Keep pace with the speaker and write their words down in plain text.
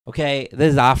Okay,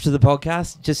 this is after the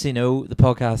podcast. Just so you know, the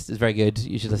podcast is very good.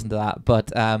 You should listen to that.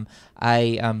 But I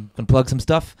am going to plug some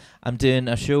stuff. I'm doing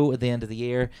a show at the end of the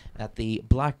year at the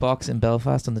Black Box in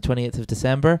Belfast on the 28th of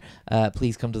December.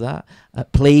 Please come to that.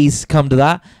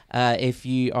 If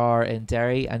you are in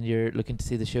Derry and you're looking to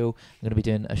see the show, I'm going to be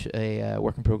doing a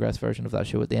work in progress version of that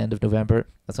show at the end of November.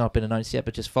 That's not been announced yet,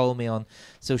 but just follow me on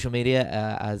social media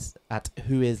as at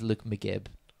 @WhoIsLukeMcGibb.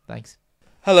 Thanks.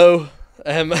 Hello.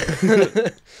 Welcome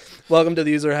to the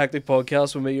User Hectic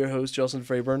Podcast with me, your host, Justin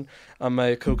Freeburn, and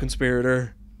my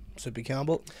co-conspirator, Soupy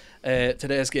Campbell.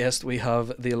 Today's guest, we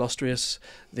have the illustrious,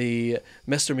 the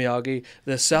Mr. Miyagi,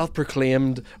 the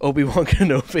self-proclaimed Obi-Wan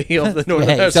Kenobi of the Northern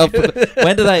Hemisphere.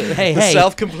 When did I... Hey.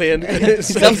 Self-complained.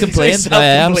 Self-complained. I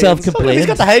am self-complained. He's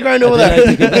got the high ground over there.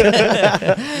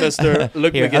 Mr.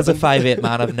 Luke McGibbon. As a 5'8"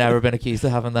 man, I've never been accused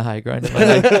of having the high ground in my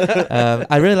life.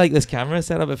 I really like this camera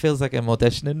setup. It feels like I'm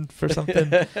auditioning for something.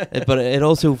 But it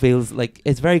also feels like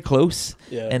it's very close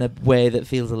in a way that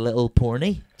feels a little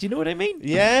porny. Do you know what I mean?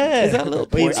 Yeah. Is that a little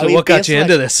porny? So what got you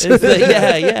into this?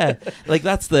 Yeah. Like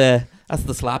that's the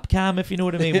slap cam, if you know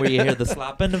what I mean, where you hear the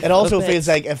slapping. It also feels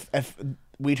like if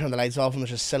we turn the lights off and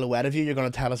there's a silhouette of you, you're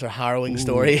going to tell us a harrowing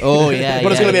story. Oh yeah,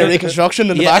 but it's going to be a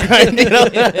reconstruction in the background. You know?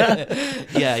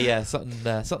 yeah,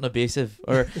 something abusive,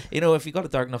 or if you got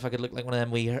it dark enough, I could look like one of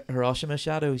them wee Hiroshima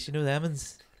shadows. You know them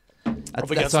ones.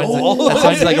 That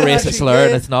sounds like a racist slur,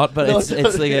 and it's not. But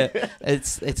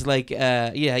it's like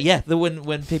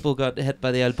when people got hit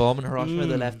by the old bomb in Hiroshima,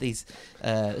 they left these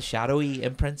shadowy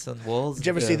imprints on walls. Did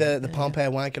you ever see the Pompeii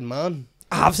wanking man?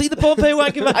 I've seen the Pompeii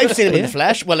wanking man. I've seen him in the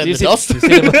flesh. Well, in the dust.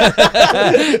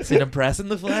 Seen him press in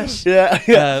the flesh.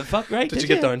 Yeah. Fuck right. Did you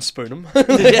get down and spoon him? I'm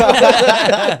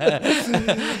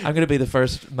going to be the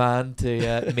first man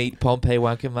to meet Pompeii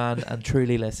wanking man and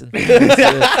truly listen.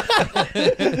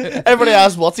 Everybody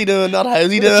asks, what's he doing, not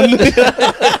how's he doing.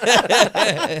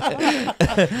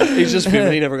 He's just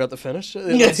fuming he never got to finish.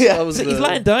 He's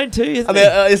lying down too, isn't he?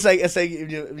 It's like if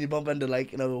you bump into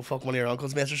fuck one of your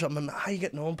uncle's mates or something, and how you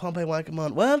getting on, Pompeii wanking man?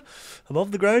 Well,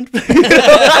 above the ground.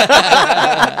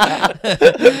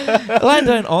 Lying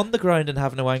down on the ground and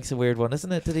having a wank's a weird one,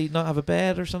 isn't it? Did he not have a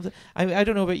bed or something? I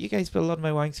don't know about you guys, but a lot of my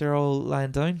wanks are all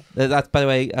lying down. That's, by the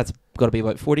way, that's got to be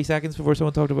about 40 seconds before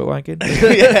someone talked about wanking.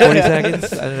 40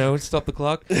 seconds. I don't know. Stop the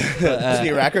clock. It's a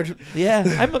new record. Yeah,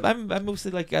 I'm mostly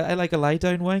like I like a lie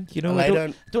down wank. You know,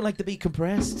 I don't like to be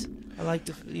compressed. I like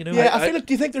to, Yeah, I feel like.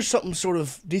 Do you think there's something sort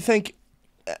of? Do you think?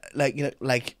 Do you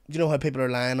know how people are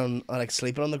lying on like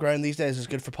sleeping on the ground these days is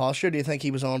good for posture? Do you think he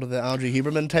was onto the Andrew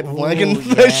Huberman type of wanking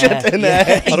shit?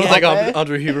 I don't think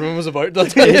Andrew Huberman was about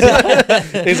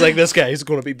that. He's like, this guy's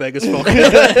going to be big as fuck.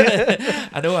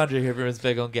 I know Andrew Huberman's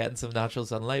big on getting some natural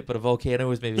sunlight, but a volcano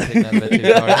was maybe taking that a bit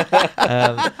too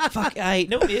far.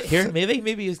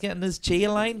 Maybe he was getting his chi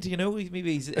aligned.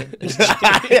 Maybe he's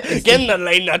getting the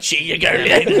line, not chi, you girl.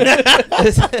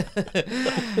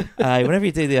 Whenever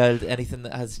you do anything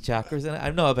that has chakras in it,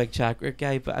 I'm not a big chakra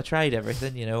guy, but I tried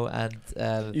everything,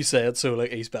 and you say it so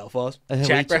like East Belfast.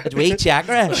 Chakra.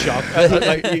 Chakra.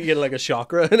 Like you get like a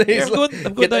chakra. And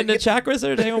I'm going down to chakras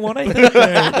there. Do you want it?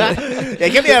 Yeah,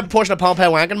 give me a portion of Pompeii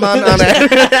wanking man.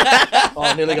 Oh,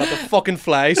 I nearly got the fucking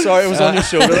fly. Sorry, it was on your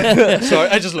shoulder. Sorry,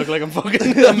 I just look like I'm fucking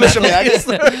Mr.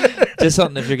 Miyagi. Just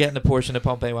something, if you're getting a portion of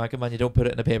Pompeii wanking man, you don't put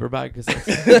it in a paper bag because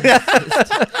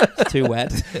it's too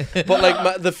wet. But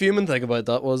like the fuming thing about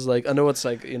that was like, I know it's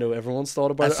like, everyone's thought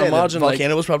about it. Imagine the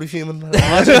volcano was probably fuming.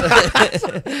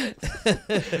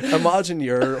 Imagine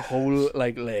your whole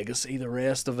like legacy, the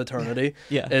rest of eternity,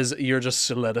 is you're just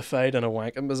solidified in a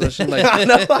wanking position. Like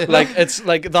it's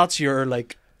like that's your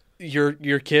like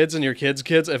your kids and your kids'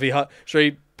 kids. If he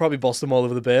he'd probably bust them all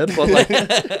over the bed, but like,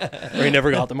 or he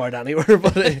never got them out anywhere.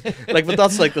 But but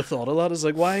that's like the thought of that is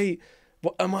like, why?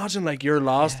 Imagine like your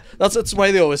last. That's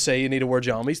why they always say you need to wear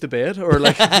jammies to bed, or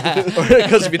like,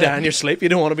 because if you die in your sleep, you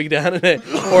don't want to be down in it.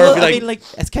 Or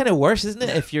if it's kind of worse, isn't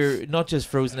it? If you're not just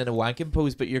frozen in a wanking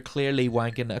pose, but you're clearly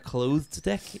wanking a clothed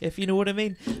dick, if you know what I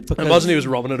mean. Because imagine he was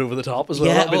rubbing it over the top as well.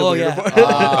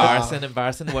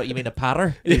 Embarrassing. What you mean, a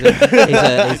patter? He's a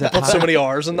patter. So many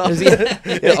R's in that.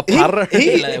 A patter.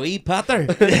 A wee patter.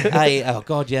 Oh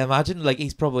god, yeah. Imagine like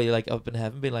he's probably like up in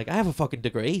heaven, being like, I have a fucking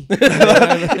degree.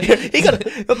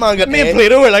 That man got me and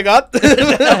Plato were like that.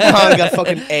 That man got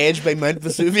fucking edged by Mount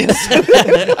Vesuvius.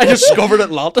 I discovered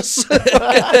Atlantis.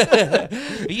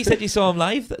 You said you saw him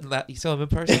live. You saw him in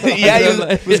person. Yeah,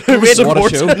 he was great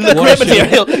support. Great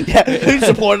material. Yeah, who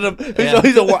supported him?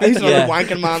 Who's another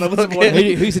wanking man that was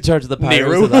supporting? Who's in charge of the pyros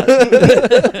Nero. of that?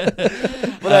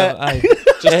 But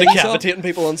just decapitating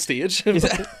people on stage.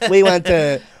 we went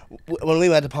to when we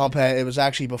went to Pompeii, it was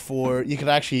actually before you could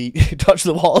actually touch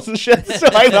the walls and shit. So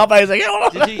I went up, I was like,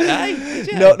 Did you? Did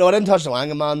you? No, I didn't touch the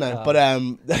Wangan Man now. But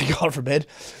God forbid.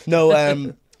 No,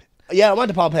 yeah, I went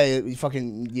to Pompeii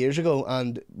fucking years ago,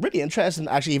 and really interesting.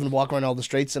 Actually, even walking around all the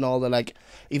streets and all the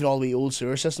even all the old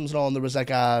sewer systems and all. And there was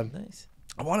nice.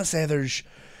 I want to say there's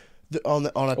on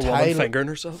a woman tile fingering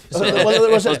herself. well,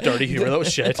 there was that was dirty humor. That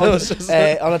was shit.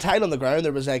 on a tile on the ground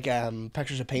there was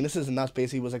pictures of penises, and that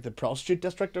basically was like the prostitute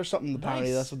district or something.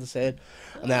 Apparently that's what they said.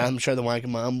 And then I'm sure the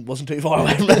Wanking Man wasn't too far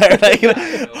away from there,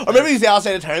 or maybe he's the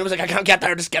outside of town. He was like, I can't get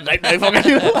there, just get out now.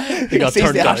 Fucking, he got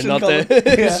turned down that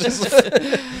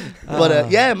day.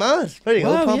 But yeah, man, there you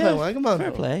go, Pompeii Wanking Man.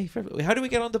 Fair play. How do we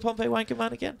get on to Pompeii Wanking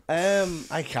Man again?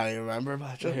 I can't even remember,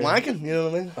 but just wanking, you know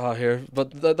what I mean? Oh, here,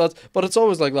 but but it's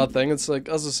always like that thing. It's like,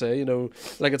 as I say,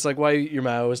 like it's like why your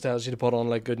ma always tells you to put on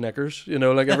like good knickers,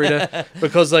 like every day,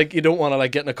 because like you don't want to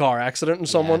like get in a car accident and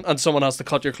someone has to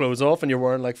cut your clothes off and you're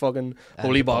wearing like fucking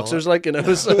holy boxers, so,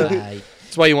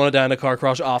 that's why you want to die in a car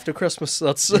crash after Christmas.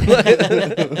 That's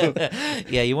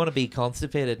yeah, you want to be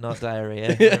constipated, not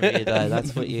diarrhea. Whenever you die.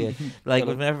 That's what you like.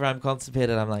 Whenever I'm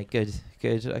constipated, I'm like, good.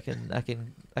 I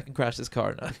can crash this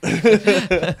car now.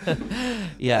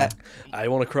 Yeah, I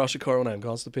want to crash a car when I'm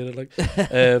constipated. Like,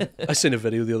 I seen a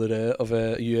video the other day of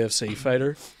a UFC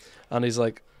fighter, and he's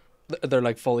like, they're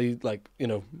like fully like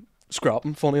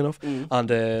scrapping, funny enough, and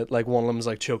like one of them is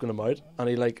like choking him out, and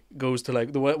he like goes to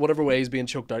like whatever way he's being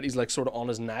choked out, he's like sort of on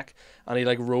his neck, and he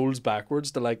like rolls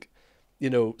backwards to like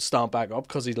stomp back up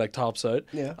because he like tops out,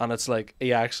 and it's like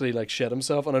he actually like shit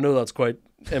himself, and I know that's quite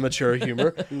immature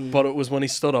humor, but it was when he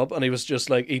stood up and he was just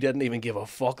like, he didn't even give a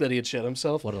fuck that he had shit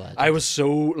himself. What a legend. I was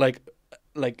so like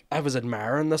I was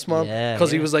admiring this man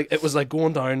because he was like, it was like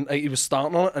going down, like, he was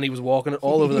standing on it and he was walking it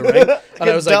all over the ring, and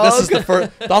I was like, this is the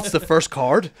first, that's the first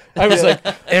card. I was like,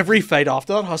 every fight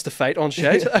after that has to fight on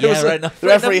shit. The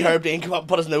referee Herb Dean come up and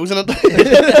put his nose in it.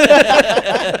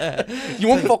 You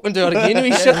won't fucking do it again,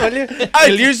 you shit, will you?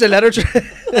 I'll use the letter.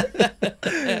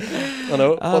 I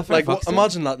know, but like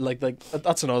imagine that, like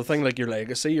that's another thing, like your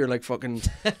legacy, you're like fucking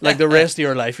like the rest of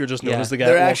your life you're just known as the guy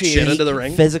that walks shit into the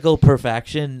ring. Physical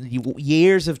perfection,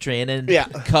 years of training,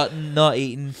 cutting, not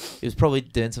eating. He was probably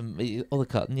doing all the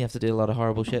cutting. You have to do a lot of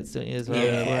horrible shits, don't you, as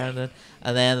well?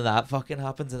 And then that fucking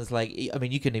happens, and it's like, I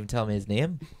mean, you couldn't even tell me his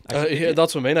name. Yeah,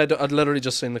 that's what I mean. I'd literally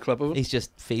just seen the clip of it. He's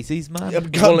just feces, man.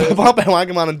 Pompeii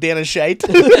Wanking Man and Danish shite.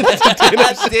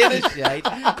 Danish shite.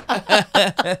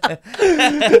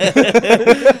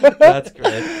 That's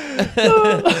great.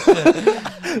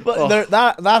 But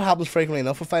that happens frequently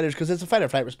enough with fighters because it's a fight or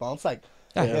flight response. Like,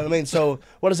 you know what I mean? So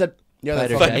what is it?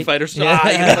 Fighters. Yeah.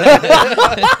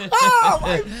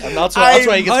 And that's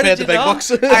why he gets paid the big bucks.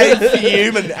 I'm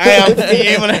fuming. I am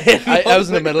fuming. I was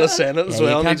in the middle of saying it as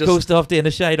well. You can't coast off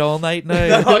Danish shite all night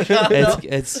now.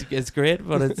 It's great,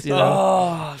 but it's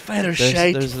fighter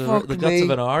shite. There's the guts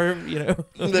of an hour,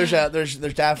 There's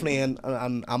definitely an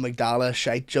amygdala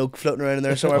shite joke floating around in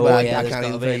there somewhere, but I can't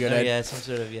even figure it out. Yeah, some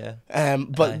sort of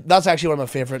but that's actually one of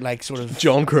my favorite, like, sort of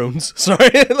John Crones. Sorry.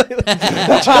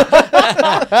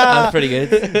 That's pretty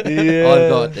good. All I've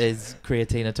got is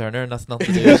Creatina Turner, and that's nothing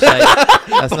to do with shite.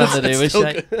 That's nothing to do with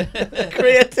shite.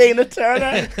 Creatina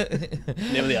Turner.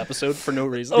 Name of the episode for no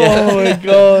reason. Oh my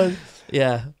god.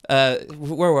 Yeah.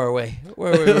 Where were we?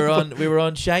 We were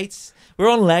on shites. We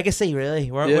were on legacy,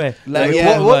 really, weren't we?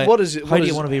 What is it? How do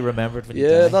you want to be remembered when you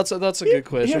die? that's a good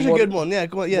question. Here's a good one. Yeah,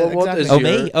 go on. Yeah, what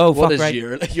exactly. Me? Oh, fuck, right.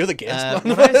 You're the guest.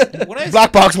 When I was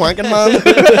Black box wanking, man.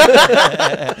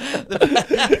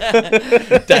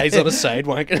 Dies on a side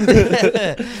wanking.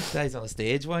 Dies on a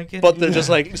stage wanking. But they're just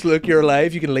like, look, you're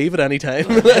alive. You can leave at any time.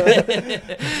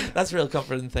 That's a real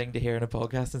comforting thing to hear in a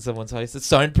podcast in someone's house. It's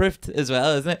soundproofed as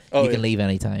well, isn't it? Oh, you can leave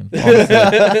any time. Honestly.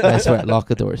 I swear, lock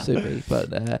the door, Soupy.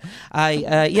 But I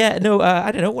don't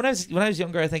know. When I was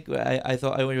younger, I think I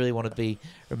thought I really wanted to be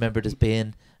remembered as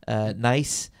being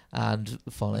nice and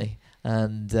funny.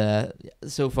 And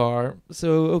so far,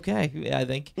 so okay. I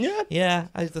think. Yeah.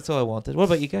 That's all I wanted. What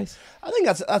about you guys? I think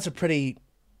that's a pretty,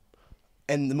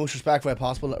 in the most respectful way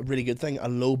possible, a really good thing. A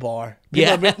low bar. But you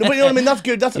know what I mean? That's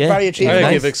good. That's a very achievable. I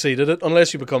think you've exceeded it,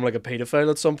 unless you become like a paedophile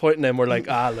at some point, and then we're like,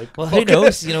 look. Well, who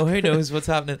knows? Who knows what's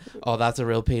happening? Oh, that's a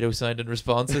real pedo sounding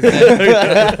response, isn't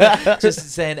it?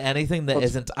 Just saying anything that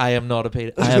isn't. I am not a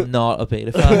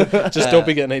pedophile. Just don't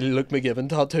be getting any Luke McGibbon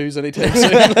tattoos anytime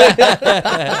soon.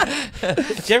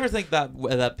 Do you ever think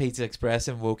that Pizza Express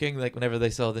in Woking, like whenever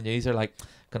they saw the news, are like,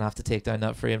 gonna have to take down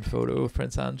that framed photo of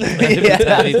Prince Andrew every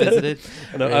time he visited?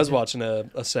 I was watching a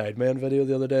Sideman video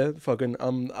the other day. Fucking fucking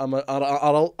I'm an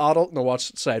adult. No,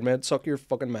 watch Sidemen. Suck your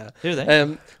fucking man. Who are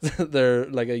they? They're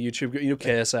like a YouTube group. You know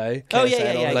KSI. Oh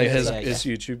yeah. Like his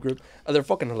YouTube group. They're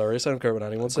fucking hilarious. I don't care what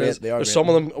anyone says. Some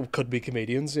of them could be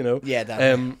comedians. You know. Yeah.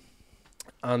 Definitely.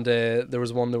 And there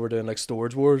was one that were doing like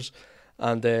Storage Wars.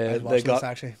 And they got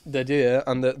actually. They do, yeah.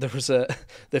 And there was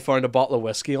they found a bottle of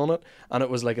whiskey on it, and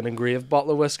it was like an engraved bottle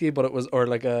of whiskey, but it was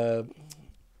like a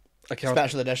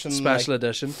special edition,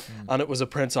 and it was a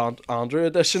Prince Andrew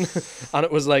edition, and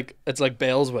it was like it's like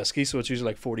Bell's whiskey, so it's usually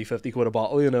like 40-50 quid a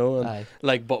bottle, you know, and Aye.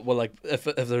 like but well, like if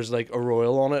there's like a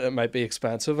royal on it, it might be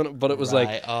expensive, but it was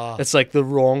like it's like the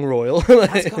wrong royal.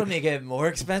 That's gotta make it more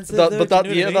expensive.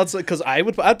 That's because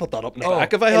I'd put that up in the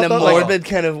back if I had in that. a morbid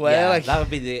kind of way. Yeah, like that would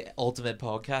be the ultimate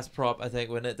podcast prop, I think,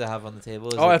 wouldn't it, to have on the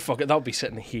table? I'd fuck it. That would be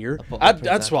sitting here.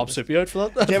 I'd swap Soupy out for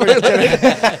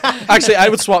that. Actually, I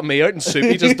would swap me out, and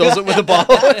Soupy just does it with a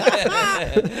bottle.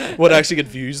 Would actually get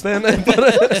views then.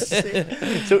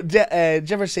 So did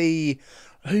you ever see,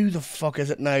 who the fuck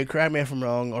is it now? Correct me if I'm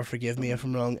wrong, or forgive me if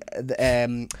I'm wrong.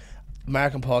 The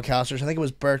American podcasters. I think it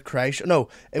was Bert Kreischer. No,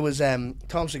 it was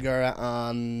Tom Segura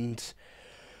and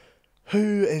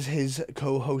who is his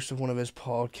co-host of one of his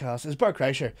podcasts? It's Bert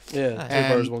Kreischer. Yeah, two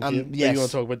birds, one cube. Yes. You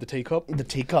want to talk about the teacup? The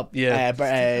teacup. Yeah.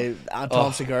 And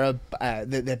Tom Segura,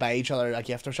 they buy each other a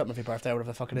gift or something for your birthday, or whatever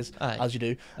the fuck it is, as you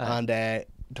do. And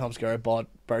Tom Segura bought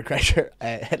Bert Kreischer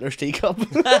Hitler's teacup.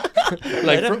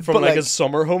 Like from like his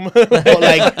summer home. But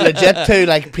like legit too,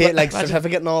 like pay, like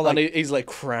certificate and all that. And he's like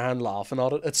crying, laughing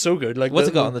at it. It's so good. Like what's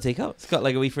it got on the teacup? It's got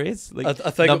like a wee phrase. Like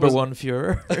I think number one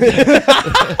Führer.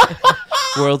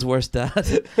 World's worst dad.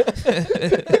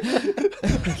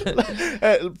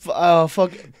 Oh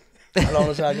fuck. Hold on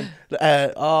a second.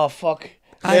 Oh fuck.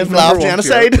 Live, laugh,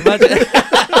 genocide. What did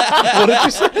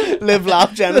you say? Live,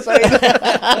 laugh, genocide.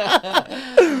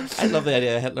 I love the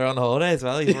idea of Hitler on holiday as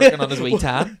well. He's working on his wee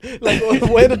tan. Like,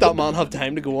 where did that man have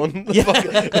time to go on? Yeah.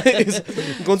 He's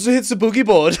going to hit the boogie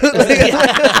board.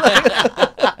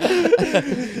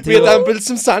 We had built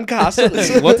some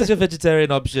sandcastles. What is your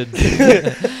vegetarian option?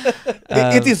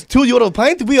 It is €2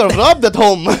 pint. We are robbed at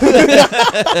home.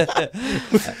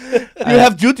 You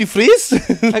have duty freeze.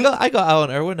 I got Alan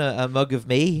Irwin a mug of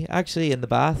me actually in the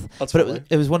bath. That's but funny.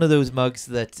 it was one of those mugs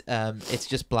that it's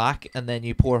just black, and then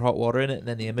you pour hot water in it, and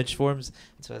then the image forms.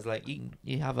 So I was like,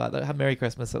 you have that. Have Merry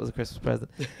Christmas. That was a Christmas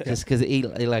present, just because he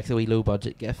likes a wee low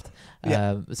budget gift.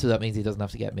 So that means he doesn't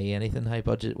have to get me anything high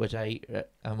budget, which I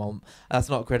am on. That's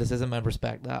not criticism. I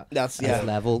respect that. That's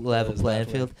level playing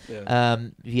field.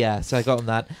 So I got him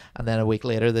that, and then a week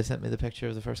later they sent me the picture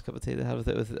of the first cup of tea they had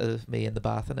with me in the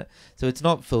bath in it. So it's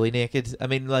not fully naked. I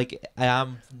mean, like, I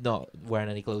am not wearing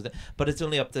any clothes, but it's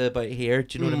only up to about here.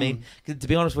 Do you know what I mean? 'Cause to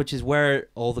be honest, which is where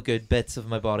all the good bits of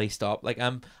my body stop. Like,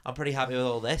 I'm pretty happy with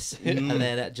all this, and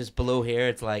then just below here,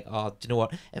 it's like, oh, do you know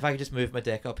what? If I could just move my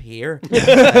dick up here,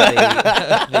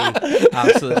 that'd be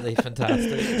absolutely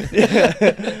fantastic.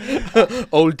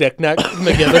 Old dick neck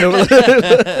McGibbon over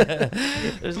there.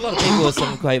 There's a lot of people with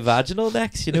some quite vaginal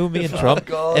necks, you know. Me and Trump.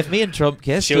 If me and Trump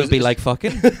kissed, it would be like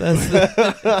fucking. He's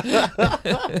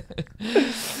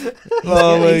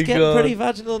getting pretty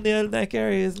vaginal in the old neck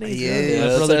area, isn't he?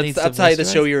 Yeah, that's how to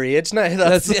show your age now.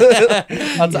 That's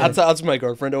my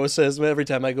girlfriend always says to me every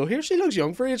time I go here. She looks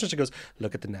young for her age, and she goes,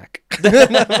 "Look at the neck,"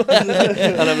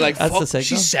 and I'm like, "Fuck,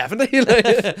 she's 70." Do you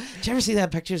ever see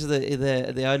that pictures of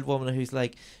the old woman who's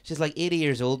like, she's like 80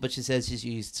 years old, but she says she's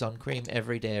used sun cream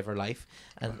every day of her life,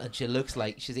 and she looks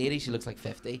like she's 80, she looks like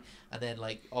 50, and then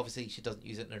like obviously she doesn't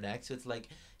use it in her neck, so it's like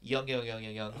young,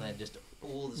 and then just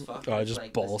old as fuck. Oh, just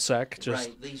like ball sack.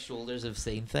 Right, these shoulders have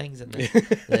seen things, and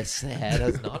this head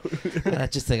has not. And I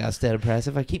just think that's dead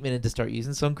impressive. I keep meaning to start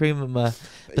using sun cream, but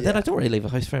then I don't really leave the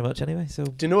house very much anyway. So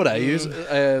do you know what I use?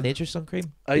 Nature sun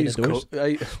cream. I use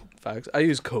I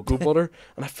use cocoa butter,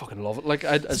 and I fucking love it. Like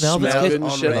I smell good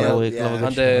and shit.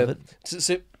 And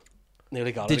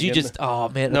nearly got Did it you again. just? Oh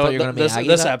man, no. I thought you were gonna be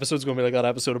this episode's gonna be like that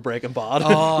episode of Breaking Bad,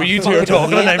 where you two are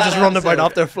talking and I'm just running about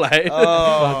off their fly.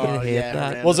 Oh,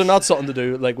 that. Was it not something to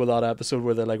do like with that episode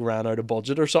where they like ran out of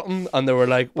budget or something, and they were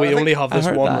like, we only have this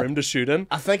one room to shoot in?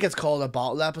 I think it's called a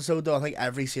bottle episode though. I think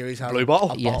every series has Blue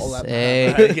Bottle. a bottle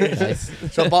episode. Nice.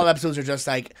 So bottle episodes are just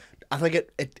like, I think it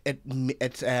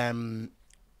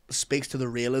speaks to the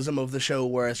realism of the show,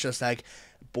 where it's just like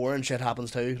boring shit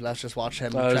happens too. Let's just watch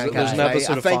him. There's an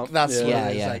episode of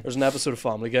There's an episode of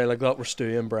Family Guy like that where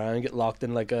Stewie and Brian get locked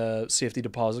in like a safety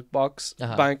deposit box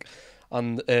bank,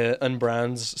 and in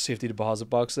Brian's safety deposit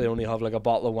box they only have like a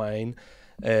bottle of wine,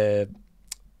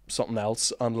 something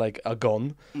else and like a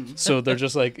gun. So they're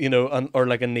just like, you know, or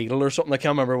like a needle or something. I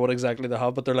can't remember what exactly they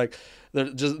have, but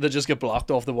they just get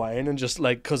blocked off the wine and just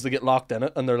like, because they get locked in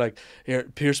it, and they're like, here,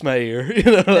 pierce my ear, you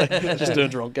know, like just doing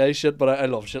drunk guy shit. But I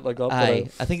love shit like that. I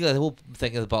think the whole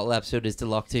thing of the bottle episode is to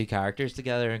lock two characters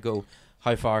together and go,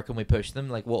 how far can we push them?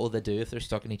 Like, what will they do if they're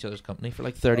stuck in each other's company for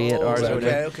like 38 hours or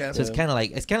whatever? Okay. So it's kind of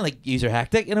like user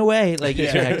hectic in a way. Like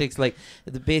user hectic's like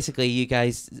basically you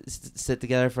guys sit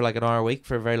together for like an hour a week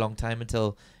for a very long time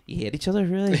until you hate each other,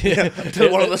 really.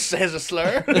 Until one of us says a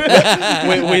slur.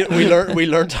 we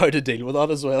learned how to deal with that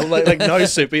as well. Like now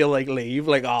Soupy will like leave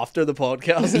like after the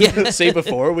podcast. Yeah. See,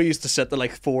 before we used to sit till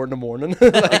like 4 a.m.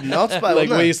 like nuts, but like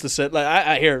we used to sit like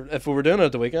I hear if we were doing it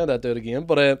at the weekend I'd do it again.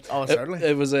 But certainly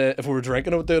it was if we were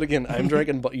drinking I would do it again. I'm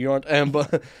drinking, but you aren't.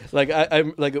 But like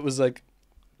I'm like it was like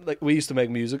we used to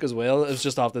make music as well. It was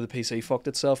just after the PC fucked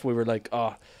itself. We were like,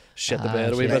 shit the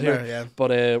bed a wee bit here. Yeah.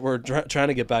 But we're trying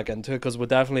to get back into it because we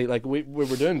definitely like we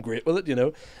were doing great with it, you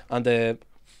know. And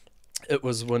it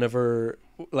was whenever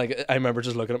like I remember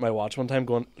just looking at my watch one time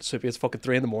going, Soupy, it's fucking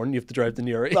 3 a.m. You have to drive to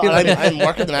Newry. No, I'm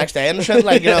working the next day and shit,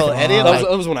 like, you know, idiot. That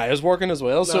was when I was working as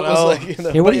well. So it was like, you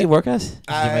know. Here, what do you work as?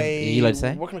 I you allowed to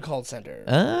say? work in a call center.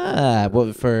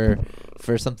 What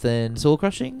for something soul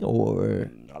crushing or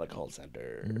Not a call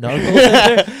center. not a call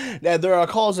center? Yeah, there are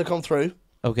calls that come through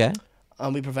Okay.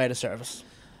 and we provide a service.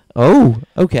 Oh,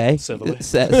 okay. Civilly.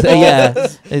 Yeah.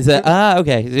 Is it?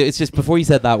 Okay. It's just before you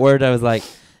said that word, I was like,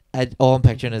 all I'm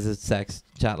picturing is a sex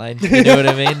chat line. You know what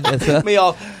I mean? It's Me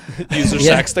all, user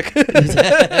sex stick.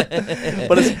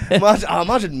 but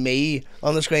imagine me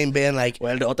on the screen being like,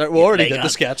 Well, we already did the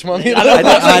sketch, man. I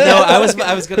know. I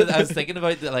was thinking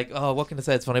about like, what can I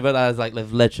say? It's funny about that. I was like,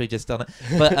 I've literally just done it.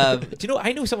 But do you know?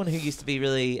 I know someone who used to be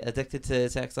really addicted to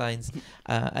sex signs.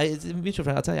 It's a mutual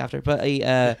friend. I'll tell you after. But he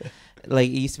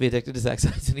used to be addicted to sex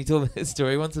signs, and he told me a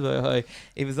story once about how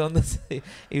he was on this.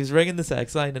 He was ringing the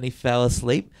sex sign, and he fell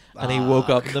asleep, and he woke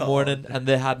up in the morning, and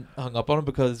they hadn't hung up on him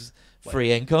because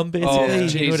free income, basically.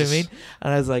 You know what I mean?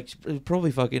 And I was like, she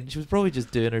was probably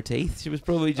just doing her teeth. She was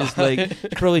probably just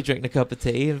like, probably drinking a cup of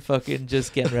tea and fucking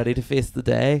just getting ready to face the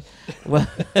day. Well,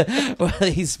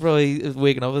 he's probably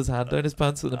waking up with his hand down his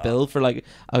pants with a bill for like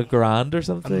 $1,000 or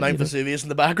something. and Mount Vesuvius in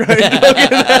the background.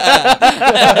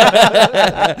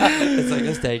 It's like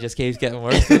this day just keeps getting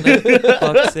worse.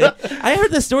 Fuck's sake. I heard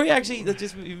the story actually that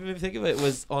just made me think of it.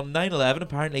 Was on 9/11.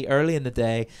 Apparently, early in the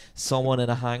day, someone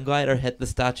in a hang glider hit the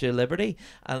Statue of Liberty,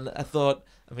 and I thought,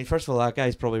 I mean, first of all, that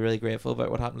guy's probably really grateful about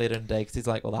what happened later in the day because he's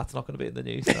like, well, that's not going to be in the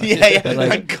news. Yeah, But like,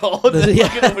 thank God. They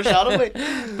fucking overshadowed me.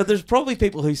 but there's probably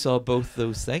people who saw both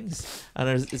those things, and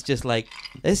it's just like,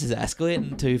 this is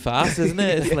escalating too fast, isn't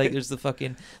it? It's like there's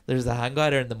the hang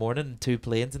glider in the morning and 2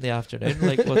 planes in the afternoon.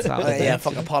 Like, what's happening? Yeah,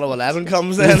 fucking Apollo 11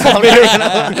 comes in.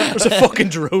 There's a fucking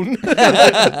drone.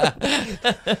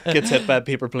 Gets hit by a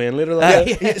paper plane later.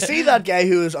 See that guy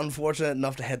who was unfortunate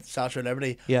enough to hit the Statue of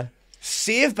Liberty? Yeah.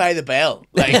 Saved by the bell.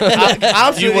 Like,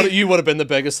 absolutely. You would have been the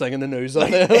biggest thing in the news.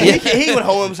 Like, he went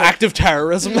home and was like, active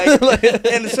terrorism. like,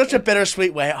 in such a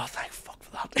bittersweet way. Oh, thank fuck for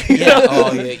that. Yeah.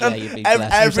 Oh, yeah. You'd be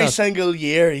blessed every yourself. single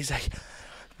year, he's like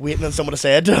waiting on someone to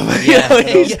say it to him. Yeah.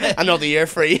 He's another year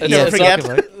free. Never forget.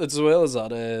 As well as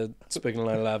that, speaking of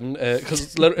 9/11,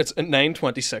 because it's at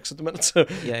 9:26 at the minute, so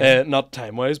not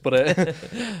time wise, but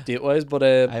date wise. But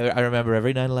I remember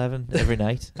every 9/11, every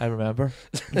night. I remember.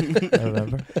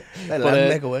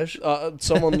 Make a wish.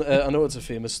 Someone, I know it's a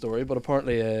famous story, but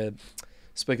apparently,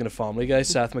 speaking of Family Guy,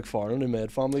 Seth MacFarlane, who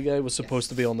made Family Guy, was supposed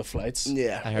to be on the flights.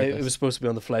 Yeah, I heard He was supposed to be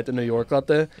on the flight to New York that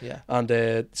day. Yeah.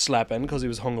 And slept in because he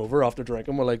was hungover after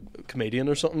drinking with like a comedian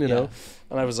or something, you know.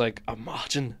 And I was like,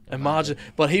 imagine.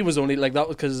 But he was only like that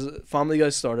because Family Guy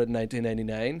started in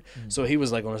 1999, so he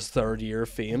was like on his 3rd year of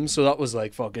fame. So that was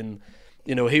like fucking.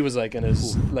 You know, he was like in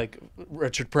his like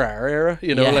Richard Pryor era.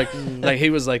 You know, like he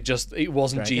was like he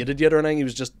wasn't jaded yet or anything. He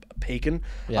was just peaking,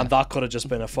 and that could have just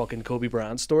been a fucking Kobe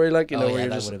Bryant story. Like, you know, where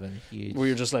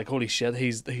you're just like, holy shit,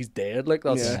 he's dead. Like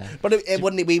that's. Yeah. But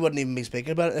we wouldn't even be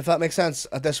speaking about it, if that makes sense,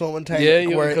 at this moment in time. Yeah,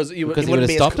 because you wouldn't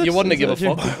have given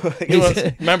a fuck.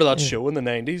 Remember that show in the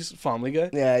 90s, Family Guy?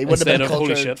 Yeah, he wouldn't have been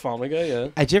holy shit, Family Guy. Yeah.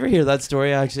 Did you ever hear that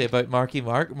story actually about Mark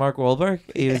Wahlberg?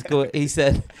 He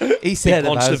said He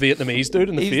punched the Vietnamese dude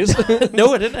in the face.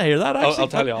 No, I didn't hear that actually. I'll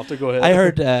tell you after. Go ahead. I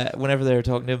heard whenever they were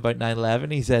talking to him about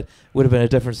 9/11, he said, would have been a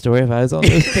different story if I was on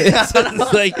those kids.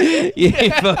 It's like, you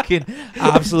fucking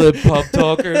absolute pub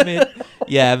talker, mate.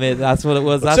 Yeah, mate, that's what it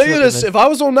was. I'll tell you this, if I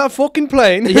was on that fucking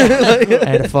plane,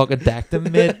 I'd have fucking decked him,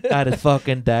 mate. I'd have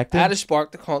fucking decked him. I'd have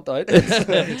sparked the cunt out.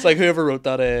 It's like whoever wrote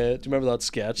that, do you remember that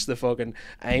sketch? The fucking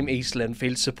I'm East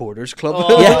Linfield Supporters Club.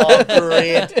 Oh,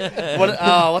 great.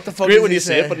 What the fuck Great did when he you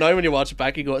say say? it, but now when you watch it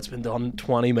back, you go, it's been done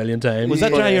 20 million times. Was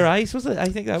that Yeah. Dry Your Eyes? Was it? I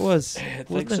think that was. I wasn't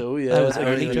think it? so, yeah. That was I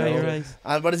early don't Dry know. Your Eyes.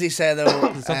 And what does he say though?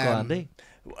 It's Uncle Andy.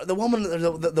 The woman,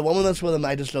 the woman that's with him,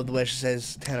 I just love the way she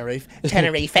says Tenerife.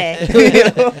 Tenerife.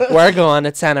 We're going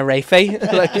to Tenerife.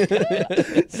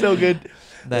 So good.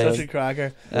 Nice. Such a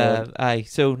cracker. Aye.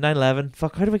 So 9/11.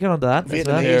 Fuck. How do we get onto that? as well?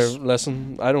 Vietnamese. Here,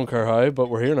 listen, I don't care how, but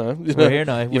we're here now. We're here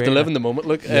now. You We're have to here live now. in the moment.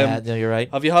 Look, Yeah, no, you're right.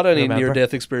 have you had any Remember.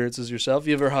 near-death experiences yourself?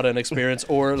 You ever had an experience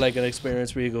or like an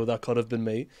experience where you go, that could have been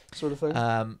me, sort of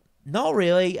thing? Not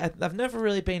really. I've never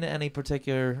really been at any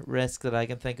particular risk that I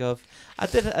can think of. I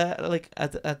did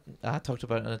I talked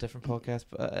about it in a different podcast,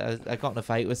 but I got in a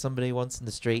fight with somebody once in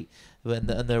the street and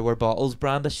there were bottles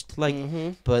brandished, like,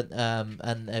 but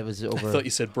and it was over. I thought you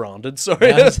said branded.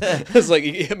 Sorry, it's like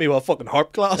you hit me with a fucking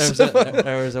harp glass.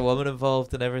 There was a woman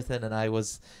involved and everything, and I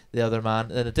was the other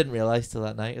man, and I didn't realize till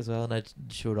that night as well. And I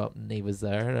showed up, and he was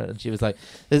there, and she was like,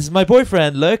 "This is my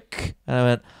boyfriend, look," and I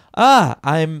went,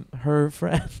 I'm her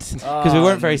friend, because we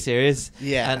weren't very serious.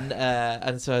 Yeah.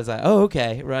 And so I was like, oh,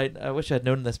 okay, right. I wish I'd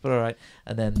known this, but all right.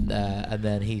 And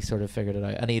then he sort of figured it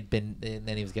out, and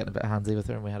then he was getting a bit handsy with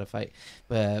her, and we had a fight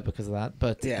because of that.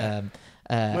 But Yeah.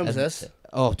 When was this?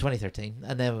 2013.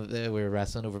 And then we were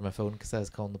wrestling over my phone because I was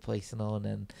calling the police and all, and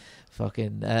then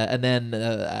fucking and then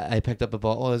I picked up a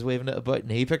bottle, I was waving it about,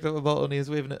 and he picked up a bottle and he was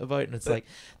waving it about, and it's like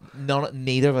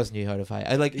neither of us knew how to fight.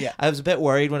 I was a bit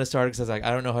worried when it started because I was like,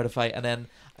 I don't know how to fight, and then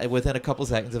within a couple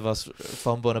seconds of us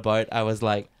fumbling about, I was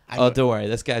like, oh, don't worry,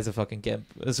 this guy's a fucking gimp.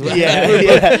 We're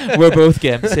both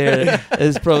gimps here.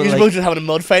 It's probably You're both just having a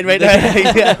mud fight right now.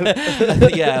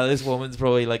 yeah, this woman's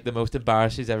probably like the most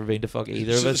embarrassed she's ever been to fuck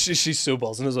either of us. She's so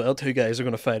buzzing as well. Two guys are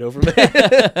going to fight over me.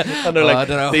 And they're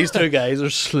like, these two guys are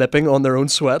slipping on their own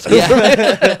sweat.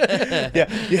 yeah,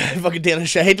 fucking Dana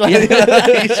Shade. Like,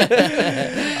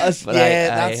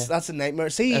 that's a nightmare.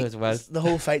 See, the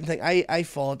whole fighting thing. I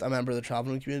fought a member of the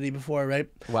travelling community before, right?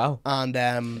 Wow. And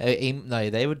no,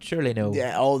 they would surely know.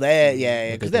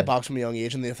 Yeah, because they box from a young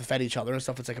age and they have to fight each other and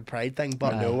stuff. It's like a pride thing.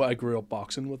 But no, I grew up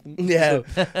boxing with them. Yeah,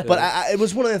 so, but it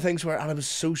was one of the things where, and it was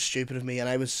so stupid of me, and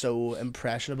I was so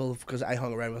impressionable because I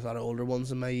hung around with a lot of older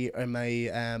ones in my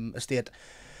estate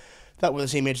that were the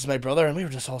same age as my brother, and we were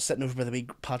just all sitting over by the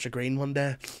big patch of green one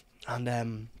day,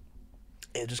 and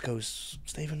it just goes,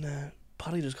 Stephen,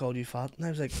 Paddy just called you fat, and I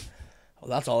was like, well,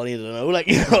 that's all I needed to know. Like,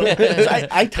 you know, so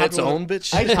I tapped him on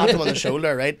the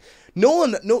shoulder, right? You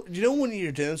know when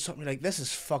you're doing something like, this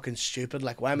is fucking stupid,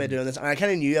 like, why am I doing this? And I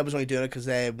kind of knew I was only doing it because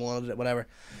they wanted it, whatever.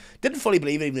 Didn't fully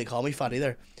believe it even they called me fat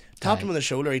either. Tapped him on the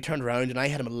shoulder, he turned around, and I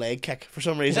hit him a leg kick for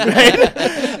some reason, right?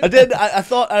 I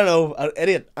thought, I don't know, an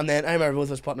idiot. And then I remember both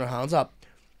of us putting our hands up.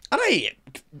 And I,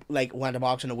 like, went to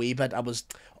boxing a wee bit. I was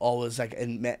always, like,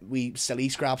 in wee silly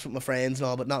scraps with my friends and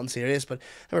all, but nothing serious. But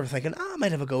I remember thinking, I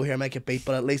might have a go here, I might get beat,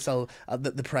 but at least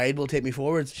the pride will take me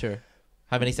forwards. Sure.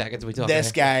 How many seconds are we talking?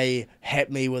 This guy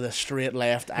hit me with a straight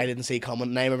left I didn't see coming,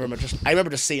 and I remember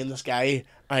just seeing this guy, and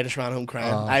I just ran home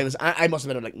crying. I must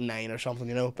have been like 9 or something,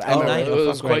 you know. But I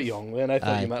was quite young then. I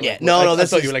thought you meant I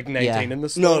thought you were like 19 in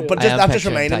this. No, but that just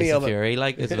reminded me of it. Fury,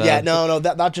 like, as well. Yeah, no,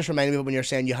 that just reminded me of when you're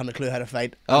saying you hadn't a clue how to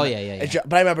fight. Oh yeah.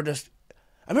 But I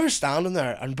remember standing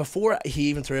there, and before he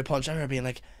even threw a punch, I remember being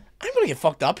like, I'm gonna get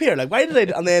fucked up here. Like, why did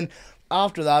I? And then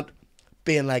after that,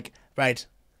 being like, right,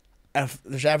 if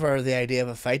there's ever the idea of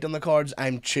a fight on the cards,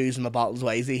 I'm choosing my battles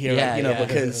wisely here,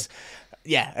 because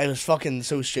it was fucking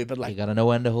so stupid. Like, you gotta know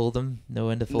when to hold them, know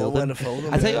when to fold them.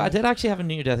 I tell you, I did actually have a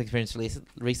near-death experience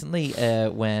recently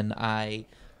when I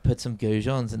put some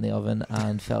goujons in the oven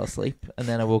and fell asleep, and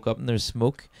then I woke up and there's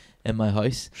smoke in my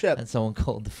house. Shit. And someone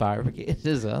called the fire brigade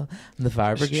as well, and the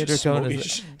fire brigade are coming.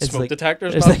 It's smoke like,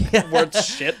 detectors, worth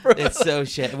shit, bro. It's so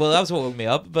shit. Well, that was what woke me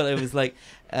up, but it was like,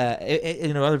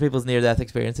 other people's near-death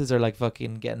experiences are like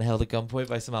fucking getting held at gunpoint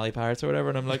by Somali pirates or whatever,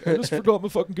 and I'm like, I just forgot my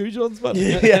fucking goujons, man.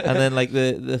 Yeah. And then like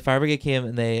the fire brigade came,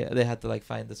 and they had to like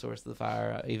find the source of the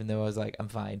fire, even though I was like, I'm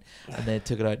fine, and they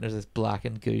took it out, and there's this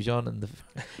blackened goujon, and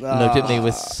looked at me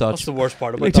with such. That's the worst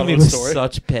part about looked that at me whole with story.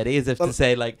 such pity, as if to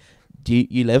say like, do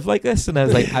you live like this? And I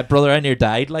was like, brother, I near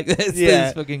died like this. Yeah.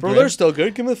 This fucking Brother's still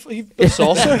good. Give me the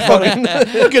saucer. Fucking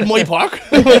Good Moy Park.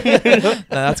 Now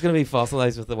that's gonna be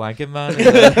fossilized with the wanking man.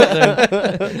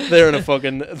 they're in a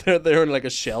fucking they're in like a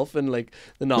shelf in like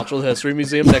the Natural History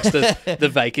Museum next to the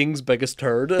Vikings' biggest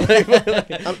turd.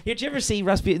 Did you ever see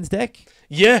Rasputin's dick?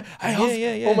 Yeah, I have.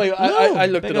 Yeah. Oh my god, I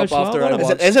looked Big it up old after schlong I on it.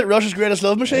 watched. Is it Russia's greatest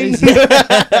love machine?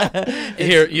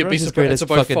 Here, you'd be Russia's surprised. It's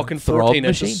about greatest fucking throb 14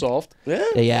 machine. inches soft.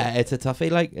 Yeah, it's a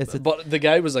toughie. Like it's a But the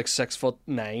guy was like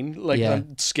 6'9", like Yeah.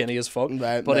 and skinny as fuck.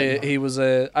 Right, But right. he was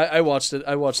I watched it.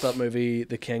 I watched that movie,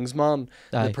 The Kingsman,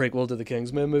 Aye. the prequel to the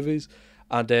Kingsman movies.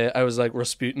 And I was like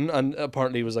Rasputin, and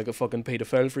apparently he was like a fucking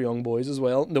paedophile for young boys as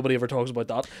well. Nobody ever talks about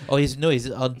that. he's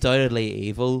undoubtedly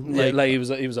evil. Like he was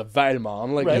a vile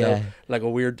man, like Right. you know, Yeah. like a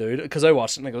weird dude. Because I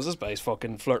watched it and I goes, this guy's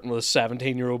fucking flirting with a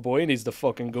 17-year-old boy and needs to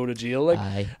fucking go to jail. Like,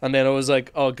 Aye. and then I was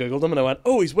like, oh, googled him and I went,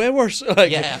 oh, he's way worse.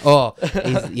 Like, Yeah.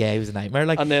 He was a nightmare.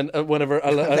 Like and then whenever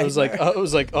I was like,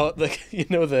 oh, like you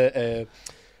know the.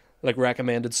 Like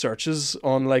recommended searches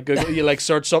on like Google, you like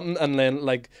search something and then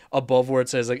like above where it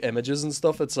says like images and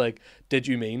stuff, it's like, did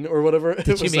you mean or whatever?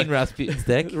 did you mean Rasputin's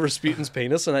dick? Rasputin's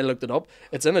penis? And I looked it up.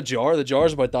 It's in a jar. The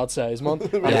jar's about that size, man,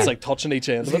 and Yeah. it's like touching each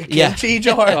end of it. Yeah. Kimchi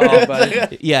jar. Oh, man.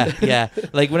 Yeah.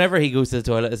 Like whenever he goes to the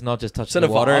toilet, it's not just It's touching in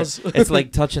the a water. vase. It's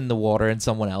like touching the water in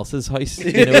someone else's house.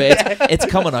 You know, it's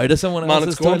coming out of someone Man, else's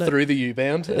it's going toilet. through the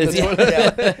U-bend.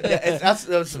 It's- That's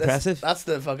Impressive. That's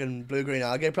the fucking blue-green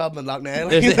algae problem in Loch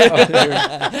Ness.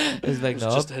 It's like It's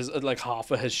no. just his like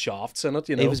half of his shafts in it,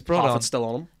 you know. He was brought half on. it's still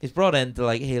on him. He's brought in to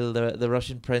like heal the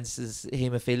Russian prince's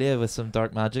haemophilia with some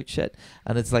dark magic shit,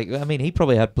 and it's like, I mean, he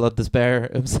probably had blood to spare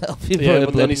himself. He probably Yeah, had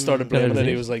but blood then he started blaming it.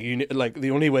 He disease. was like, like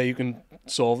the only way you can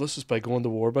solve this is by going to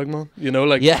war, big man. You know,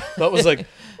 like Yeah. that was like,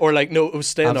 or like no, it was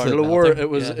staying out of Absolute the war. melting, It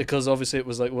was yeah. because obviously it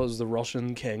was like what was the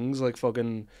Russian king's like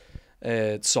fucking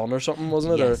son or something,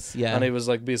 wasn't it? Yes, yeah. And he was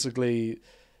like basically.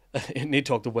 And he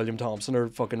talked to William Thompson or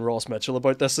fucking Ross Mitchell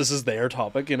about this. This is their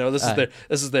topic, you know. This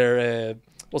is their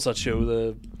what's that show?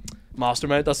 The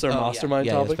Mastermind. That's their mastermind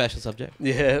yeah, topic. special subject.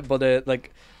 Yeah, but like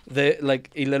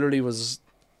he literally was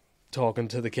talking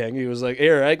to the king. He was like,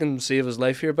 "Here, I can save his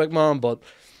life here, big man, but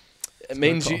it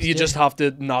means you just have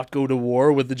to not go to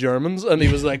war with the Germans." And he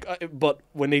was like, "But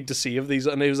we need to save these."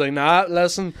 And he was like, "Nah,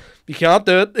 listen, you can't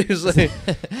do it." He was like,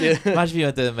 yeah. Imagine if you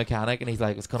went to the mechanic and he's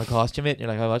like, "It's gonna cost you, mate." And you're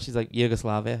like, "How much?" He's like,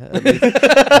 "Yugoslavia."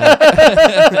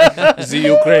 It's the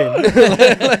Ukraine.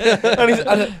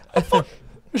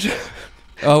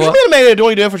 Oh, What well, do you mean, don't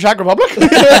you do it for Czech Republic?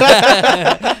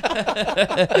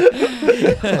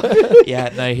 yeah.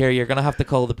 Now here you're gonna have to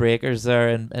call the breakers there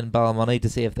in Ballymoney to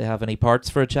see if they have any parts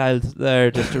for a child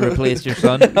there just to replace your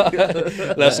son.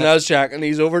 Listen, I was checking.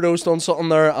 He's overdosed on something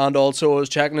there, and also I was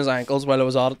checking his ankles while I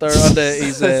was at it there,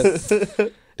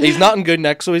 and he's not in good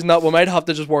nick, so he's not. We might have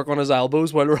to just work on his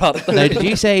elbows while we're at it. Now, did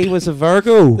you say he was a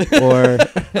Virgo or?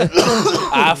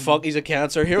 Fuck, he's a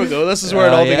Cancer. Here we go. This is where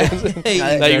it all begins.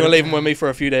 Now you're gonna leave him with me for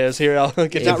a few days. Here, I'll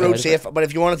get It's not you. road safe, but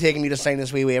if you want to take him, you just sign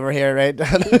this wee waiver here, right?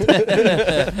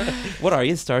 What are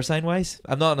you, star sign wise?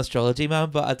 I'm not an astrology man,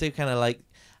 but I do kind of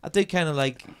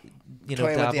like, you know,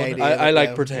 Toying with the dabbling. idea. I like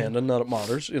Yeah. pretending that it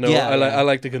matters. You know, Yeah, I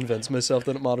like to convince myself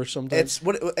that it matters sometimes.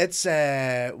 What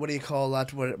do you call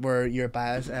that? Where your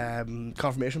bias,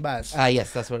 confirmation bias.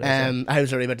 Yes, that's what it is. I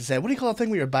was already about to say, what do you call that thing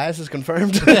where your bias is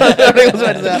confirmed? I was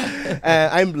about to say,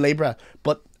 I'm Libra,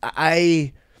 but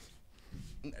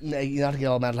not to get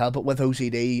all mental health, but with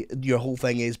OCD, your whole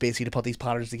thing is basically to put these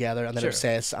patterns together and then Sure.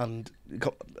 obsess and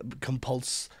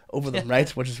compulse over them, right?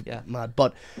 Which is Yeah. mad.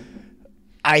 But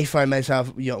I found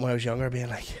myself when I was younger being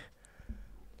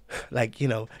like, you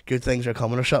know, good things are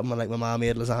coming or something, and like my mom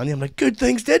made lasagna, I'm like, good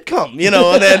things did come, you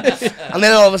know, and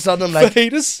then all of a sudden I'm like,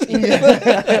 Fetus. and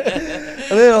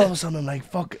then all of a sudden I'm like,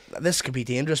 fuck, this could be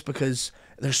dangerous because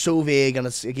they're so vague and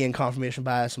it's again confirmation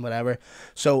bias and whatever.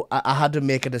 So I had to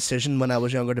make a decision when I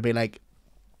was younger to be like,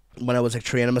 when I was like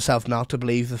training myself not to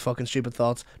believe the fucking stupid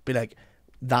thoughts, be like,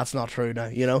 that's not true now,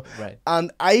 you know. Right.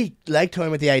 And I like toying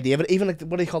with the idea, but even like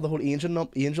what do you call the whole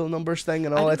angel numbers thing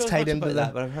and all, it's tied into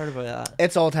that, but I've heard about that.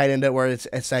 it's all tied into it where it's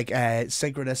like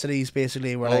synchronicities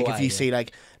basically, where like if you see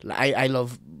like I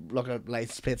love looking at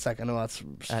license plates, like I know that's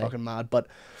fucking mad, but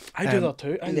I do that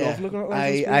too. I love looking at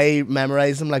license plates. I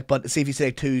memorize them, like, but see if you say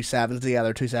like 2 sevens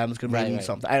together, 2 sevens could mean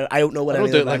something. I don't know what I don't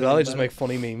any do of it like them that. I mean, just but- make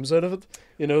funny memes out of it.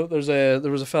 You know, there was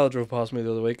a fella drove past me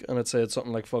the other week and it said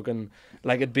something like fucking,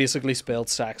 like it basically spelled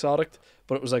sex addict,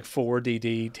 but it was like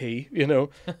 4DDT, you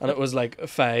know, and it was like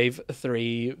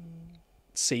 53CK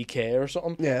or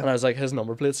something. Yeah. And I was like, his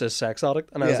number plate says sex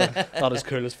addict, and I was like, that is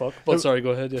cool as fuck. But sorry,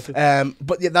 go ahead. Yeah.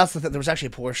 But yeah, that's the thing. There was actually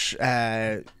a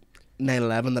Porsche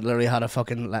 9/11 that literally had a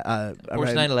fucking Porsche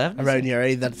around 911 around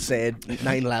Uri that said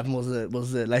 9/11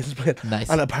 was the license plate. Nice.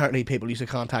 And apparently people used to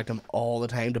contact him all the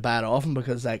time to buy it off him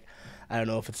because like I don't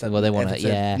know if it's a, well, they want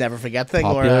a never forget thing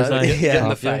Popular, or getting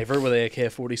the fiver with a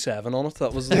AK-47 on it.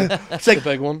 That was it's like the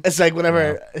big one. It's like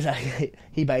whenever it's like,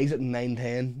 he buys it in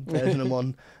 910 2001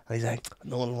 and he's like,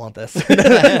 no one will want this. And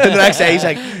the next day he's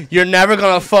like, you're never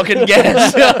gonna fucking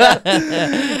guess.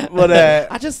 But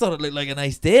I just thought it looked like a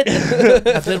nice date.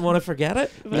 I didn't want to forget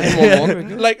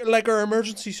it. like our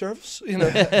emergency service, you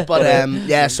know. But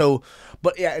yeah, so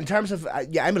but yeah, in terms of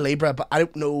yeah, I'm a Libra, but I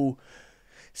don't know.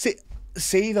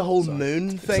 See the whole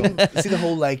moon thing. See the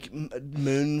whole like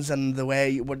moons and the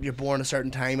way when you're born a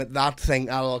certain time. That thing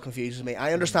that all confuses me.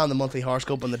 I understand the monthly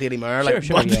horoscope and the Daily Mirror, like,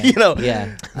 Sure, but yeah. you know,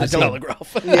 Yeah. I don't.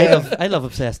 Telegraph. Yeah. I love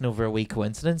obsessing over a wee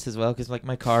coincidence as well, because like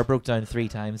my car broke down 3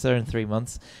 times there in 3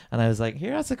 months, and I was like,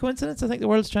 here, that's a coincidence. I think the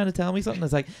world's trying to tell me something.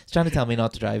 It's like it's trying to tell me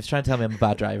not to drive. It's trying to tell me I'm a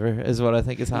bad driver is what I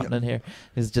think is happening here.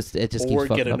 It just or keeps get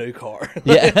fucking a up. new car.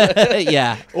 Yeah.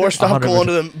 Yeah. Or stop 100%. going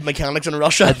to the mechanics in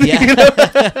Russia. Yeah.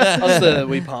 That's the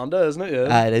wee Panda, isn't it?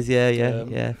 Yeah. It is.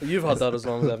 Yeah. You've had that as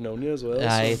long as I've known you as well.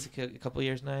 So. It's a couple of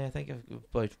years now. I think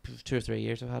about 2 or 3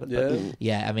 years I've had it. Yeah. But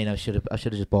yeah, I mean, I should have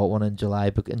just bought one in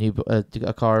July,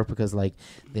 a car, because like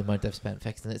the amount I've spent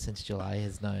fixing it since July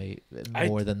is now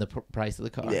more than the price of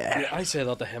the car. Yeah. I say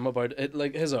that to him about it.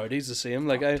 Like his Audi's the same.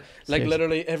 Like I Seriously.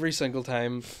 literally every single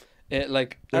time.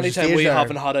 Like There's a anytime stage we there.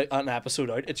 haven't had an episode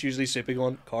out, it's usually Soupy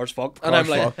going, "Car's fucked," and Car's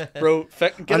I'm like, "Bro,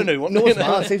 get a new one." No, it's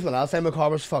mad. See, from the last time my car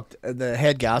was fucked, the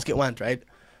head gasket went right,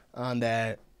 and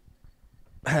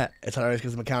it's hilarious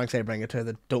because the mechanics I bring it to,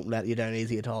 they don't let you down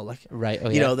easy at all. Like, Right. Oh,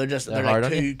 you yeah. know, they're hard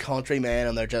like on 2 country men,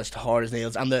 and they're just hard as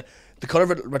nails. And the colour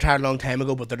retired a long time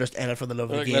ago, but they're just in it for the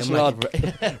love of the game. Listen,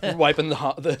 Like, lad, wiping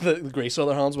the grease on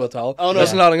their hands with a towel. Oh, no.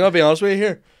 Listen, lad, I'm gonna be honest with you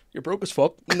here. You're broke as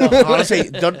fuck. no, honestly,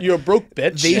 You're a broke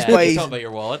bitch. These Yeah. boys- You're talking about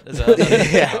your wallet. Is that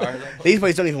Yeah. These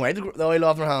boys don't even wipe the oil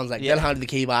off their hands. Like, Yeah. they'll hand you the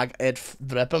key back, it's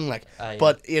dripping. Like, Yeah.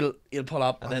 but he'll pull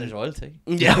up, And then there's oil too.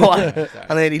 yeah,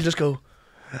 and then he'll just go,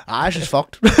 Ash is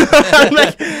fucked. I'm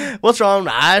like, what's wrong?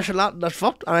 Ash, that's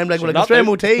fucked. And I'm like, well, I can straight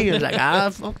MOT. He's like,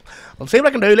 fuck. I'll see what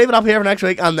I can do. Leave it up here for next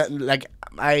week. And then, like,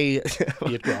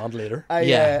 $8,000 later.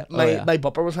 My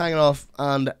bumper was hanging off,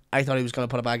 and I thought he was going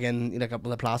to put it back in, like,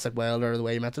 with a plastic welder the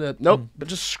way you meant to do it. Nope, but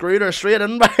just screwed her straight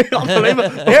in.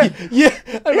 Unbelievable. Yeah,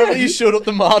 I remember you showed up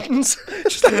the Martins,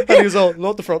 and he was all,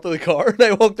 not the front of the car, and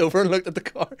I walked over and looked at the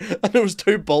car, and there was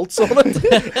 2 bolts on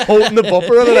it, holding the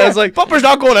bumper on it, and I was like, Bumper's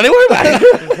not going anywhere, man.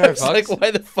 I was like,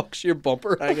 why the fuck's your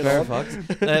bumper hanging Fair on?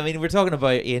 fucks. I mean, we're talking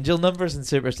about angel numbers and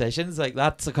superstitions. Like,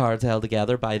 that's a card held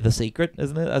together by The Secret,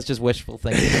 isn't it? That's just wishful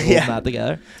thinking, holding that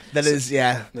together. That is,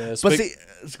 yeah. Yeah, But see,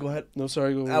 go ahead. No,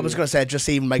 sorry, go. I was going to say, just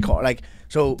see my car, like,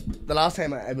 so the last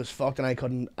time I was fucked and I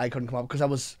couldn't come up because I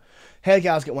was, head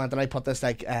gasket went and I put this,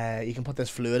 like, you can put this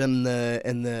fluid in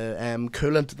the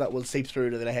coolant that will seep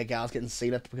through to the head gasket and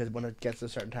seal it, because when it gets to a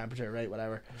certain temperature, right,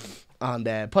 whatever,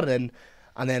 and put it in.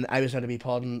 And then I was going to be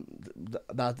podding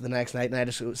that the next night, and I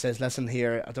just says, listen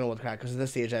here, I don't know what the crack, because at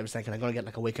this stage I was thinking I'm going to get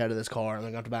like a week out of this car and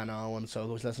I'm going to buy another one. So I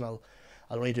goes, listen, I'll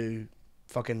only do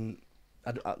fucking,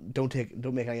 don't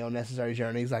make any unnecessary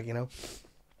journeys, like, you know,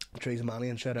 trees and money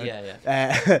and shit out.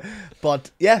 Yeah. But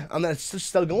yeah, and then it's just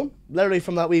still going. Literally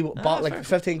from that we bought like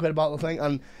 15 quid a bottle thing,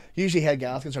 and usually head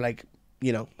gaskets are like,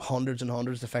 you know, hundreds and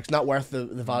hundreds to fix, not worth the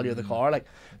value of the car, like.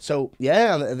 So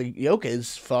yeah, and the yoke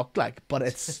is fucked, like, but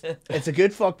it's a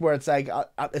good fucked where it's like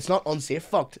it's not unsafe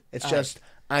fucked, it's just,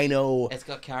 I know It's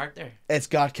got character. it's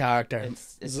got character.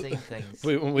 It's seeing things.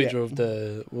 When we drove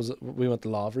we went to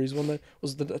Lavery's one night.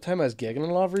 Was the time I was gigging in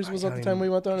Lavery's, was that the time we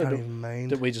went down? I Or can't did, even mind.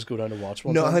 did we just go down to watch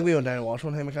one? No, time? I think we went down and watched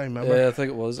one time, I can't remember. Yeah, I think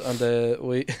it was. And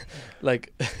we,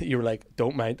 like, you were like,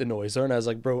 don't mind the noise there. And I was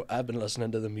like, bro, I've been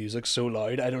listening to the music so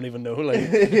loud, I don't even know.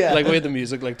 Like, Yeah. like we had the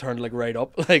music, like, turned, like, right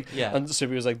up. Like, Yeah. and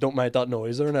Soupy was like, don't mind that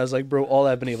noise there. And I was like, bro, all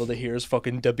I've been able to hear is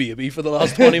fucking Da Baby for the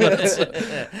last 20 minutes.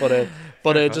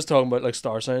 But just talking about, like,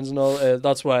 star signs and all,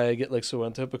 that's why I get, like, so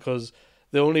into it, because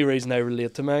the only reason I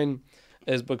relate to mine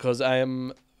is because I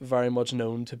am very much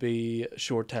known to be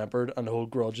short-tempered and hold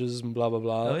grudges and blah blah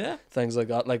blah. Oh yeah. Things like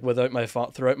that, like without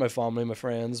throughout my family, my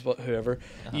friends, whoever.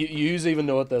 You even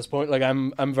know at this point, like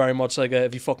I'm very much like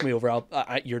if you fuck me over,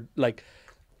 you're like,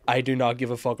 I do not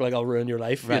give a fuck. Like I'll ruin your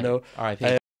life, Right. you know.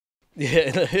 R.I.P.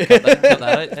 Yeah, Cut that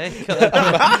out. Hey, cut that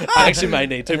out. I actually might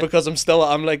need to, because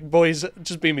I'm like, boys,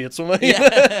 just be mates with me.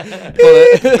 Yeah.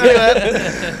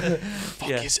 Fuck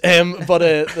Yeah. yes. But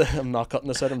I'm not cutting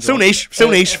this out. I'm So drunk. niche, fair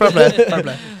play, fair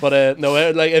play. But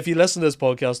no, like if you listen to this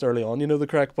podcast early on, you know the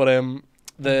crack. But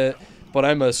but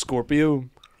I'm a Scorpio,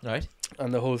 Right.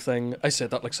 And the whole thing, I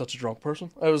said that like such a drunk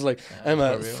person. I was like, I'm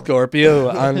a Scorpio,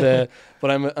 and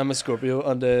but I'm a Scorpio,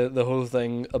 and the whole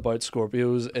thing about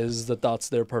Scorpios is that that's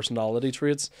their personality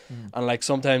traits. And like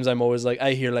sometimes I'm always like,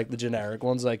 I hear like the generic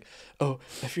ones like, oh,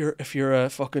 if you're a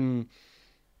fucking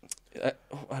I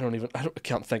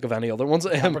can't think of any other ones.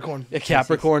 Capricorn. A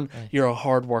Capricorn, you're a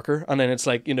hard worker, and then it's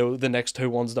like, you know, the next two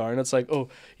ones down, it's like, oh,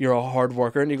 you're a hard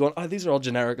worker, and you're going, oh, these are all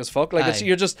generic as fuck. Like it's,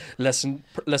 you're just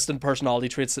listing personality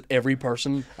traits that every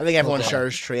person. I think everyone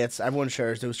shares traits. Everyone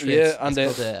shares those traits. Yeah, and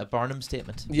it's called a Barnum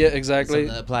statement. Yeah, exactly.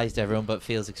 Something that applies to everyone, but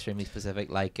feels extremely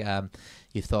specific. Like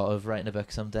you've thought of writing a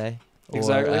book someday.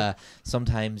 Exactly. Or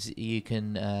sometimes you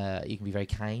can be very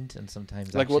kind, and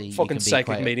sometimes like what fucking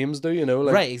psychic mediums do, you know?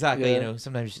 Like, right, exactly. Yeah. You know,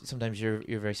 sometimes you're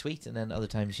very sweet, and then other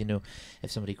times, you know, if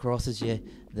somebody crosses you,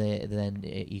 then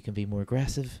you can be more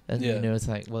aggressive, and you know, it's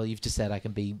like, well, you've just said I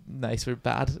can be nice or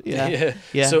bad. Yeah.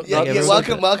 So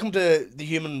welcome to the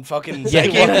human fucking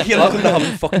psyche. Welcome to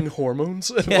having fucking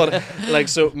hormones. But like,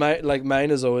 so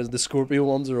mine is always, the Scorpio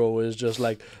ones are always just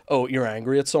like, oh, you're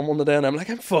angry at someone today, and I'm like,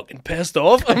 I'm fucking pissed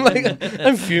off. I'm like,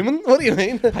 I'm fuming. What do you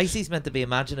mean? Pisces meant to be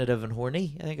imaginative and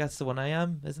horny. I think that's the one I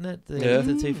am, isn't it?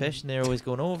 The two fish, and they're always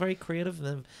going, oh, very creative, and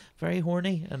then very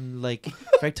horny, and like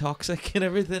very toxic and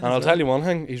everything. And I'll tell you one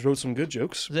thing, he's wrote some good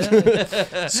jokes.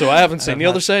 Yeah. So I haven't seen the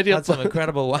other side yet. Had some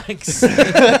incredible wanks.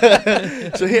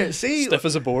 So here, see, stiff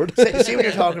as a board. See what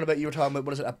you're talking about. You were talking about,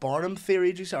 what is it, a Barnum theory?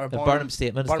 Did you say? A Barnum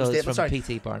statement. It's from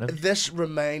P.T. Barnum. This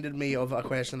reminded me of a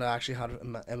question that I actually had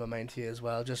in my mind to you as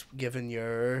well, just given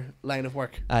your line of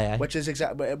work. Aye. Which is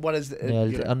exactly what is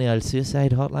on the old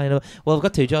suicide hotline. Well, I've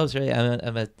got two jobs, right?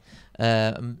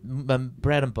 My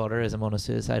bread and butter is I'm on a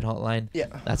suicide hotline. Yeah,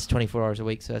 that's 24 hours a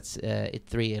week, so that's 3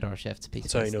 8-hour shifts.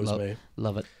 That's how he knows me.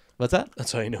 Love it. What's that?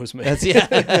 That's how he knows me. That's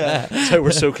That's how we're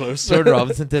so close. Jordan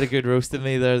Robinson did a good roast of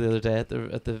me there the other day at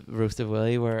the roast of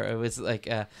Willie, where it was like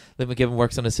McGibbon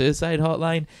works on a suicide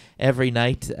hotline every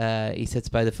night. He sits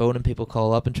by the phone and people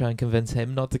call up and try and convince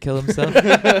him not to kill himself.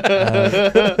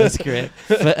 That's great.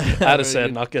 But, I'd have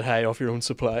said not get high off your own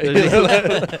supply.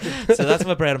 So that's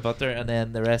my bread and butter, and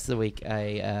then the rest of the week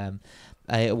I'm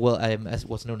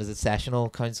what's known as a sessional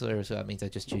counsellor, so that means I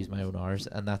just choose my own hours,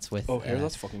 and that's with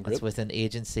that's fucking great. That's with an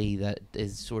agency that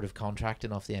is sort of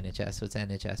contracting off the NHS, so it's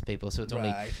NHS people, so it's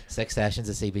only 6 sessions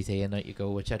of CBT and out you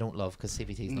go, which I don't love because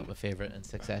CBT is not my favourite, and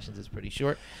 6 sessions is pretty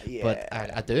short. But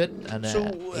I do it. And so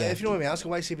if you don't mind me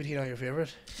asking, why is CBT not your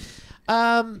favourite?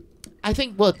 I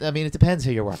think, well, I mean, it depends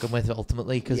who you're working with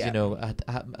ultimately, because you know,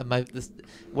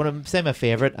 when I'm saying my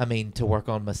favourite, I mean to work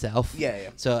on myself. Yeah.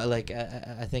 So like,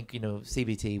 I think, you know,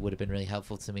 CBT would have been really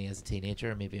helpful to me as a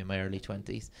teenager, maybe in my early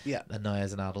 20s. Yeah. And now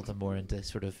as an adult, I'm more into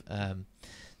sort of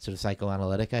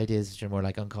psychoanalytic ideas, which are more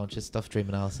like unconscious stuff, dream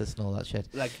analysis and all that shit.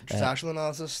 Like transactional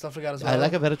analysis, stuff like that as well. I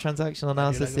like a bit of transactional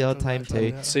analysis the odd time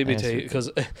too.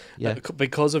 CBT,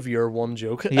 because of your one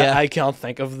joke, I can't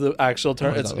think of the actual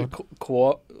term. It's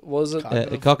was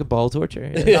it? Cock and ball torture.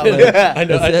 I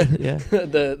know.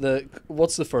 The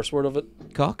what's the first word of it?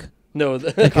 Cock? No,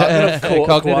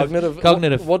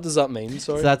 cognitive. What does that mean?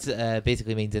 Sorry. So that's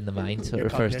basically means in the mind. So it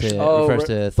refers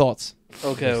to thoughts.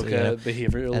 Okay. You know,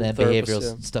 behavioral and then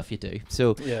behavioral stuff you do.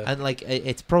 So and like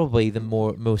it's probably the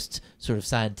most sort of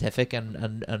scientific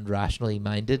and rationally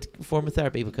minded form of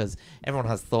therapy, because everyone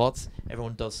has thoughts,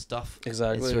 everyone does stuff.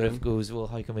 Exactly. It sort of goes, well,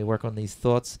 how can we work on these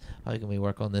thoughts? How can we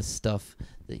work on this stuff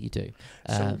that you do?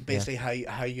 So basically,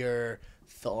 how your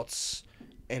thoughts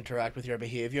interact with your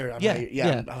behavior, and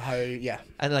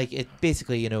and like it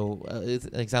basically, you know,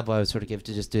 an example I would sort of give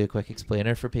to just do a quick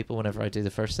explainer for people whenever I do the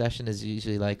first session is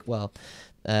usually like, well,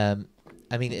 I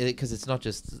mean, because it's not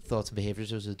just thoughts and behaviors;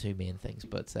 those are the two main things.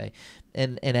 But say,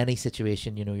 in any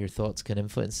situation, you know, your thoughts can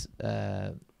influence,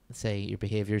 say, your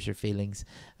behaviors, your feelings,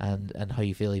 and how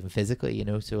you feel even physically. You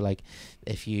know, so like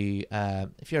if you're at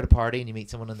a party and you meet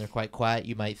someone and they're quite quiet,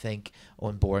 you might think, oh,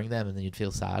 I'm boring them, and then you'd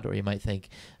feel sad, or you might think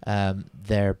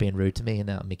they're being rude to me, and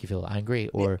that'll make you feel angry,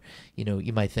 or you know,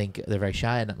 you might think they're very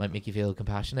shy, and that might make you feel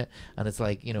compassionate. And it's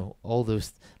like, you know, all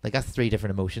those, like, that's 3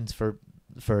 different emotions for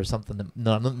something that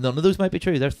none of those might be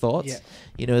true. They're thoughts.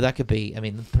 You know, that could be, I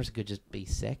mean, the person could just be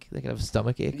sick, they could have a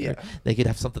stomach ache, or they could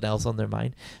have something else on their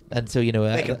mind, and so, you know,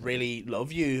 they could really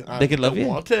love you, they could love you,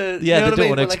 want to, they don't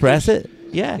want to express it.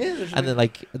 And then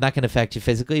like that can affect you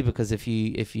physically, because if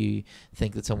you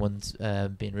think that someone's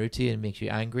being rude to you and makes you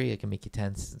angry, it can make you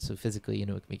tense. And so physically, you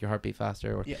know, it can make your heart beat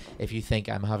faster. Or if you think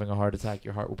I'm having a heart attack,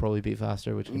 your heart will probably beat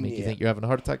faster, which can make you think you're having a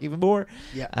heart attack even more.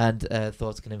 And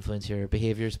thoughts can influence your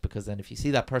behaviors, because then if you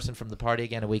see that person from the party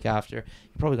again a week after,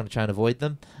 you're probably going to try and avoid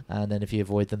them. And then if you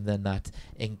avoid them, then that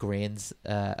ingrains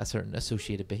a certain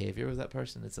associated behavior with that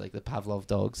person. It's like the Pavlov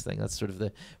dogs thing. That's sort of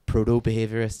the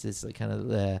proto-behaviorist. Is like kind of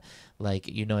the, like,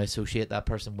 you now associate that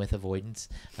person with avoidance,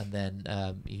 and then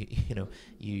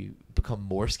you become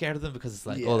more scared of them because it's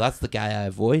like, oh, that's the guy I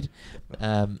avoid.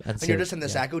 And so, you're just in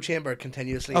this echo chamber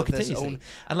continuously. Continuously.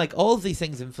 And like all of these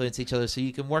things influence each other. So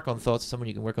you can work on thoughts of someone,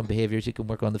 you can work on behaviors, you can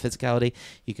work on the physicality,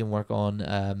 you can work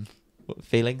on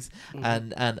feelings,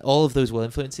 and all of those will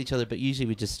influence each other. But usually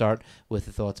we just start with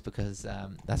the thoughts because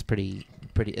that's pretty.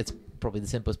 It's probably the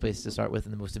simplest place to start with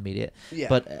and the most immediate. Yeah.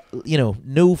 But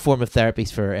no form of therapy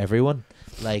is for everyone.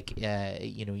 Like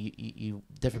you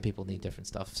different people need different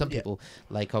stuff. Some people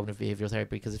like cognitive behavioral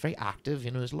therapy because it's very active.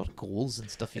 There's a lot of goals and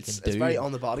stuff you can do. It's very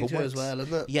on the body too as well,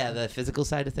 isn't it? Yeah, the physical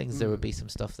side of things, there would be some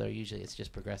stuff there. Usually it's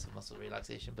just progressive muscle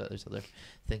relaxation, but there's other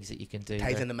things that you can do.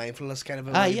 Ties into mindfulness kind of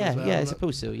a I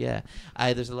suppose so. Yeah,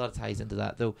 there's a lot of ties into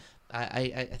that though.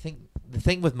 I think the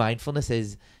thing with mindfulness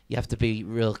is you have to be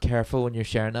real careful when you're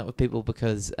sharing that with people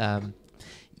because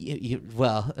you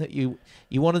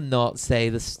want to not say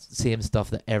the same stuff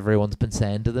that everyone's been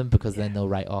saying to them because then they'll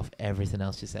write off everything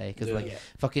else you say. Because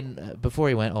fucking before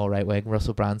he went all right wing,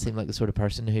 Russell Brand seemed like the sort of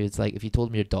person who it's like if you told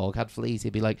him your dog had fleas,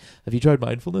 he'd be like, "Have you tried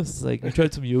mindfulness? Like, have you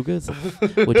tried some yoga?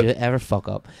 Would you ever fuck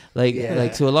up?"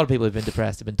 Like so a lot of people who've been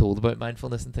depressed have been told about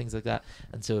mindfulness and things like that.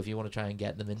 And so if you want to try and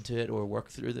get them into it or work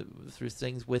through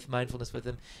things with mindfulness with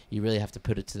them, you really have to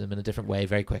put it to them in a different way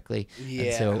very quickly. Yeah.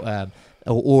 And so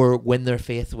or win their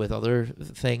faith with other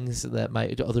things that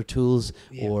might other tools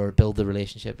or build the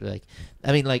relationship. Like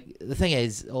the thing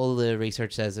is, all the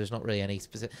research says there's not really any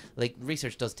specific, like,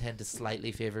 research does tend to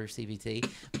slightly favor CBT,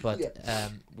 but I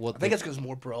think it's because it's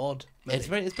more broad. It's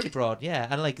pretty broad,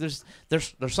 and like there's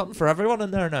something for everyone in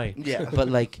there now. But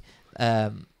like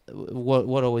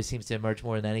what always seems to emerge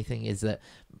more than anything is that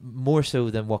more so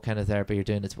than what kind of therapy you're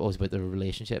doing, it's always about the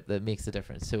relationship that makes the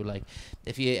difference. So like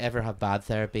if you ever have bad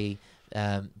therapy,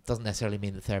 doesn't necessarily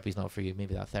mean that therapy's not for you.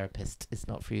 Maybe that therapist is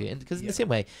not for you, and because in the same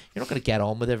way, you're not going to get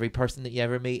on with every person that you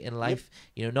ever meet in life.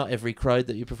 Not every crowd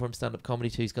that you perform stand-up comedy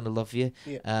to is going to love you.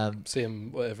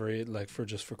 Same every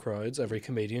for crowds, every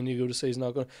comedian you go to see is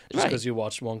not going just because you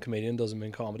watch one comedian doesn't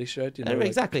mean comedy shit.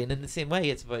 Exactly, and in the same way,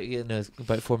 it's about it's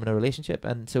about forming a relationship,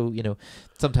 and so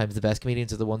sometimes the best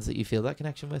comedians are the ones that you feel that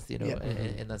connection with.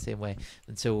 In that same way,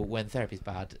 and so when therapy's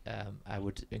bad, I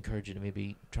would encourage you to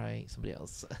maybe try somebody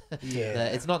else.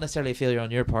 It's not necessarily a failure on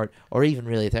your part, or even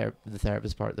really the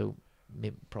therapist's part, though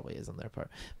maybe probably is on their part,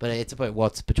 but it's about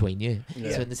what's between you.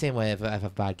 So in the same way, if I have a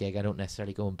bad gig, I don't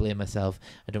necessarily go and blame myself.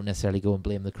 I don't necessarily go and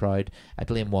blame the crowd. I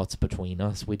blame what's between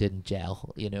us. We didn't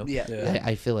gel.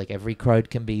 I feel like every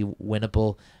crowd can be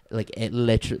winnable. Like it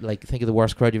literally, like think of the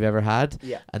worst crowd you've ever had,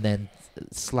 and then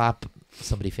slap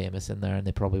somebody famous in there and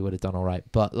they probably would have done all right,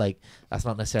 but like that's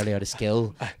not necessarily out of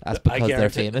skill. That's because they're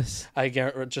famous. I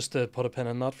guarantee, just to put a pin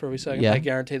in that for a wee second, I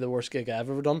guarantee the worst gig I've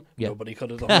ever done, nobody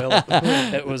could have done well.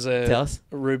 It was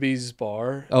Ruby's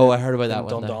Bar. I heard about that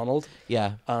one. Dundonald.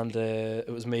 And it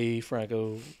was me,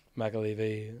 Franco,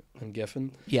 McAlevey and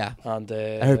Giffen. And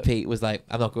I heard Pete was like,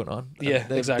 "I'm not going on."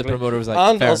 Exactly. The promoter was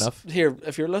like, "Fair enough." Here,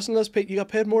 if you're listening to this, Pete, you got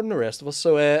paid more than the rest of us,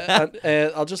 so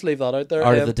I'll just leave that out there.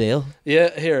 Out of the deal.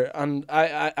 Here, and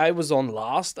I was on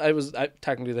last. I was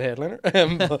technically the headliner.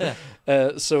 And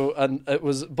it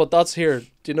was, but that's here.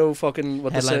 Do you know fucking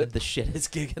what headline the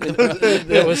shittest gig in the world?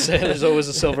 It was there's always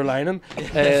a silver lining.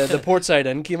 The Portside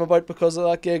Inn came about because of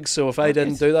that gig. So if I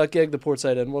didn't do that gig, the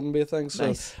Portside Inn wouldn't be a thing.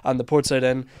 So and the Portside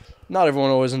Inn, not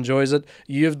everyone always enjoys it.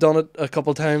 You've done it a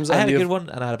couple times. I had a good one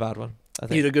and I had a bad one.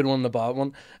 You had a good one and a bad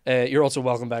one. You're also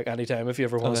welcome back anytime if you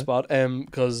ever want a spot.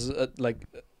 Because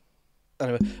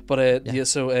anyway, but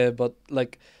but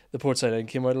like the Portside Inn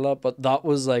came out a lot, but that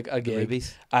was like a gig.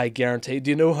 I guarantee.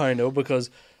 Do you know how I know? Because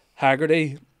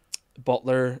Haggerty,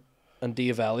 Butler, and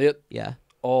Dave Elliott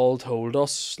all told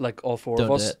us, like all four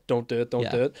of us, don't do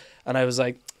it. And I was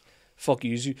like, fuck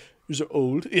you are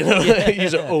old,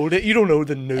 you're old. You don't know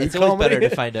the new It's comedy. always better to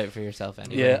find out for yourself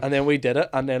anyway. Yeah, and then we did it,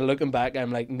 and then looking back,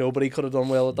 I'm like, nobody could have done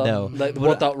well at that. No. Like,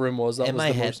 what that room was, that in was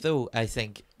my the head most. though, I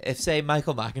think if say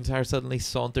Michael McIntyre suddenly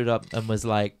sauntered up and was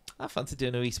like, I fancy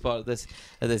doing a wee spot at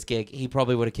this gig, he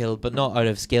probably would have killed, but not out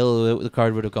of skill. The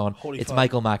crowd would have gone, it's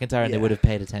Michael McIntyre, and they would have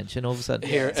paid attention all of a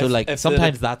sudden.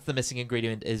 Sometimes that's the missing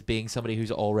ingredient, is being somebody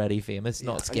who's already famous,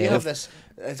 not skill. You have this.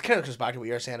 It kind of goes back to what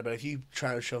you're saying about if you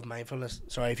try to shove mindfulness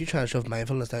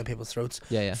down people's throats,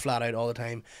 flat out all the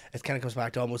time, it kind of comes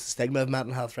back to almost the stigma of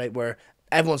mental health, right? Where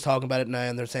everyone's talking about it now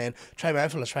and they're saying, try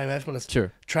mindfulness,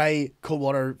 sure, try cold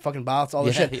water fucking baths, all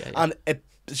this shit, and it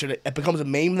sort of, it becomes a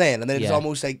meme then, and then it's Yeah.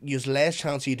 almost like you have less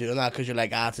chance of you doing that because you're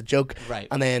like, it's a joke, Right.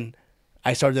 and then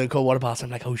I started doing cold water baths.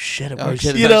 I'm like, oh shit, it works.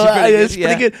 shit, it's You know, actually pretty it's good,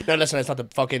 pretty good. No, listen, it's not the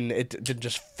fucking. It didn't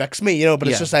just fix me, you know. But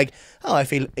it's Yeah. just like, I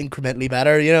feel incrementally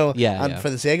better, you know. Yeah, And yeah.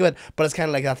 for the sake of it, but it's kind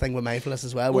of like that thing with mindfulness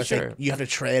as well, Well, where it's sure. like you have to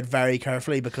tread very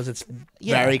carefully because it's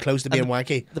Yeah. very close to being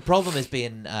wacky. The problem is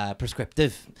being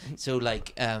prescriptive. So,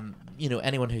 like, you know,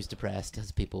 anyone who's depressed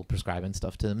has people prescribing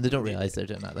stuff to them. They don't realize they're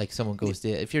doing that. Like, someone goes to,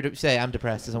 if you're say I'm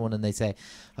depressed to someone and they say,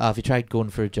 have you tried going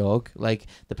for a jog? Like,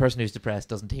 the person who's depressed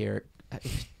doesn't hear,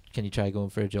 can you try going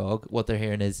for a jog? What they're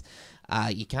hearing is,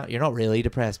 you can't. You're not really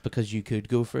depressed because you could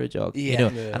go for a jog. Yeah. You know,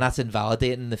 Yeah. and that's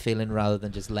invalidating the feeling rather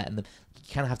than just letting them.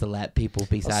 You kind of have to let people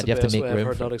be That's sad. the You have to best make way I've room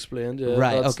heard for. that explained. Yeah.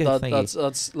 Right, That's, okay, thank you.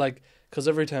 that's like, because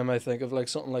every time I think of like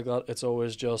something like that, it's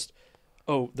always just,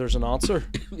 oh, there's an answer.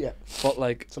 Yeah. But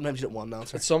like, Sometimes you don't want an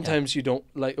answer. sometimes you don't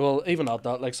like. Well, even at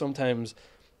that, like sometimes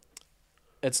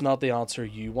it's not the answer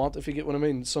you want. If you get what I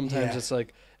mean. Sometimes Yeah. it's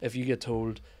like if you get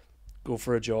told, go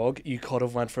for a jog, you could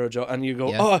have went for a jog, and you go,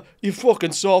 Yeah. oh, you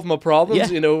fucking solved my problems.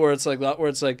 Yeah. You know, where it's like that, where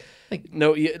it's like, Like-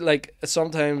 no, you, like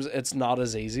sometimes it's not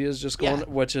as easy as just going, Yeah.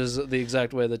 which is the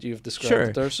exact way that you've described Sure,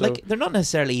 it there. So. like they're not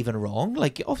necessarily even wrong.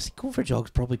 Like obviously going for a jog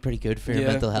is probably pretty good for your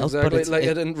mental health, exactly. but it's like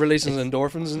it, it releases it's-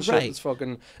 endorphins and shit. right. It's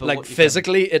fucking But like what you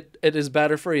physically, it is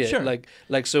better for you. Sure.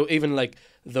 Like so even like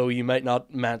though you might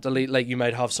not mentally, like you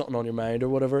might have something on your mind or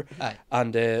whatever, Aye.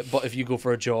 and but if you go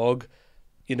for a jog,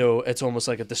 you know, it's almost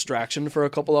like a distraction for a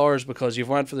couple hours because you've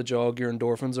went for the jog, your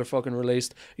endorphins are fucking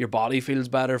released, your body feels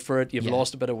better for it, you've Yeah.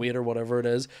 lost a bit of weight or whatever it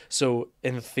is. So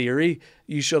in theory,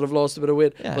 you should have lost a bit of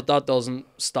weight, Yeah. but that doesn't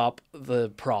stop the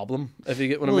problem, if you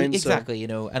get what I mean. Exactly, you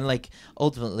know, and like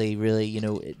ultimately, really, you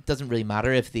know, it doesn't really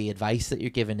matter if the advice that you're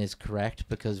given is correct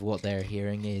because what they're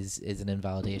hearing is an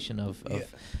invalidation of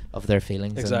their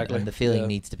feelings. Exactly, and the feeling yeah.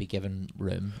 needs to be given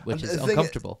room, which And is the thing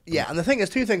uncomfortable. Yeah, and the thing is,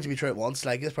 two things to be true at once.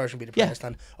 Like, this person will be depressed,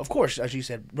 and of course, as you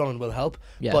said, running will help.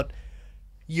 Yeah. But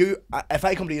if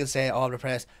I come to you and say, "Oh, I'm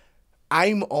depressed,"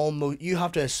 you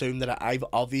have to assume that I've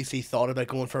obviously thought about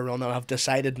going for a run and I've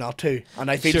decided not to,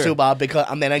 and I feel Sure. so bad because,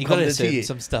 and then I'm You gotta coming to assume you.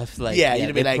 some stuff like Yeah,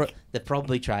 you'd be like- they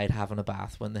probably tried having a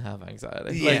bath when they have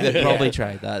anxiety. Yeah. Like, they probably Yeah.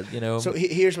 tried that, you know. So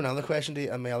here's my other question to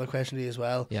you, and my other question to you as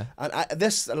well. Yeah. And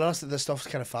a lot of this stuff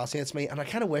kind of fascinates me, and I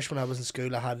kind of wish when I was in school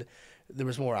there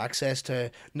was more access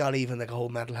to not even like a whole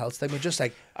mental health thing, but just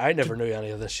like I never knew any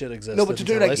of this shit existed. no, but to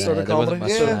do until like I started there wasn't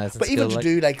comedy. much yeah, when I was in but even school, to like-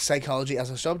 do like psychology as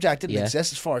a subject didn't Yeah.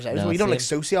 exist as far as I was. No, We don't like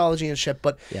same. sociology and shit,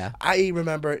 but Yeah. I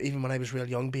remember even when I was real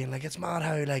young being like, it's mad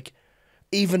how like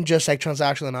even just like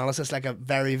transactional analysis, like a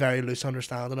very very loose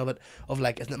understanding of it, of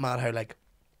like, isn't it mad how like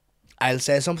I'll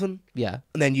say something Yeah.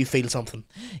 and then you feel something.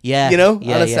 Yeah. You know?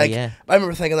 Yeah, And it's yeah, like, yeah. I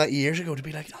remember thinking that years ago to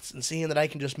be like, that's insane that I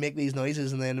can just make these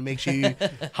noises and then it makes you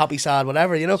happy, sad,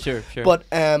 whatever, you know? Sure, sure. But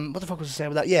what the fuck was I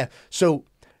saying about that? Yeah. So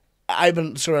I've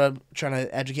been sort of trying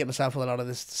to educate myself with a lot of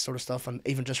this sort of stuff, and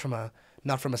even just from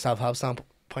not from a self-help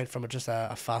standpoint, from just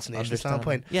a fascination Understand.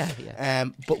 standpoint. Yeah, yeah.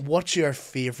 But what's your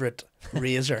favourite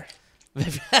razor?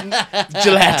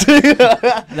 Gillette.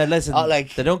 Now listen,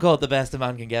 like- they don't call it the best a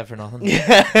man can get for nothing.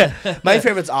 Yeah. My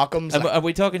favourite's Occam's. Are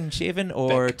we talking shaving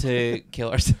or to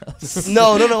kill ourselves?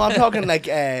 No. I'm talking like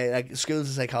schools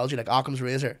of psychology, like Occam's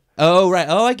razor. Oh right.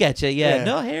 Oh, I get you. Yeah. Yeah.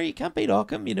 No, here you can't beat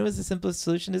Occam. You know, it's the simplest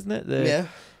solution, isn't it?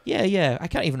 Yeah. Yeah. I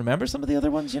can't even remember some of the other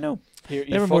ones. You know. Here,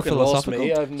 They you were more fucking lost philosophical.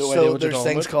 me. I have no idea So what you're there's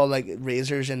talking things about. called like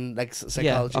razors and like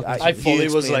psychology. Occam's I you fully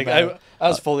was explain like, better. I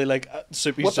was fully like,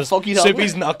 Soupy's What the just, fuck you talking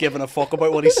Soupy's not giving a fuck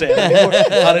about what he said anymore,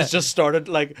 and it's just started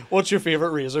like, what's your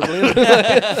favorite razor blade?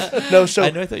 No, so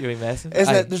I know. I thought you were messing.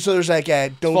 isn't it? So there's like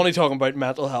don't. Funny talking about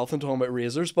mental health and talking about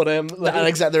razors, but And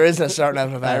exactly, there is a certain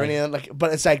level of irony in it, like,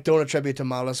 but it's like don't attribute to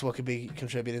malice what could be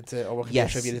contributed to, or what could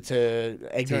Yes. be attributed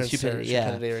to ignorance stupidity, or yeah.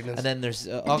 stupidity or ignorance. And then there's,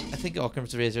 I think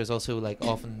Occam's razor is also like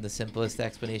often the simplest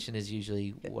explanation is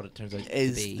usually what it turns out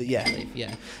Is to be. the- yeah. I believe.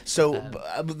 Yeah. So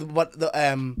what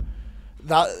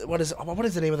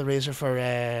is the name of the razor for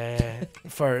the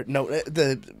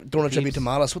don't attribute to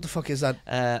malice? What the fuck is that?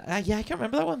 Yeah, I can't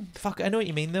remember that one. Fuck, I know what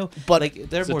you mean though. But like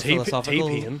they're it's a more T-pain. philosophical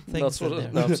things. That's what than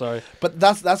it, they're- no, I'm sorry. But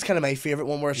that's kind of my favorite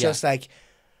one, where it's Yeah. just like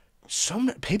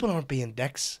some people aren't being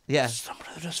dicks. Yeah. Some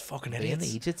are just fucking Being idiots.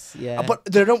 the Egypts, yeah. But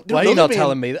they don't. Why are they're you not being-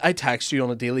 telling me? I text you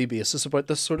on a daily basis about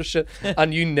this sort of shit,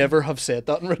 and you never have said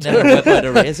that in return. Never whip out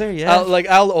a razor, yeah.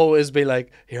 I'll always be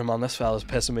like, "Here, man, this fella's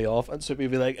pissing me off," and Soupy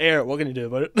be like, "Air, what can you do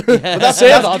about it?" Yeah. That's Say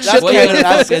that's, that that's, shit. What you kind of,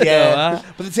 gonna that's fucking yeah. do,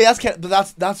 huh? But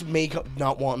see, that's me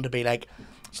not wanting to be like.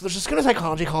 So there's a school of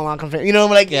psychology called Occam's, you know,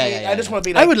 like Yeah. I just want to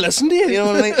be like. I would listen to you. You know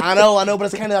what I mean? I know, but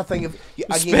it's kind of that thing of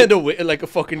Spend a week, like a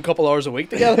fucking couple hours a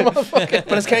week together, motherfucker.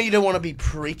 but it's kind of you don't want to be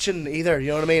preaching either. You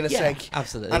know what I mean? It's Yeah, like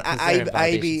absolutely. and 'cause I they're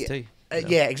be invalidations too.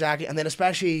 Yeah, exactly. And then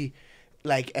especially,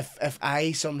 like, if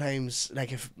I sometimes,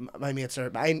 like, if my mates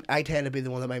are, I tend to be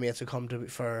the one that my mates will come to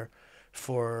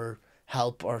for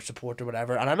help or support or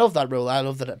whatever. And I love that role. I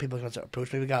love that people can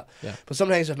approach me with that. Yeah. But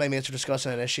sometimes if my mates are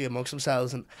discussing an issue amongst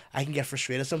themselves, and I can get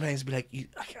frustrated sometimes, be like,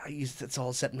 it's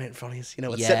all sitting right in front of you. You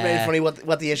know, it's sitting right in front of you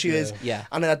what the issue is. Yeah.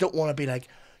 And then I don't want to be like,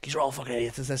 these are all fucking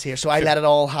idiots, is this here? So I let it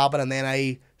all happen, and then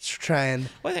I try and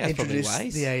introduce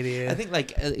the idea. I think,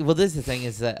 like, well, this is the thing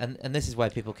is that, and this is why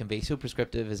people can be so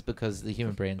prescriptive, is because the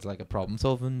human brain's like a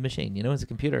problem-solving machine. You know, it's a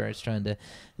computer. It's trying to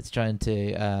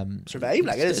survive.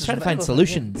 Like, it's trying to find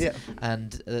solutions. Yeah.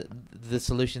 And the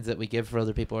solutions that we give for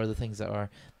other people are the things that are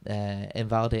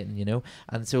invalidating. You know,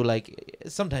 and so, like,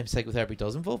 sometimes psychotherapy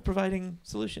does involve providing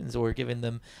solutions or giving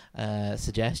them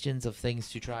suggestions of things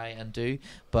to try and do.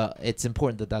 But it's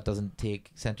important that doesn't take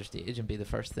center stage and be the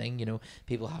first thing. You know,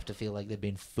 people have to feel like they've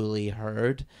been fully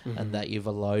heard, and that you've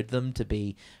allowed them to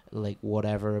be like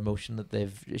whatever emotion that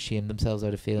they've shamed themselves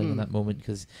out of feeling in that moment,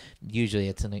 because usually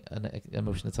it's an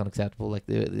emotion that's unacceptable. Like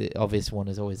the obvious one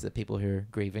is always that people who are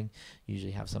grieving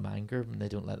usually have some anger, and they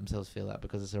don't let themselves feel that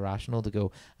because it's irrational to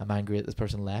go, I'm angry at this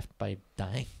person left by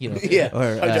dying, you know. Yeah.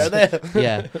 Or how dare they?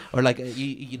 yeah, or like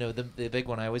you know, the big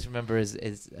one I always remember is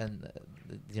and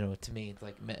you know, to me it's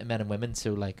like men and women.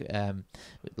 So like a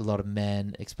lot of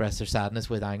men express their sadness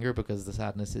with anger because the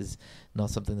sadness is not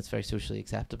something that's very socially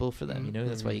acceptable for them. You know,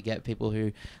 that's why you get people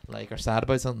who like are sad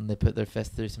about something, they put their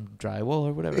fist through some drywall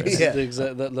or whatever. Yeah.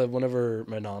 Whenever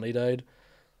my nanny died,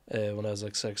 when I was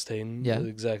like 16, the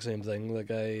exact same thing.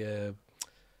 Like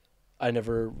I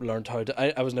never learned how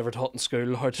to. I was never taught in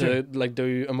school how to like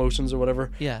do emotions or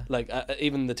whatever. Yeah. Like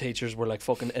even the teachers were like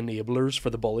fucking enablers for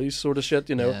the bullies sort of shit,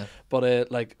 you know. Yeah.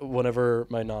 But like whenever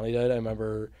my nanny died, I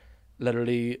remember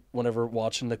literally whenever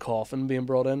watching the coffin being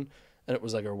brought in, and it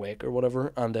was like her wake or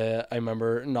whatever, and I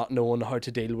remember not knowing how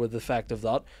to deal with the fact of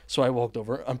that, so I walked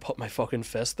over and put my fucking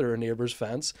fist through a neighbour's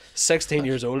fence. 16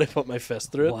 years old, I put my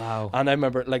fist through it. Wow. And I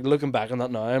remember, like, looking back on that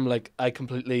now, I'm like, I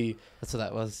completely... That's what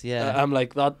that was, yeah. I'm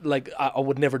like, that, like, I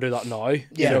would never do that now. Yeah.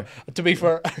 You know, to be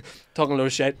fair, talking a load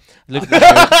of shit. Looked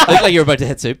like you were about to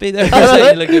hit Soupy there.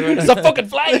 It's a fucking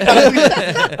fly!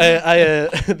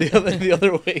 The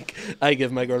other week, I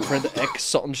give my girlfriend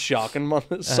something shocking, man.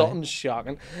 Something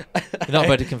shocking. You're not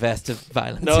about to confess to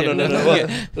violence. No. Well,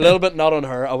 a little bit not on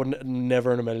her. I would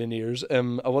never in a million years.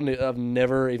 I've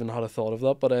never even had a thought of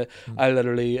that. But I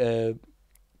literally,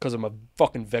 because I'm a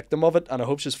fucking victim of it, and I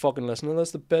hope she's fucking listening to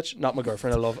this. The bitch, not my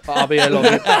girlfriend. I love Abby. I love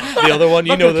you. The other one,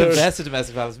 you know, there's confess to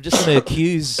domestic violence. I'm just going to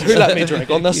accuse. Who let me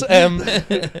drink on this?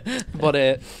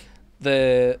 But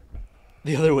the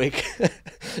other week.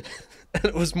 And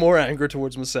it was more anger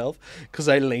towards myself because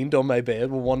I leaned on my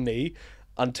bed with one knee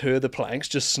and two of the planks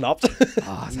just snapped.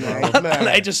 Oh, and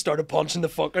I just started punching the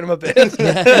fuck out of my bed. And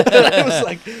I was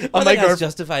like, I think that's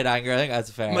justified anger. I think that's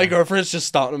fair. My girlfriend's just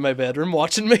standing in my bedroom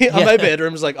watching me, and my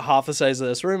bedroom's like half the size of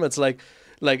this room. It's like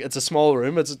it's a small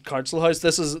room. It's a council house.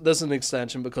 This is an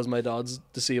extension because my dad's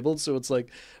disabled, so it's like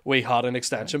we had an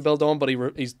extension built on, but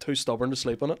he's too stubborn to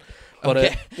sleep on it. But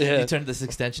okay. You turned this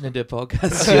extension into a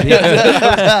podcast studio.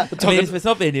 I mean, it's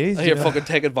not being used. You fucking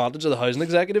take advantage of the housing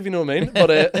executive, you know what I mean?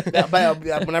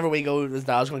 But whenever we go, his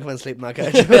dad's going to come and sleep in that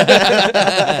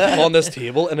couch on this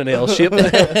table in an L shape.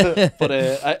 But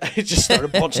I just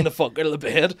started punching the fuck out of the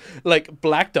bed, like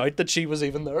blacked out that she was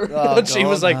even there. And she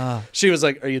was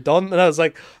like, "Are you done?" And I was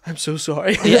like, I'm so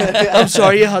sorry. I'm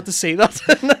sorry you had to say that.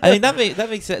 I mean,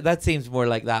 that seems more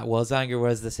like that was anger,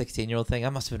 whereas the 16-year-old thing,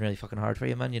 that must have been really fucking hard for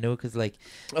you, man. You know, because like,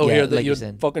 you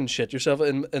fucking shit yourself.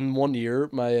 In 1 year,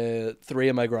 my 3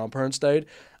 of my grandparents died.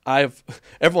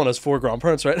 Everyone has 4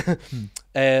 grandparents, right?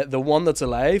 The one that's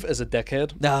alive is a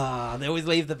dickhead. Nah, they always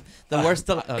leave the worst.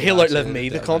 He'll outlive me,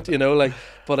 the cunt, you know. Like,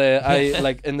 but I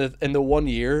like in the 1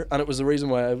 year, and it was the reason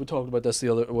why we talked about this the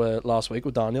other last week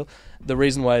with Daniel. The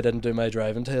reason why I didn't do my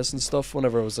driving test and stuff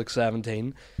whenever I was like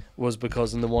 17 was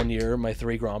because in the 1 year my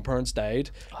 3 grandparents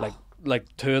died.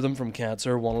 Like 2 of them from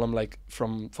cancer, one of them like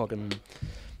from fucking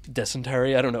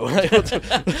dysentery, I don't know.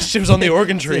 She was on the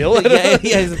Oregon Trail. yeah,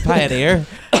 he's a pioneer.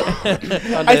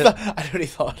 I really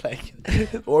thought like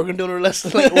organ donor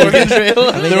list, like Oregon Trail.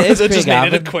 I mean, it just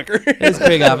needed it quicker. It's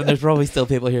Craigavon. There's probably still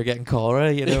people here getting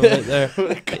cholera, you know, like they're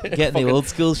getting the old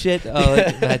school shit. Oh,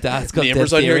 my dad's got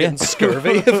neighbours out here getting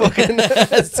scurvy.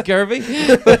 Scurvy.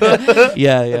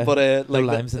 Yeah. But like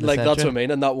that's what I mean.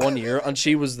 In that 1 year, and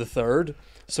she was the third.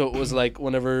 So it was like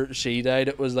whenever she died,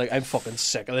 it was like I'm fucking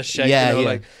sick of this shit.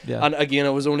 Like, and again, it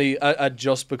was only I'd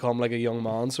just become like a young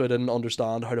man, so I didn't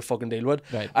understand how to fucking deal with.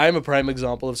 Right. I'm a prime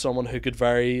example of someone who could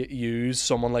very use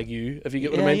someone like you, if you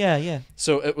get what I mean. Yeah.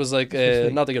 So it was like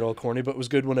not to get all corny, but it was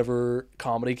good whenever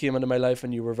comedy came into my life,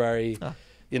 and you were very.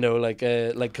 You know, like,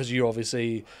 because you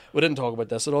obviously, we didn't talk about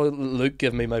this at all. Luke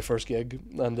gave me my first gig,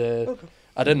 and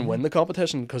I didn't win the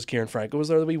competition because Kieran Franco was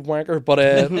there, the wee wanker.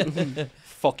 But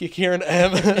fuck you, Kieran,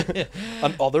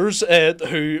 and others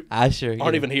who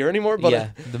aren't even here anymore.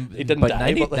 But he didn't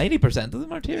die. 90% of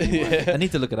them aren't here anymore. I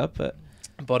need to look it up.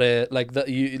 But like that,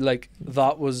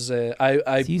 that was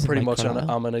I pretty much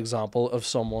am an example of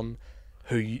someone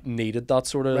who needed that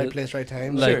sort of right place, right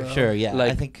time. Like, sure, yeah.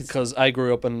 Like, I think because I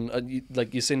grew up in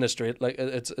like you seen the street, like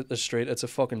it's a street. It's a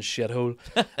fucking shithole.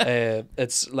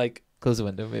 It's like. Close the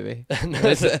window, maybe. I'm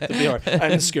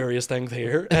the scariest thing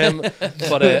here.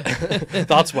 But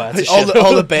that's why it's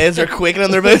all the beds are quaking in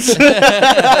their boots,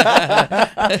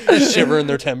 shivering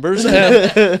their timbers.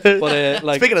 But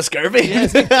like speaking of scurvy,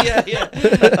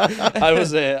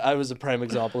 I was a prime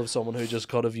example of someone who just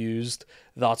could have used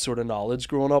that sort of knowledge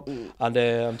growing up. And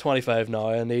I'm 25 now.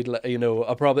 I need,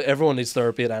 everyone needs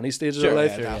therapy at any stage of their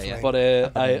life. But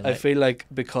I feel like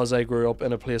because I grew up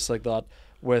in a place like that,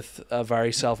 with a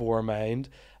very self-aware mind,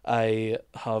 I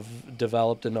have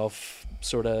developed enough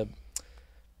sort of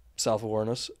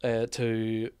self-awareness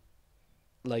to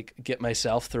like get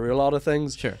myself through a lot of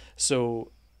things. Sure.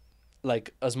 So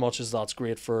like as much as that's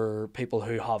great for people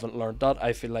who haven't learned that,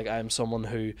 I feel like I'm someone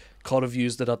who could have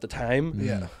used it at the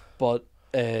time, but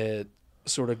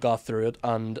sort of got through it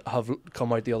and have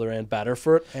come out the other end better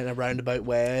for it in a roundabout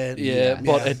way.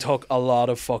 But it took a lot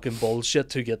of fucking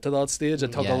bullshit to get to that stage.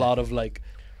 It took a lot of like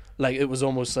it was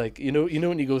almost like you know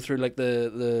when you go through like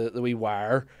the wee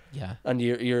wire, and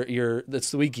you're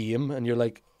it's the wee game, and you're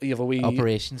like you have a wee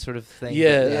operation sort of thing.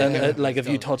 And like if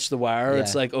you touch the wire,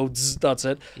 it's like that's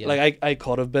it. Like I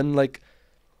could have been like.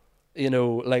 You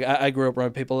know, like I grew up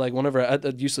around people like whenever I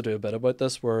used to do a bit about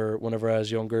this, where whenever I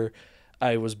was younger,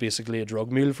 I was basically a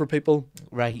drug mule for people.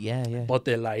 Right, yeah. But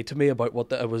they lied to me about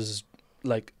what I was,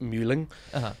 like, muling.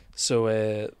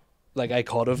 So, like, I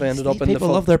could have ended up in the... People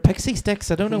love their pixie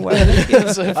sticks. I don't know why.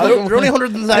 They're only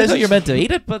hundreds and I thousands. thought you're meant to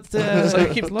eat it, but... so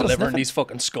I keep delivering these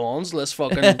fucking scones. Let's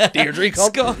fucking Deirdre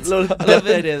scones. I love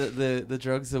the idea that the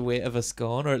drug's the weight of a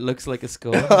scone, or it looks like a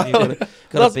scone. And you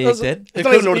got it baked in. I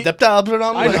don't even know what dip tabs are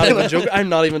on. I'm not even joking. I'm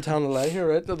not even telling a lie here,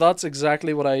 right? That's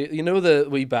exactly what you know the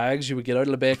wee bags you would get out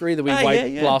of the bakery, the wee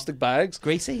white plastic bags?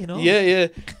 Greasy, you know? Yeah.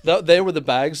 They were the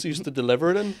bags used to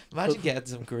deliver it in. Imagine getting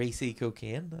some greasy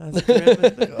cocaine.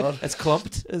 It's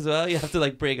clumped as well. You have to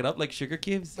like break it up like sugar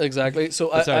cubes. Exactly.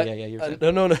 So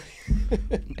you're no.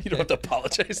 You don't have to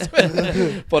apologize to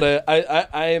me. But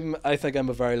I think I'm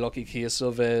a very lucky case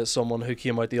of someone who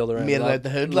came out the other end. Made it out the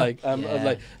hood. Like I'm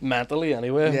like mentally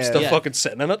anyway. I'm still fucking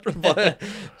sitting in it. But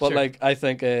like I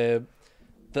think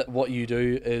that what you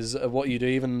do is what you do,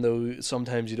 even though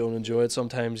sometimes you don't enjoy it,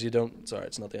 sometimes you don't. Sorry,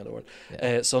 it's not the end of the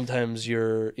word. Sometimes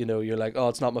you're like, oh,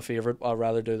 it's not my favorite. I'd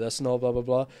rather do this and all blah blah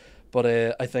blah. But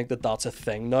I think that's a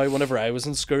thing now. Whenever I was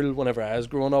in school, whenever I was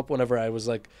growing up, whenever I was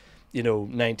like,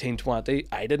 19, 20,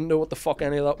 I didn't know what the fuck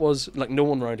any of that was. Like, no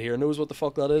one around here knows what the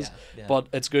fuck that is. But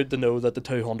it's good to know that the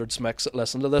 200 smicks that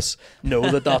listen to this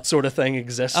know that sort of thing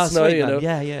exists now, sweet, know?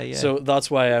 Yeah. So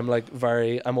that's why I'm like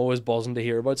I'm always buzzing to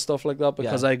hear about stuff like that,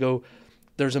 because I go,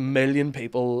 there's a million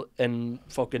people in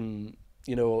fucking,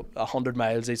 100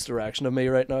 miles each direction of me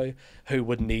right now who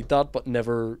would need that, but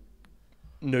never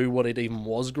knew what it even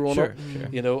was growing up,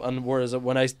 and whereas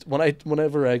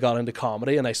whenever I got into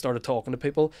comedy and I started talking to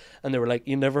people and they were like,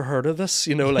 you never heard of this,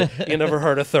 like you never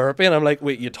heard of therapy, and I'm like,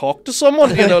 wait, you talked to someone,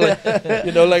 like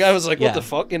I was like, what the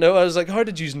fuck, I was like, how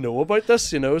did you know about this,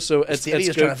 so it's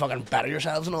good. Trying to fucking better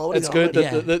yourselves and all. It's good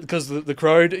because the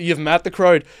crowd, you've met the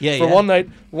crowd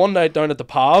one night down at the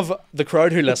PAV, the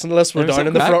crowd who listened to this were down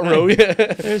in the front row.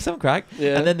 There's some crack,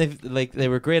 and then they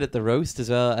were great at the roast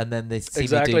as well, and then they see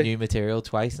me do new material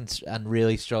twice and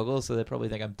really struggle, so they probably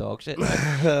think I'm dog shit.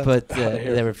 But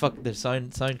they're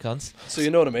sound cunts. So you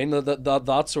know what I mean?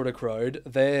 That sort of crowd,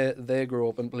 they grow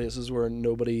up in places where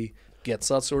nobody gets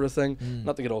that sort of thing.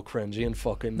 Not to get all cringy and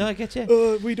fucking. No, I get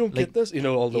you. We don't get this,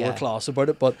 although we're class about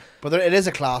it, but it is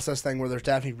a classist thing where there's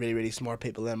definitely really, really smart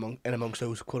people in amongst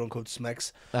those quote unquote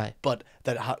smicks, but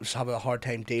that have a hard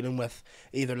time dealing with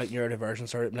either like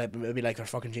neurodivergence or maybe like they're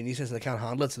fucking geniuses and they can't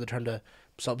handle it, so they turn to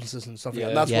substances and stuff.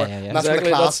 And that's where the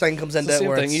class thing comes into it.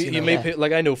 Where thing. You may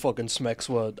like I know fucking smicks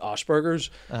with Asperger's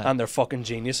and they're fucking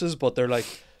geniuses, but they're like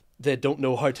they don't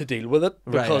know how to deal with it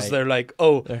because they're like,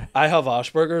 oh, I have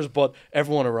Asperger's, but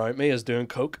everyone around me is doing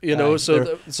coke, you know.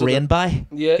 So rain by,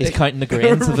 yeah, he's counting the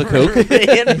grains of the coke.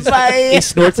 He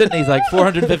snorts it and he's like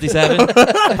 457.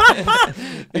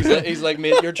 he's like,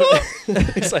 mate,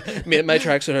 he's like, mate, my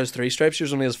tracksuit has 3 stripes,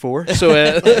 yours only has 4. So,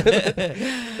 rain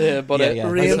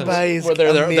by is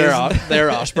their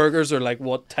Asperger's are like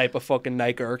what type of fucking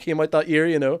Nike Air came out that year,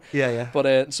 you know. Yeah.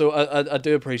 But so I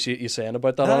do appreciate you saying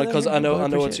about that, because I know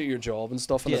it's your job and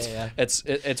stuff, and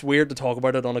it's weird to talk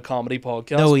about it on a comedy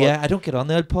podcast. No, I don't get on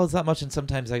the pods that much, and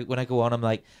sometimes when I go on, I'm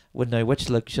like, well, now which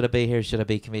look should I be here? Should I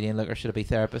be comedian look or should I be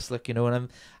therapist look? You know, and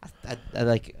I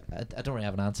don't really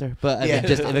have an answer, but I mean,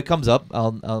 just if it comes up,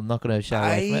 I'm not going to shy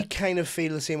away from it. I kind of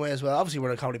feel the same way as well. Obviously,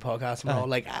 we're a comedy podcast, and we're all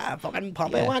like, fucking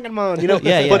pop it, wanking man, you know.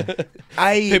 But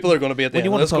people are going to be at the end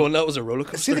of this going, that was a roller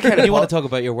coaster. See the kind of you want to talk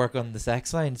about your work on the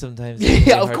sex line sometimes.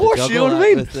 Yeah, of course, you know what I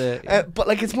mean. But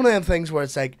like, it's one of them things where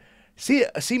it's like, see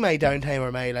my downtime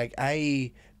or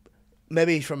my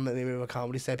maybe from a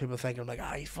comedy side, people thinking like,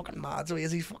 he's fucking mad, so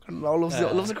he fucking loves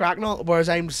the crack and all. Whereas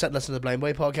I'm sitting listening to the Blind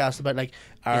Boy podcast about like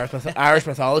Irish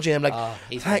mythology, and I'm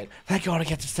like, thank God I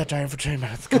get to sit down for 2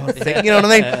 minutes. God, you know what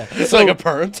I mean? It's like a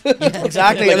parent. Yeah,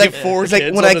 exactly. like 4 kids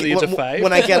like under the age of 5.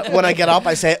 when I get up,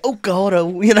 I say, oh God,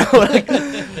 oh, you know. Like,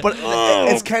 but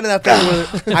it's kind of that thing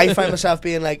where I find myself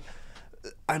being like,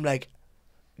 I'm like,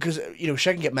 because you know,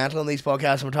 shit can get mental on these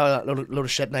podcasts, and we're talking a load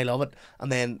of shit, and I love it.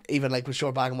 And then even like with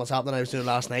Short Back and What's Happening, I was doing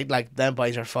last night, like them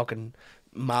boys are fucking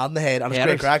mad in the head, and it's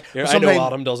great crack. I know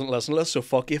Adam doesn't listen to this, so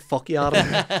fuck you,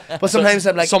 Adam. But sometimes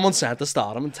I'm like, someone sent this to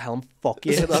Adam and tell him fuck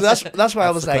you. So that's why I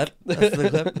was like,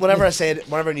 whenever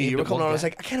I knew you were coming on, I was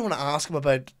like, I kind of want to ask him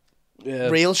about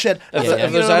real shit.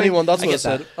 If there's anyone, that's what I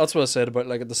said. That's what I said about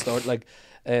like at the start. Like,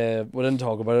 we didn't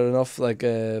talk about it enough. Like,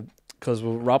 because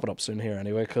we'll wrap it up soon here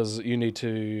anyway, because you need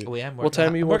to... What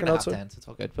time are you working out, sir? 10, so it's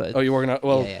all good. But you're working out?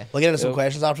 Well, we'll get into some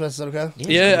questions after this, is that okay?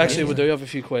 Yeah, actually, we do have a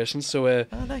few questions, so...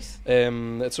 nice.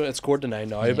 It's 9:15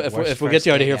 now, but if we get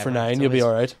you out of here for 9, you'll be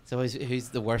alright. So who's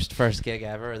the worst first gig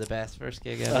ever, or the best first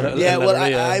gig ever?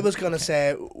 I was going to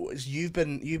say, you've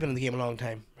been in the game a long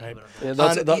time, right?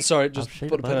 Yeah, sorry, just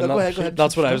put a pin in that. Go ahead.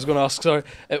 That's what I was going to ask, sorry.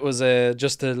 It was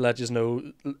just to let you know,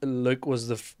 Luke was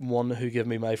the one who gave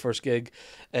me my first gig.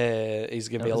 He's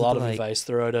given me a lot of advice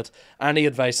throughout it. Any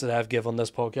advice that I've given on this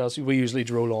podcast, we usually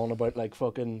droll on about like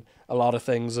fucking a lot of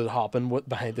things that happen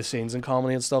behind the scenes in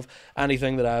comedy and stuff.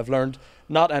 Anything that I've learned,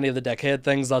 not any of the dickhead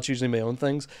things, that's usually my own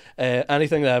things.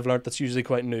 Anything that I've learned that's usually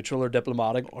quite neutral or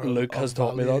diplomatic, Luke has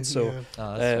taught me that. So,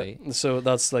 that's so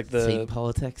that's like the scene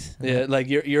politics. Yeah, like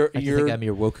you're. I think I'm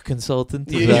your woke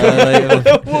consultant. He's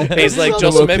like,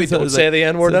 just maybe don't say the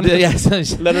N word. Yes,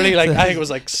 literally, like I think it was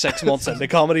like 6 months into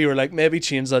comedy, you were like, maybe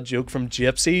change that joke from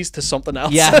gypsies to something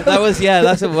else. Yeah,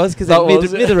 that's what it was, because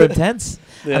it made the room tense.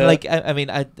 Yeah. And like, I mean,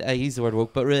 I use the word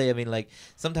woke, but really, I mean, like,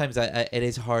 sometimes it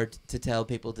is hard to tell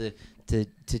people to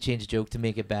change a joke to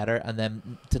make it better, and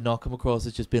then to not come across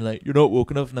as just being like, you're not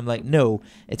woke enough. And I'm like, no,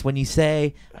 it's when you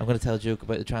say, I'm going to tell a joke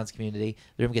about the trans community,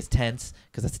 the room gets tense,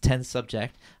 because that's a tense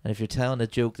subject. And if you're telling a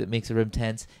joke that makes a room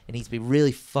tense, it needs to be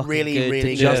really fucking good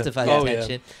to justify the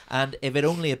tension. And if it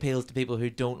only appeals to people who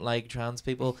don't like trans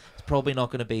people, it's probably not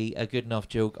going to be a good enough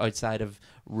joke outside of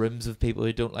rooms of people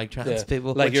who don't like trans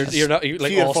people. Like you're not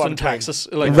like Austin, Texas,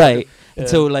 like right. And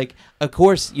so like, of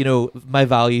course, you know, my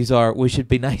values are we should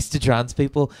be nice to trans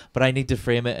people, but I need to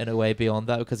frame it in a way beyond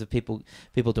that, because if people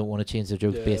don't want to change their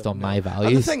jokes based on my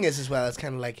values. And the thing is as well, it's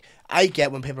kind of like, I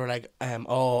get when people are like, I don't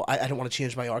want to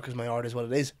change my art because my art is what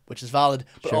it is, which is valid,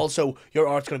 but also your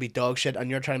art's going to be dog shit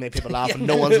and you're trying to make people laugh and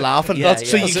no one's laughing.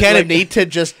 So you kind of need to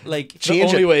just like change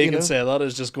it. The only way you can say that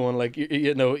is just going like,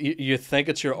 you know, you think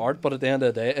it's your art, but at the end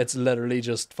of the day, it's literally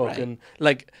just fucking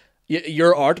like,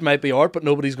 your art might be art, but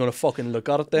nobody's going to fucking look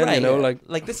at it then, you know?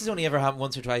 Like this has only ever happened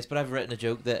once or twice, but I've written a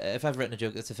joke that, if I've written a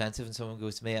joke that's offensive and someone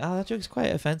goes to me, that joke's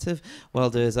quite offensive, what I'll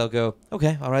do is I'll go,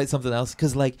 okay, I'll write something else,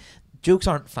 because like, jokes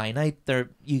aren't finite.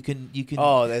 You can.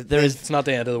 It's not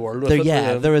the end of the world. With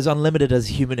they're as unlimited as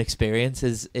human experience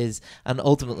is, and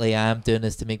ultimately I am doing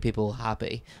this to make people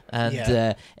happy.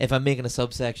 And if I'm making a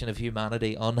subsection of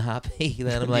humanity unhappy,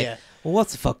 then I'm like, well,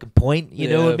 what's the fucking point? You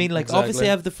know what I mean? Like, obviously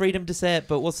I have the freedom to say it,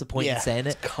 but what's the point in saying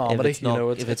it? It's comedy, if it's not, you know.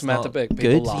 It's meant to make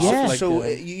people good. laugh. Yeah. Like, so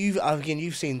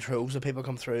you've seen troves of people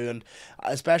come through, and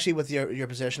especially with your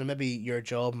position and maybe your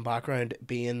job and background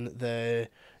being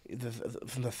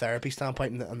from the therapy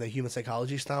standpoint and the human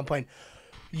psychology standpoint,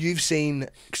 you've seen,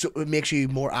 so it makes you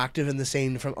more active in the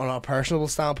scene from on a personal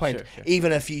standpoint. Sure.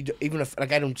 Even if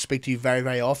like, I don't speak to you very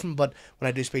very often, but when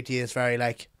I do speak to you, it's very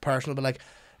like personal. But like,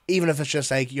 even if it's just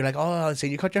like you're like, oh, I've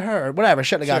seen you cut your hair or whatever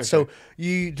shit like that. So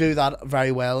you do that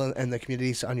very well in the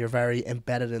communities, and you're very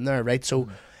embedded in there, right? So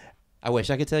I wish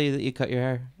I could tell you that you cut your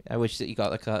hair. I wish that you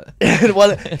got the cut.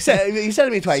 well, you said it to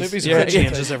me twice. Soupy's hair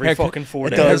changes every fucking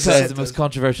 4 days. It's the most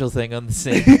controversial thing on the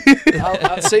scene.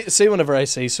 I'll see whenever I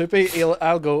see Soupy,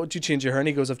 I'll go, "Did you change your hair?" And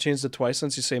he goes, "I've changed it twice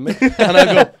since you seen me." And I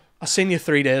go, "I seen you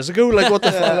 3 days ago. Like, what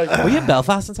the fuck?" Like, were you in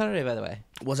Belfast on Saturday, by the way?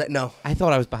 Was it? No. I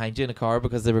thought I was behind you in a car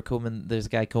because they were combing. There's a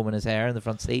guy combing his hair in the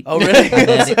front seat. Oh, really? And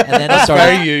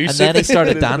then he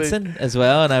started Soupy. dancing as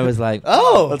well, and I was like,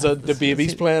 "Oh, that's the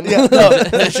baby's playing." Yeah, no,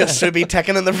 it's just Soupy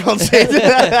ticking in the front seat.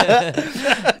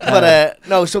 But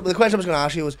no. So the question I was going to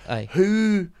ask you was,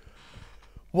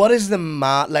 what is the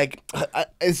like?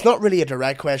 It's not really a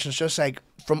direct question. It's just like,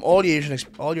 from all your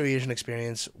Asian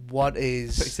experience, what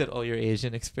is? I said all your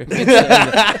Asian experience.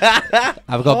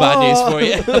 I've got bad news for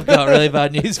you. I've got really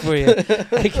bad news for you.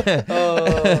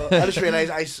 I just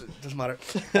realised doesn't matter.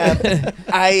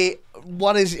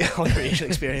 What is all your Asian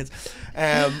experience?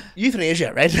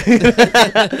 Euthanasia, right?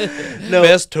 No,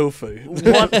 best tofu.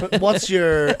 What's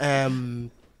your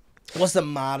what's the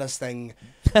maddest thing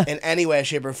in any way,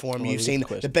 shape, or form you've seen?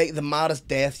 The maddest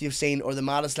death you've seen, or the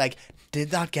maddest, like,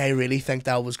 did that guy really think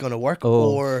that was going to work?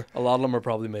 Or a lot of them are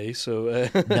probably me. So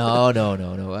no.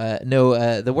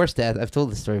 The worst death, I've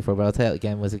told this story before, but I'll tell it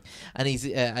again. And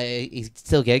he's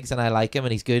still gigs, and I like him,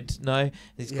 and he's good now.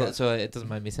 He's called, so it doesn't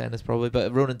mind me saying this probably,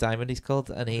 but Ronan Diamond he's called,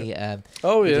 and he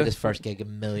did his first gig a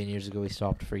million years ago. He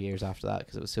stopped for years after that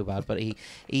because it was so bad. But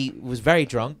he was very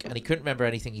drunk, and he couldn't remember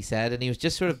anything he said, and he was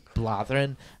just sort of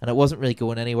blathering, and it wasn't really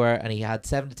going anywhere. And he had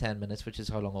 7 to 10 minutes, which is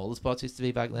how long all the spots used to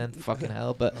be back then. Fucking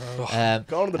hell, but.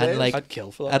 Gone to the and like, I'd kill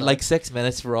for that. At like 6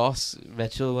 minutes, Ross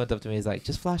Mitchell went up to me. He's like,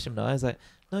 "Just flash him now." I was like,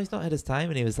 "No, he's not hit his time."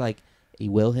 And he was like, "He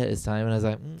will hit his time." And I was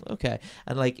like, "Okay."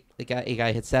 And like the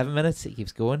guy hit 7 minutes. He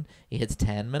keeps going. He hits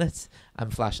 10 minutes. I'm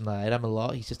flashing the light. I'm a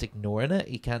lot. He's just ignoring it.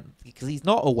 He can't, because he's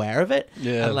not aware of it.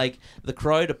 Yeah. And like the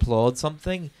crowd applauds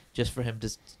something just for him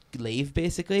to leave,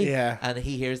 basically. Yeah. And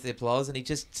he hears the applause, and he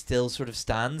just still sort of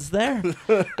stands there,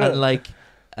 and like.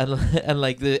 And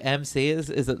like the MC is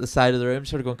at the side of the room,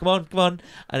 sort of going, come on,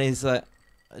 and he's like,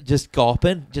 just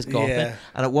gawping. Yeah.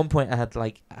 And at one point, I had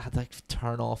to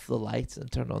turn off the lights and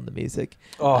turn on the music.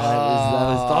 Oh,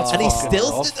 and he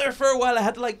still stood there for a while. I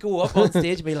had to like go up on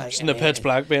stage and be like, just in the pitch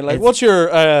black, being like, "What's your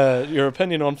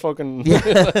opinion on fucking?"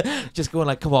 Just going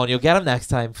like, "Come on, you'll get him next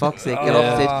time. Fuck's sake, get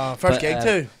off stage." First gig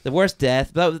too. The worst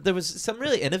death. But there was some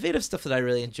really innovative stuff that I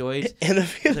really enjoyed.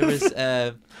 Innovative. There was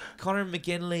Conor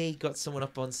McGinley got someone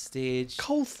up on stage.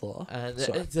 Coleslaw. And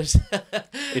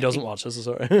he doesn't watch this,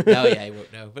 sorry. No, yeah, he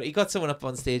won't know. But he got someone up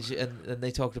on stage, and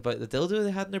they talked about the dildo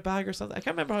they had in their bag or something. I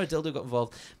can't remember how a dildo got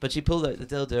involved, but she pulled out the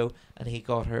dildo, and he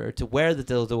got her to wear the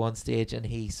dildo on stage, and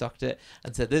he sucked it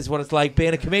and said, "This is what it's like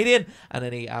being a comedian." And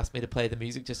then he asked me to play the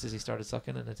music just as he started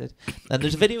sucking, and I did. And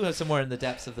there's a video somewhere in the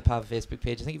depths of the PAV Facebook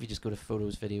page. I think if you just go to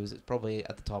photos, videos, it's probably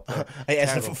at the top there.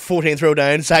 It's the 14th row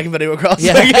down, second video across.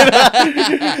 Yeah.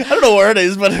 I don't know where it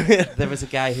is, but there was a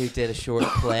guy who did a short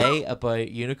play about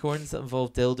unicorns that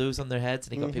involved dildos on their heads,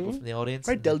 and he got people from the audience.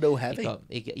 Very dildo heavy.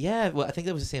 Well, I think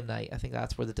that was the same night. I think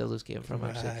that's where the dildos came from,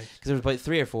 actually, because there was about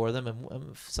 3 or 4 of them,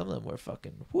 and some of them were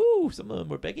fucking some of them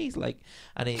were biggies, like,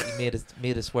 and he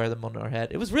made us wear them on our head.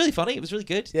 It was really funny. It was really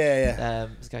good. Yeah.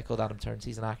 This guy called Adam Turns.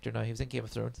 He's an actor now. He was in Game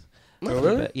of Thrones. Oh,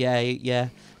 really? Yeah.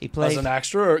 He played as an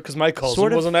extra, because my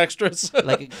cousin was an extra.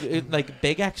 like a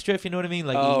big extra, if you know what I mean.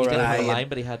 Like he didn't have a line,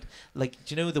 but he had, like,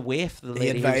 do you know the waif, the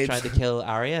lady who was trying to kill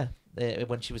Arya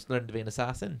when she was learning to be an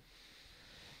assassin?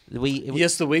 The wee girl,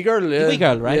 yeah. The wee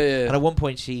girl, right? Yeah. And at one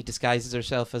point, she disguises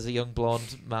herself as a young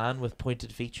blonde man with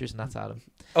pointed features, and that's Adam.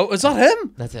 Oh, is that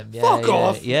him? That's him. Yeah, Fuck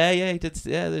off. Yeah, he did.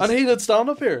 Yeah, and he did stand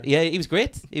up here. Yeah, he was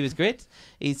great. He's But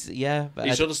he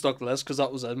should have stuck to this because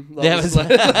that was him.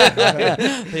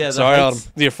 Sorry, Adam,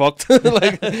 you're fucked.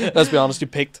 Like, let's be honest, you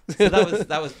picked. So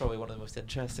that was probably one of the most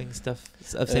interesting stuff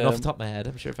I've seen off the top of my head.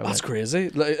 I'm sure if I that's crazy.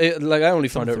 Like I only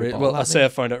found out. I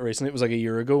found out recently. It was like a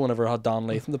year ago. Whenever I had Dan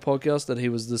Latham the podcast, that he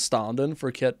was the stand-in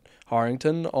for Kit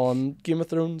Harington on Game of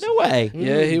Thrones. No way.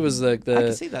 Yeah, he was like the. I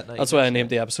can see that now. That's why I named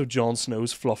the episode Jon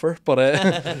Snow's Fluffer. But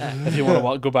if you want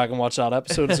to go back and watch that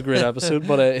episode, it's a great episode.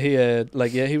 But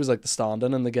he was like the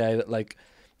stand-in and the guy that, like,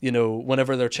 you know,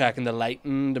 whenever they're checking the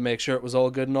lighting to make sure it was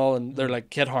all good and all, and they're like,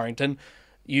 Kit Harington,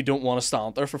 you don't want to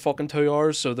stand there for fucking 2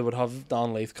 hours, so they would have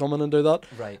Dan Leith come in and do that.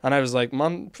 Right. And I was like,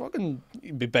 man, fucking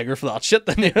you'd be bigger for that shit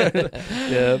than you.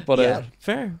 Yeah, but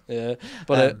fair. Yeah,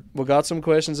 but we got some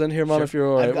questions in here, man. Sure. If you're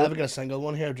alright. I've got a single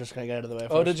one here. Just gonna get out of the way.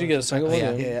 Oh, did you get a single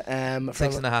one? Yeah.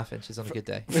 6.5 inches on a good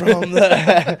day. From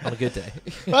the on a good day.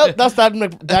 Well, that's Declan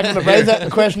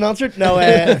McBride's question answered. No,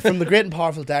 from the great and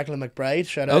powerful Declan McBride.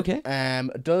 Shout out. Okay.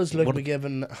 Does Luke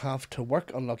McGibbon have to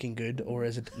work on looking good, or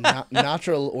is it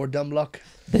natural or dumb luck?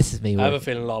 This is me. I have a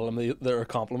feeling a lot of them there are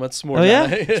compliments more. Oh yeah,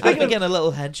 than I'm getting a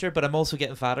little hencher, but I'm also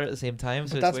getting fatter at the same time.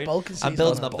 So But it's that's weird. I'm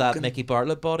building up that Mickey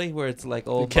Bartlett body where it's like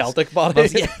all Celtic body.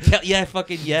 Yeah,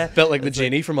 fucking yeah. Built like the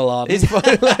genie from Aladdin.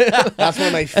 That's one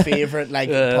of my favorite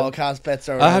podcast bits.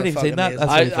 I haven't even seen that.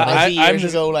 That's really funny. Years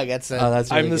ago, like it's.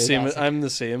 That's really I'm the same. I'm the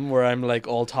same. Where I'm like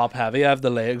all top heavy. I have the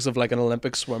legs of like an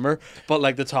Olympic swimmer, but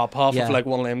like the top half of like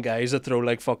one of them guys that throw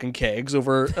like fucking kegs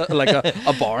over like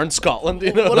a bar in Scotland.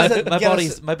 You know,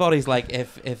 my body's like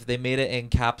if they made it in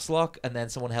caps lock and then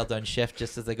someone held down shift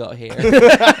just as they got here.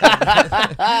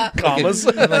 Commas.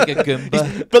 Like a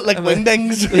Goomba. But like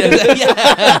wingdings.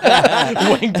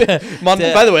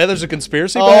 Man, by the way, there's a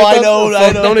conspiracy. Oh, I know.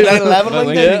 9/11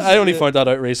 wingdings. I only found that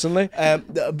out recently. But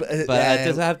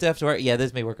does I have to work? Yeah, this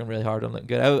is me working really hard on looking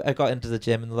good. I got into the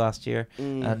gym in the last year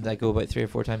and I go about 3 or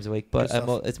 4 times a week. But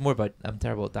it's more about I'm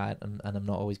terrible at diet and I'm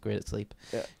not always great at sleep.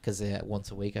 Because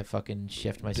once a week I fucking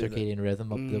shift my circadian rhythm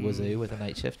up the wazoo with a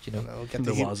night shift, you know.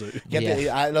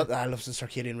 I love the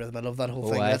circadian rhythm. I love that whole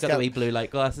thing. I've got the wee blue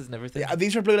light glasses and everything. Yeah,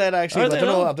 these are blue light actually. I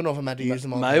don't know if I'm meant to use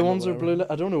them all. My ones are blue light.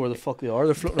 I don't know where the fuck they are.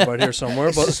 They're floating about here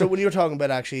somewhere. But so when you were talking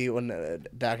about actually when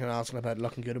Dak and asking about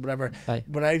looking good or whatever,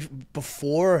 when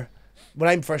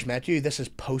I first met you, this is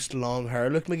post long hair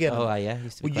Luke McGibbon. Oh yeah, he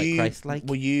used to be quite Christ-like.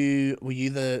 Were you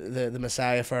the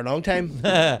Messiah for a long time?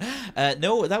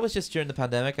 No, that was just during the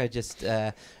pandemic. I just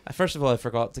first of all I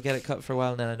forgot to get it cut for a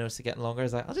while, and then I noticed it getting longer. I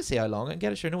was like, I'll just see how long I can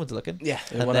get it. Sure, no one's looking. Yeah.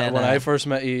 When I first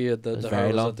met you, the hair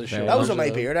was at the show. That was on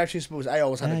my beard actually. I suppose I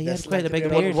always had this quite a big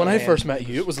beard. When I first met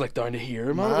you, it was like down to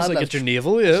here, man. It was like at your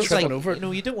navel. Yeah, it's like, over. You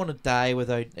know, you don't want to die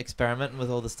without experimenting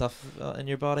with all the stuff in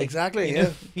your body. Exactly.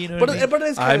 You know what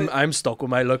I mean? I'm stuck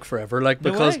with my look forever, like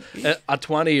because at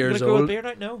 20 years old. Grow a beard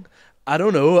out? No. I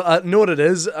don't know. I know what it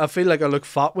is. I feel like I look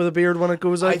fat with a beard when it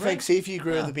goes out. I think, see if you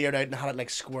grew the beard out and had it like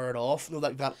squared off,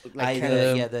 the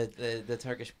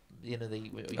Turkish, you know,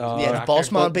 the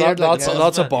boss man beard.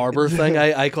 That's a barber thing.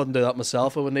 I couldn't do that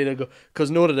myself. I would need to go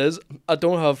because know what it is. I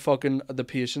don't have fucking the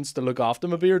patience to look after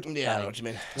my beard. Yeah, I know what you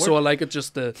mean. So I like it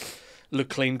just to look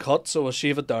clean cut, so I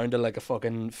shave it down to like a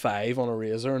fucking 5 on a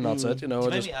razor, and that's it. You know. Do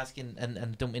you mind me asking,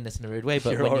 and don't mean this in a rude way,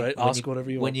 but you're alright. Ask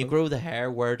whatever you want. When you grow the hair,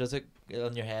 where does it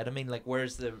on your head? I mean, like,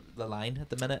 where's the line at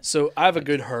the minute? So I have a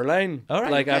good hairline. All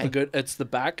right. Like I have a good. It's the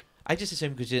back. I just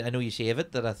assumed because I know you shave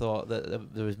it that I thought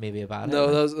that there was maybe a bad.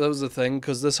 No, that was the thing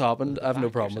because this happened. I have no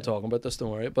problem with talking about this. Don't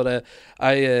worry. But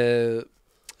I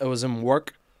was in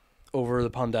work over the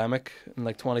pandemic in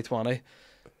like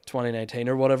 2019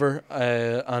 or whatever,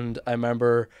 and I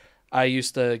remember I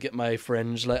used to get my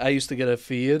fringe, like I used to get a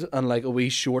fade and like a wee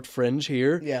short fringe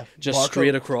here, just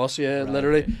straight across,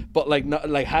 literally, but like not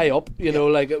like high up, you know,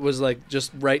 like it was like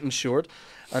just right and short.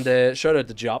 And shout out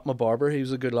to Jop, my barber. He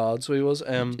was a good lad, so he was.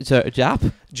 So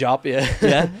Jop? Jop,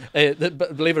 yeah.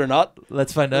 Believe it or not,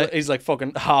 let's find out. He's like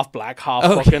fucking half black, half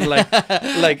fucking like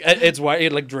it's white. He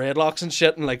had like dreadlocks and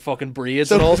shit, and like fucking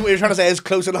braids and all. So what you're trying to say is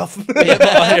close enough.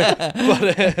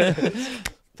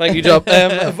 Thank you, Job.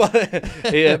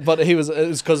 But he was. It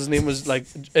was because his name was like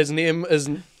his name is.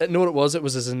 Know what it was? It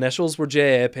was his initials were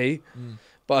JAP.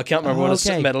 But I can't remember what his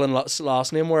middle and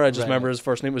last name were. I just remember his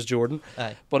first name was Jordan.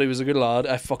 Aye. But he was a good lad.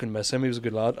 I fucking miss him. He was a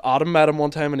good lad. Adam met him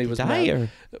one time and he was mad.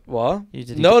 What?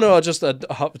 No. I just I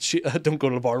don't go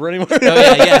to the barber anymore. Oh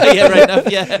yeah, right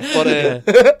enough. Yeah.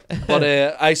 But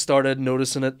I started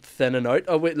noticing it thinning out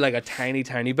like a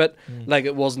tiny bit. Like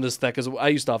it wasn't as thick as I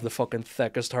used to have the fucking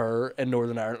thickest hair in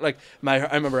Northern Ireland. Like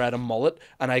I remember I had a mullet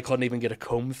and I couldn't even get a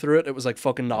comb through it. It was like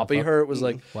fucking nappy hair. It was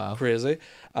like crazy.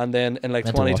 And then in like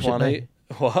 2020.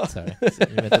 What? Sorry,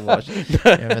 you're meant to wash it.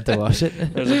 You're meant to wash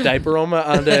it. There's a diaper on me,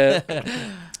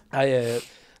 and I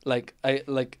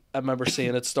remember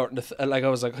seeing it starting to like I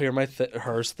was like, here my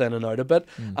hair's thinning out a bit,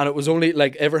 and it was only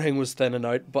like everything was thinning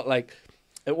out, but like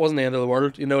it wasn't the end of the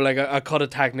world, you know. Like I could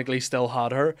have technically still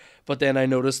had her, but then I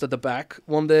noticed at the back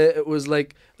one day it was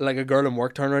like a girl in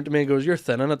work turned around to me and goes, "You're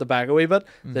thinning at the back a wee bit."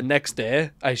 The next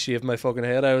day I shaved my fucking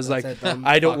head. I was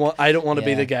I don't want to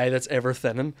be the guy that's ever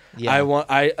thinning. Yeah.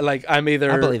 I'm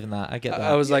either. I believe in that. I get that.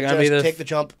 I was like, I'm either take the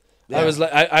jump. Yeah. I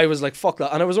was like fuck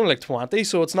that, and I was only like 20,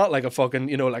 so it's not like a fucking,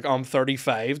 you know, like I'm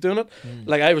 35 doing it.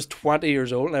 Like I was 20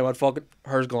 years old and I went fuck it,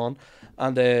 hair's gone.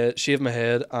 and shaved my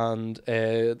head, and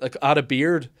like I had a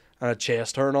beard and a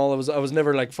chest hair and all. I was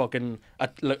never like fucking.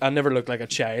 I never looked like a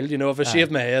child, you know. If I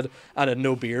shaved my head and had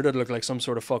no beard, I'd look like some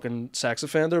sort of fucking sex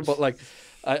offender. But like,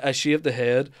 I shaved the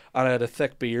head and I had a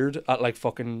thick beard at like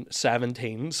fucking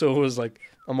 17, so it was like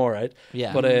I'm alright.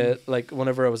 Yeah. But like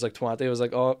whenever I was like 20, I was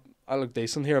like, oh, I look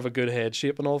decent here. I have a good head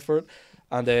shape and all for it.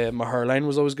 And my hairline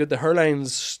was always good. The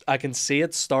hairline's, I can see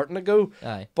it starting to go.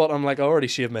 Aye. But I'm like, I already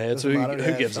shaved my head, Doesn't so matter,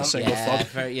 who yeah, gives a it's single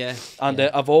Yeah, fuck? And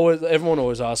everyone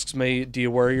always asks me, do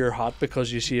you wear your hat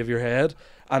because you shave your head?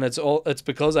 And it's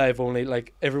because I've only,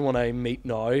 like, everyone I meet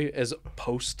now is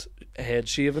post head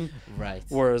shaving. Right.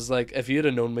 Whereas, like, if you'd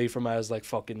have known me from I was like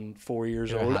fucking 4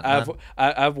 years You're a old, hat man.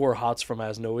 I've wore hats from I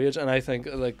was no age, and I think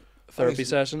like therapy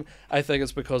session, I think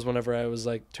it's because whenever I was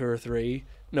like 2 or 3,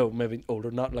 no, maybe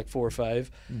older, not like 4 or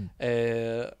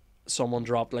 5, someone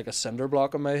dropped like a cinder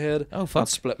block on my head. Oh fuck! And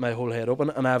split my whole head open,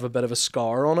 and I have a bit of a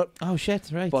scar on it. Oh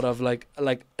shit! Right. But I've like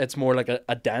it's more like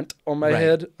a dent on my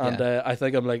head, and I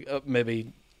think I'm like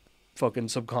maybe fucking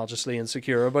subconsciously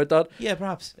insecure about that. Yeah,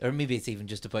 perhaps, or maybe it's even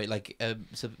just about like a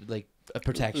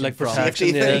protection, like from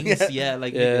protection, things. yeah. Yeah,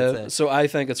 like Yeah, so I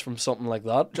think it's from something like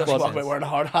that. Just but walk by wearing a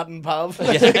hard hat and pav. but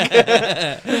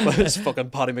it's fucking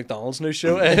Paddy McDonald's new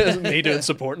show. Me doing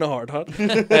supporting a hard hat.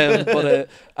 But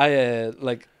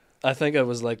I think I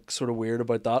was like sort of weird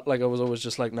about that. Like I was always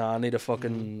just like, nah, I need to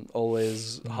fucking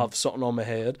always have something on my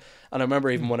head. And I remember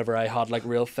even whenever I had like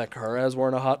real thick hair, I was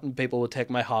wearing a hat, and people would take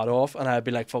my hat off, and I'd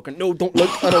be like, fucking no, don't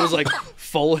look. And I was like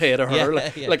full head of hair,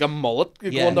 like a mullet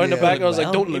going down the back. I was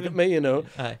like, don't look at me, you know.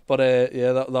 Aye. But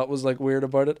yeah, that was like weird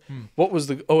about it. What was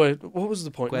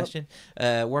the point? Question?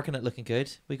 Working at Looking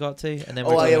Good, we got to, and then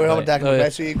we're having Deck Oh, yeah.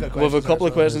 so you've got We have a couple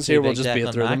of questions here. We'll Big just Deck beat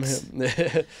on through them.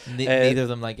 Max. Neither of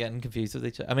them like getting confused with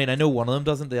each other. I mean, I know one of them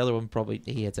doesn't. The other one probably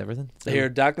he hates everything. So. Here,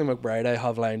 Declan McBride, I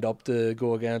have lined up to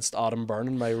go against Adam Byrne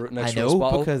in my next I know roast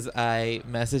battle. because I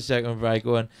messaged Declan McBride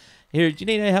going, "Here, do you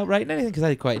need any help writing anything?" Because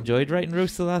I quite enjoyed writing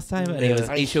roast the last time,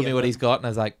 and he showed me what he's got, and I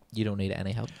was like, "You don't need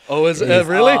any help." Oh, is it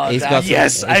really? He's got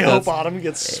yes, I hope some, Adam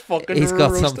gets fucking. He's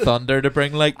got roasted. some thunder to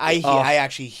bring. Like I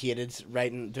actually hated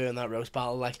doing that roast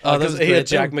battle. Like, because he had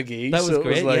Jack McGee. That was so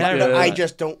great. It was like, Yeah, I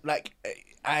just don't like.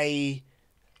 I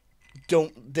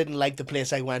didn't like the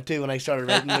place I went to when I started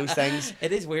writing those things.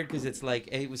 It is weird because it's like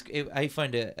I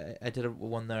found it. I did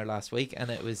one there last week, and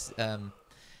it was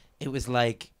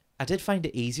like I did find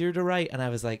it easier to write, and I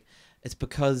was like, it's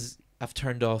because I've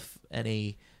turned off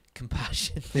any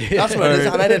compassion. That's what it is,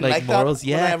 and I didn't like morals. that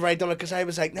Yeah, whenever I done it, because I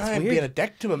was like, no, I'm weird. being a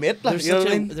dick to my mate. Like,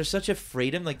 There's such a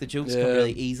freedom. Like the jokes come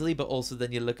really easily, but also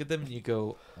then you look at them and you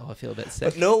go, oh, I feel a bit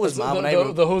sick. But no, it was mad when I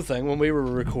wrote the whole thing when we were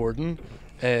recording.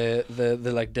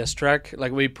 The like diss track,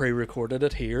 like we pre-recorded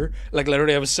it here. Like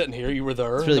literally, I was sitting here, you were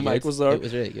there, Really the mic good. was there. It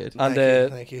was really good. And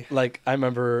thank you. like I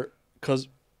remember because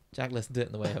Jack listened to it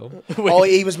on the way home. Oh,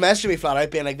 he was messaging me flat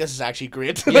out, being like, "This is actually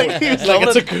great." Yeah. Like, he was like loving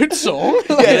it's it. a good song.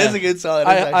 Yeah, it is a good song.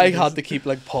 I had to keep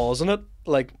like pausing it,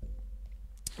 like.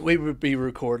 We would be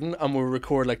recording and we'd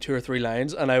record like 2 or 3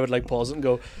 lines, and I would like pause it and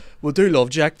go, "We do love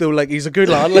Jack though, like he's a good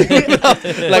lad."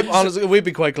 Like honestly, we'd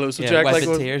be quite close with Jack. Like,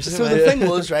 tears. So the thing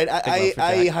was, right,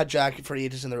 I had Jack for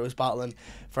ages in the roast battle, and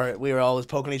we were always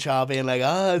poking each other, being like,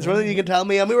 "Is there anything you can tell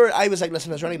me?" And I was like,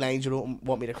 "Listen, is there any lines you don't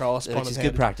want me to cross?" Which is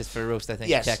good practice for a roast, I think.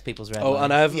 Yes. Check people's red and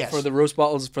lines. for the roast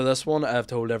battles for this one, I've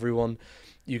told everyone,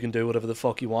 you can do whatever the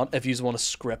fuck you want if you want to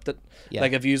script it. Yeah.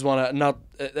 Like if you want to not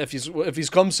if you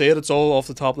come say it, it's all off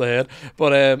the top of the head.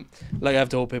 But like I've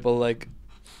told people, like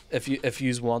if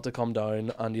you want to come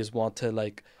down and you want to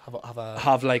like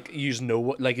have like you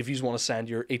know, like if you want to send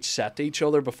your each set to each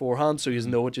other beforehand, so you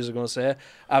know what you're going to say,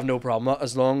 I have no problem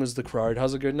as long as the crowd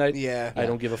has a good night. I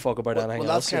don't give a fuck about anything else.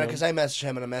 Well, that's kind of because I messaged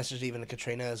him, and I messaged even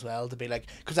Katrina as well, to be like,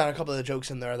 because there are a couple of the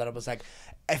jokes in there that I was like,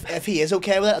 if he is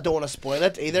okay with it, I don't want to spoil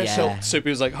it either. Yeah. So Soupy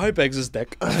was like, "How big's his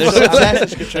dick?"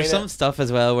 There's some stuff as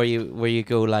well where you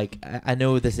go like, I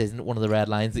know this isn't one of the red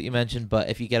lines that you mentioned, but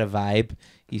if you get a vibe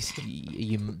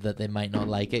you that they might not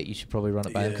like it, you should probably run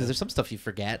it by them, because there's some stuff you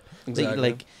forget. Exactly.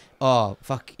 Like oh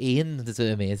fuck, Ian is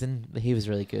amazing. He was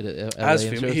really good at as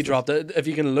he dropped it. If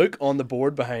you can look on the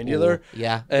board behind you there,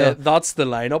 yeah, that's the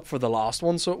lineup for the last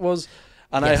one. So it was,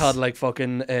 and I had like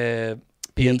fucking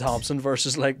Ian Thompson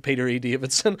versus like Peter E.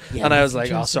 Davidson, and I was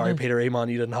like, "Oh, sorry, Peter E. Man,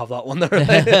 you didn't have that one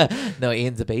there." No,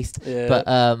 Ian's a beast. Yeah. But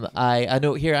I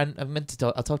know here I meant to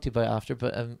talk. I'll talk to you about it after.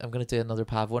 But I'm going to do another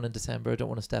Pav one in December. I don't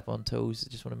want to step on toes. I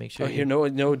just want to make sure.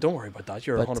 No, don't worry about that.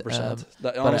 You're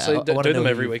 100%. Honestly, do them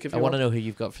every week if you want. I want to know who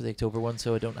you've got for the October one,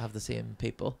 so I don't have the same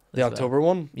people. The October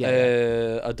one,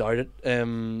 yeah. I doubt it.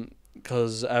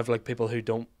 because I have like people who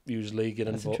don't usually get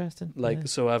That's involved. interesting. Like yeah.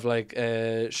 so, I have like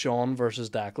Sean versus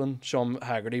Declan, Sean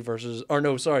Haggerty versus, or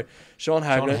no, sorry, Sean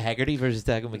Haggerty. Sean Haggerty versus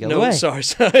Declan McGill. No, sorry.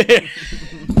 Sorry.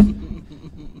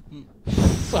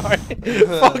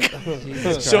 Fuck.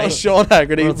 Sean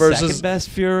Haggerty versus second best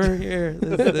Führer here.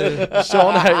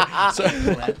 Sean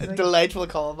Haggerty. Delightful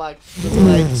callback.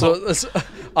 Delightful.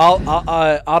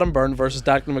 Adam Byrne versus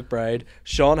Declan McBride.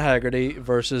 Sean Haggerty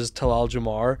versus Talal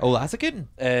Jamar. Oh, that's a good one.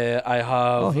 I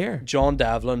have here. John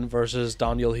Devlin versus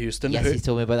Daniel Houston. Yes, he's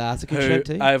told me about that. That's a good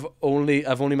shout too. I've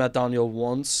only met Daniel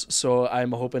once, so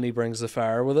I'm hoping he brings the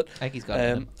fire with it. I think he's got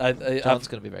it. John's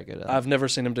going to be very good at that. I've never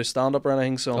seen him do stand up or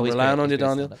anything, so I'm relying on you,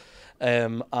 Daniel.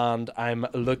 And I'm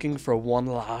looking for one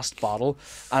last battle,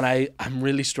 and I'm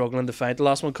really struggling to find the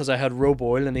last one because I had Roe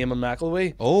Boyle and Eamon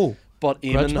McElwee. Oh. But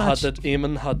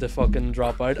Eamon had to fucking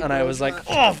drop out, and I was like,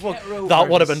 oh fuck, that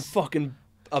would have been fucking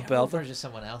a belter. Or just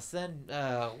someone else then,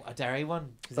 a dairy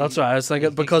one. That's what I was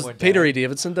thinking, because Peter E.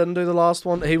 Davidson didn't do the last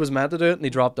one. He was meant to do it and he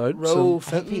dropped out. Roe I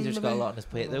think Peter's got a lot on his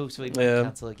plate though, so he might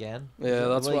cancel again. Yeah,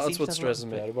 that's what stresses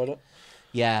me out about it.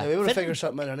 Yeah, we would have figured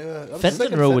something out anyway.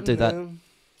 Fenton Rowe would do that.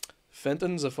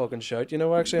 Fenton's a fucking shout, you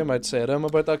know. Actually, I might say to him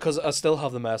about that because I still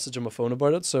have the message on my phone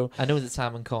about it. So I know that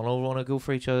Sam and Connell want to go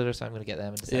for each other, so I'm going to get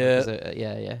them in December.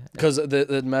 Yeah. Because they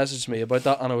messaged me about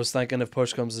that, and I was thinking if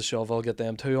push comes to shove, I'll get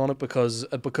them too on it because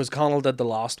Connell did the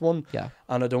last one. Yeah.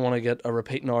 And I don't want to get a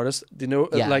repeating artist. Do you know?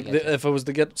 Yeah, if I was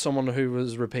to get someone who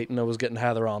was repeating, I was getting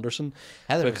Heather Anderson.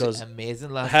 Heather was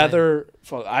amazing last Heather,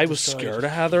 I was scared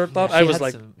of Heather at that. I was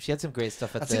like, she had some great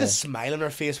stuff. I see the smile on her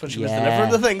face when she was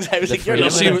delivering the things. I was like,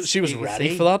 she was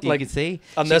ready for that. You could see.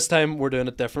 And this time we're doing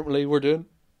it differently. We're doing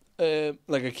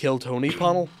like a Kill Tony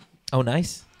panel. Oh,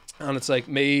 nice. And it's like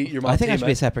me, your man. I think that should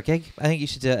be a separate gig. I think you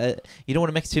should. You don't want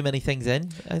to mix too many things in.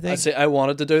 I think. I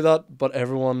wanted to do that, but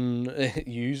everyone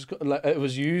it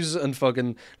was yous and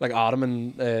fucking like Adam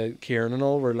and Kieran and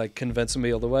all were like convincing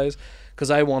me otherwise,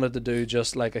 because I wanted to do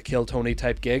just like a Kill Tony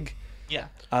type gig. Yeah.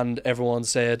 And everyone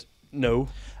said no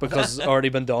because it's already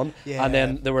been done. Yeah. And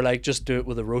then they were like, just do it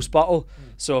with a roast battle.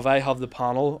 So if I have the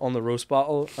panel on the roast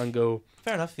battle and go,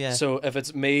 fair enough, yeah. So if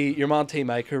it's me, your man T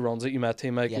Mike who runs it, you met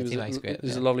T Mike. Yeah, T Mike's great.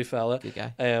 He's a lovely fella. Good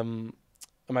guy. I'm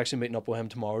actually meeting up with him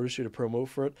tomorrow to shoot a promo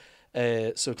for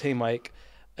it. So T Mike,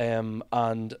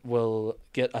 and we'll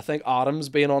get, I think Adam's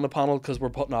being on the panel because we're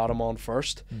putting Adam on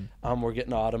first, and we're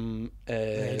getting Adam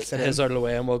his out of the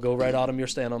way, and we'll go, right, Adam, you're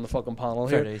staying on the fucking panel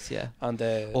here. Fair dues, yeah. And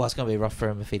that's gonna be rough for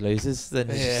him if he loses. Then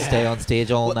just stay on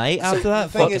stage all night after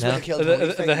that.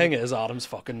 The thing is, Adam's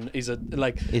fucking. He's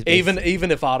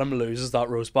even if Adam loses that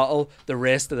roast battle, the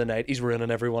rest of the night he's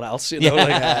ruining everyone else. You know,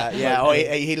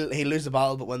 he'll lose the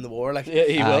battle but win the war. Like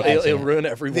he will. He'll ruin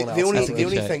everyone else. The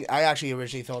only thing I actually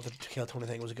originally thought the Kill Tony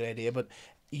thing was a good idea, but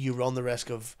you run the risk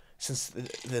of, since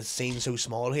the scene's so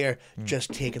small here,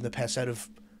 just taking the piss out of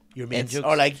your mates,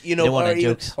 or like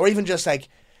or even just like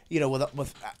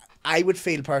with I would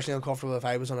feel personally uncomfortable if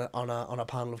I was on a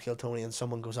panel of Kill Tony and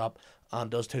someone goes up and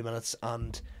does 2 minutes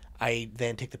and I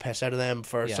then take the piss out of them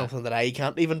for something that I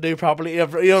can't even do properly. You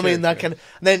know what I mean? That kind of,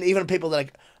 and then even people that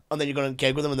like. And then you're going to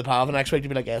gig with them in the pub and expect to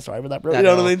be like, yeah, sorry about that, bro. You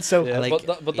know what I mean? So,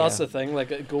 but that's the thing.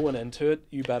 Like, going into it,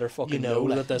 you better fucking know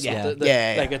that this,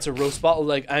 like, it's a roast battle.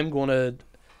 Like, I'm going to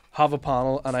have a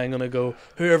panel and I'm going to go,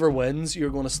 whoever wins,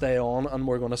 you're going to stay on and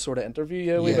we're going to sort of interview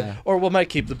you a wee bit. Or we might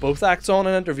keep the both acts on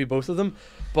and interview both of them.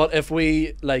 But if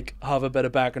we, like, have a bit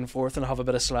of back and forth and have a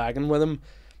bit of slagging with them,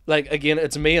 like, again,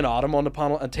 it's me and Adam on the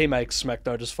panel, and T Mike's smacked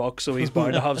out as fuck, so he's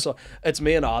bound to have so. It's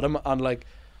me and Adam, and like,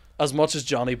 as much as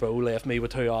Johnny Bow left me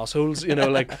with 2 assholes, you know,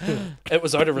 like, it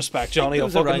was out of respect. Johnny, there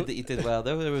was a round that you did well.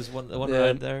 There was one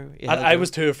round there. And I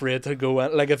was too afraid to go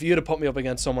in. Like, if you'd have put me up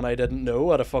against someone I didn't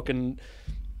know at a fucking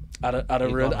at a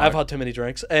round, I've had too many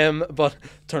drinks. But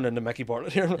turn into Mickey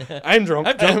Bartlett here. I'm drunk.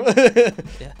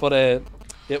 But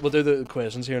we'll do the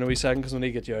questions here in a wee second because we need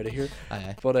to get you out of here.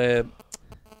 Aye. But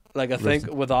like, I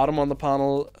think with Adam on the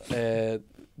panel,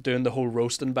 doing the whole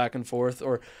roasting back and forth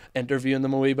or interviewing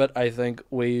them a wee bit, I think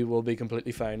we will be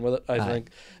completely fine with it. I think,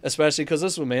 especially because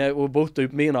this is with me,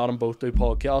 me and Adam both do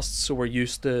podcasts, so we're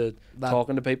used to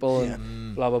talking to people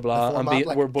and blah blah blah. And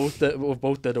we've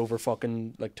both did over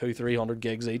fucking like 200-300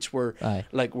 gigs each. We're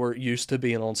used to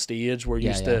being on stage. We're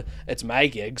used to, it's my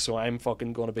gig, so I'm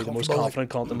fucking going to be the most confident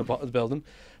cunt in the building.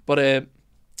 But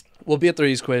we'll beat through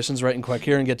these questions right and quick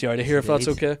here and get you out of here if that's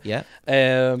okay. Yeah.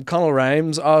 Connell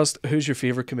Rhymes asked, who's your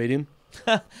favourite comedian?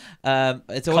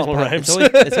 It's always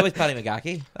Paddy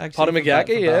McGackie. Actually, Paddy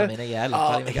McGackie, yeah. I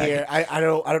love Paddy McGackie. I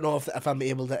don't know if I'm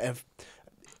able to.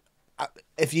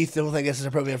 if you don't think this is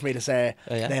appropriate for me to say,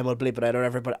 yeah. then we'll bleep it out or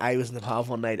whatever. But I was in the pub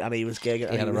one night and he was gigging.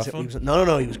 He had a rough one?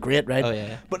 No, he was great, right? Oh,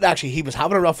 yeah. But actually, he was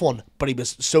having a rough one, but he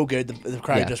was so good, the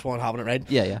crowd just weren't having it, right?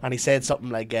 Yeah. And he said something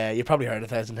like, you probably heard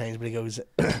it 1,000 times, but he goes,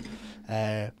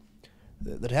 they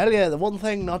tell you the one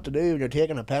thing not to do when you're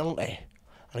taking a penalty.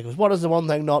 And he goes, what is the one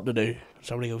thing not to do?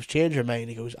 Somebody goes, change your mind.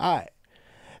 He goes, I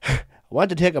went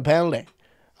to take a penalty.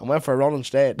 I went for a run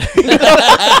instead.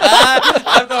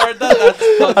 I've not heard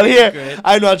that. And here, great.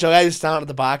 I'm not joking. I was standing at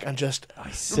the back and just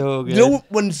so good. You know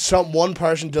when one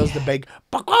person does the big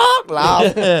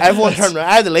laugh, everyone turned around.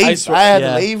 I had to leave. I had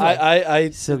to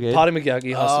leave. So good. Paddy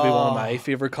McGibbon has to be one of my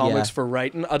favourite comics for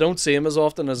writing. I don't see him as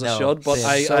often as I should, but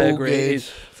I agree.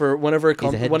 For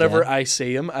whenever I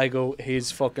see him, I go,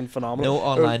 he's fucking phenomenal. No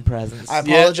online presence. I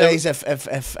apologise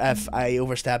if I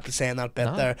overstepped saying that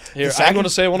bit there. Here, I'm going to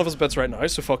say one of his bits right now,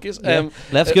 so fuck you.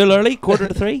 Left school early,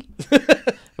 2:45.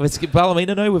 If it's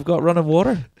Ballymena now, we've got running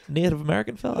water. Native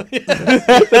American fella.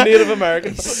 The Native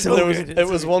American. So it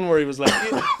was one where he was like,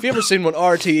 have you ever seen when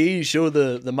RTE show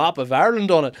the map of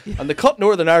Ireland on it and they cut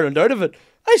Northern Ireland out of it?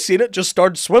 I seen it, just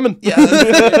started swimming. Yeah.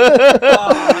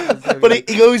 But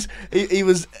he goes, he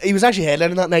was actually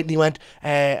headlining that night and he went,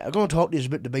 I'm going to talk to you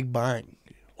about the Big Bang.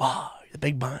 Wow, the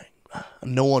Big Bang.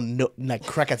 And no one, like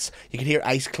crickets, you could hear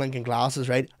ice clinking glasses,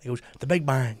 right? He goes, the Big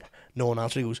Bang. No one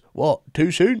answered. He goes, what?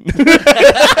 Too soon?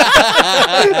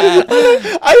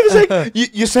 I was like,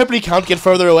 you simply can't get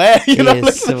further away. You know?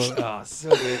 So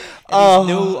good. And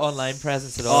no online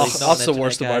presence at all. That's the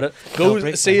worst about it.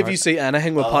 Go see if you see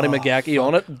anything with Paddy McGibbon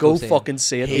on it. Go fucking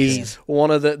see it. He's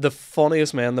one of the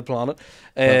funniest men on the planet.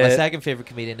 My second favourite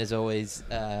comedian is always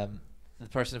the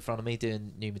person in front of me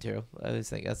doing new material. I always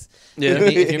think that's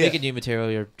if you're making new material,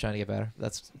 you're trying to get better.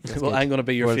 That's well, good. I'm going to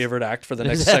be your favourite act for the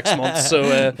next 6 months.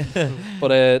 So,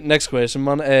 but next question,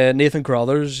 man. Nathan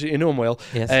Crothers, you know him well.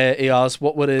 Yes. He asked,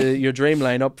 "What would your dream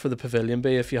lineup for the pavilion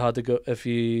be if you had to go? If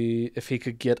he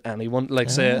could get anyone, like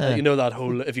say, you know that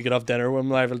whole if you could have dinner with him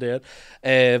live or dead."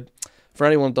 For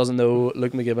anyone who doesn't know,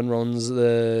 Luke McGibbon runs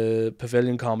the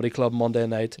Pavilion Comedy Club Monday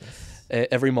night. Yes.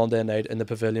 Every Monday night in the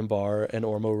Pavilion Bar in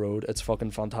Ormeau Road. It's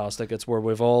fucking fantastic. It's where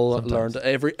we've all learned.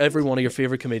 Every one of your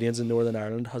favourite comedians in Northern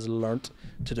Ireland has learnt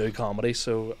to do comedy.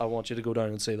 So I want you to go down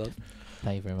and see that.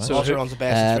 Thank you very much. So also runs the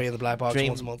best of 3 in the Black Box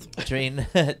once a month. Dream.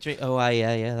 Oh,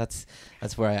 yeah.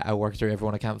 That's where I work through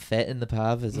everyone I can't fit in the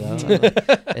pav as well.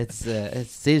 It's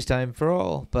stage time for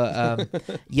all. But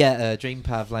Dream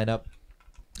Pav lineup.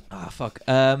 Ah, fuck.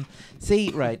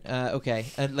 Okay.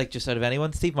 And like just out of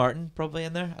anyone, Steve Martin probably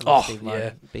in there. I love Steve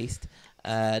Martin, beast.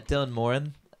 Dylan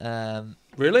Moran.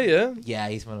 Really? Yeah. Yeah,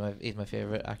 he's my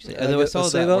favorite actually. I saw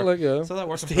that. So that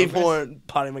works. Steve Moran,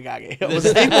 Paddy McGibbon. Was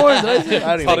it Steve Moran?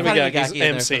 Paddy McGibbon's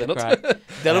MCing it.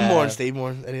 Dylan Moran, Steve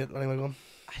Moran. Anyone?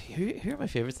 Who are my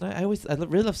favourites now? I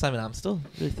really love Simon Amstel.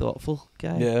 Really thoughtful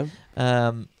guy.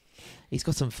 Yeah. He's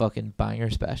got some fucking banger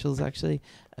specials actually.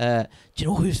 Do you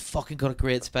know who's fucking got a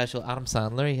great special? Adam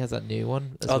Sandler. He has that new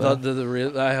one. The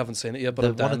real. I haven't seen it yet, but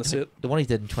I'm down to see it. The one he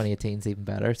did in 2018 is even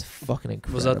better. It's fucking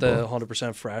incredible. Was that the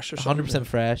 100% fresh or something? 100%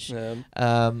 fresh. Yeah.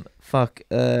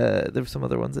 There were some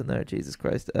other ones in there. Jesus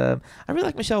Christ. I really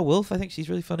like Michelle Wolf. I think she's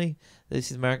really funny.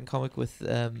 She's an American comic with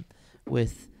a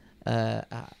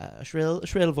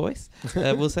shrill voice.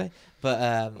 We'll say, but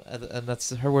and that's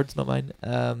her words, not mine.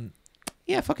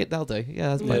 Yeah, fuck it, that'll do.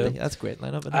 Yeah, that's a great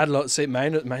lineup. I'd love say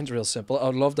mine's real simple.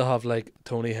 I'd love to have like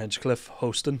Tony Hinchcliffe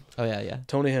hosting. Oh yeah.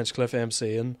 Tony Hinchcliffe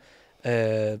MCing.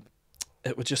 It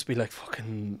would just be like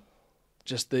fucking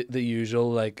just the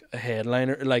usual like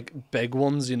headliner, like big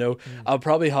ones, you know. I'll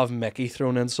probably have Mickey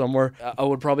thrown in somewhere. I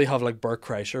would probably have like Bert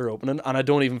Kreischer opening, and I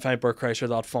don't even find Bert Kreischer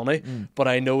that funny, but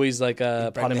I know he's like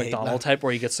a Paddy McDonald type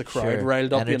where he gets the crowd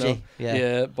riled up, energy, you know.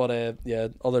 Yeah, but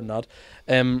other than that,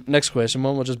 next question,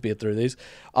 man, we'll just beat through these.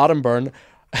 Adam Byrne.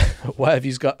 Why have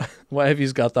you got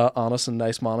that honest and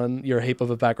nice man in your heap of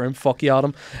a background? Fuck you,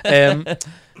 Adam.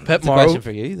 Pip Morrow. Question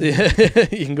for you.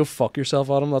 You can go fuck yourself,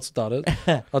 Adam. That's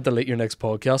it. I'll delete your next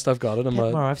podcast. I've got it. Pip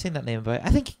Morrow, I've seen that name about. I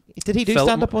think did he do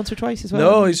stand up once or twice as well?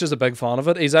 No, he's just a big fan of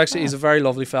it. He's a very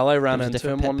lovely fella. I ran into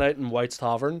him one night in White's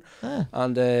Tavern,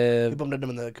 and we bumped into him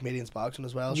in the comedians boxing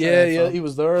as well. Yeah, he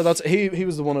was there. He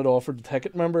was the one that offered the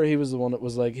ticket. Remember, he was the one that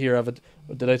was like, "Here, have it."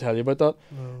 Did I tell you about that?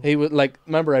 No. He would like.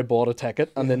 Remember, I bought a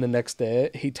ticket, and then the next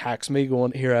day he texted me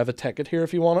going, "Here, I have a ticket here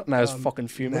if you want it," and I was fucking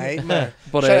fuming. Nightmare.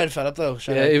 But shout out Philip though.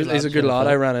 He's a good lad.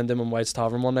 I ran into him in White's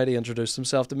Tavern one night. He introduced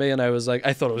himself to me, and I was like,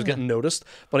 I thought I was getting noticed,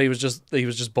 but he was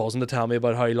just buzzing to tell me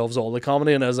about how he loves all the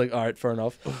comedy, and I was like, all right, fair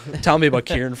enough. Tell me about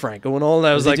Kieran Franco and all, and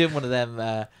I was like, doing one of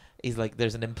them. he's like,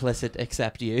 there's an implicit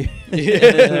accept you.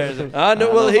 Yeah.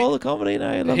 No, well, all the comedy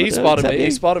now. He spotted me.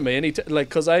 He spotted me, and he like,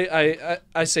 because I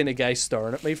seen a guy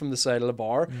staring at me from the side of the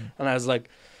bar, and I was like,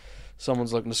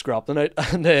 someone's looking to scrap the night,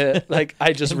 and like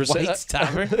I just White's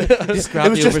Tavern. It was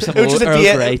just a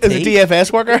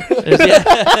DFS worker.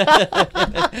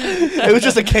 It was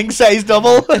just a king size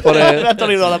double. But I don't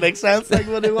even know that makes sense. Like,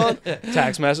 what do you want?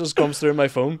 Text message comes through my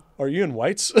phone. Are you in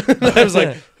White's? And I was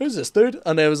like, who's this dude?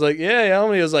 And I was like, yeah.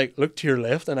 And he was like, look to your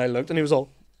left, and I looked, and he was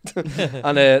all.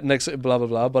 And next, blah blah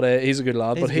blah. But he's a good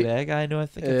lad. He's but a good guy. I know. I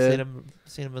think I've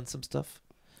seen him in some stuff.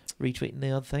 Retweeting the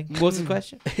odd thing. What's the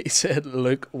question? He said,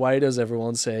 "Luke, why does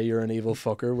everyone say you're an evil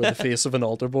fucker with the face of an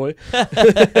altar boy?" He's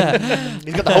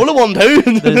got the whole of one too.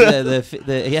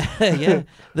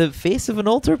 The face of an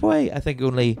altar boy. I think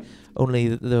only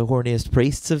the horniest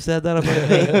priests have said that about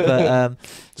me. But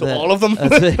so all of them.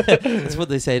 That's what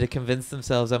they say to convince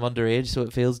themselves I'm underage, so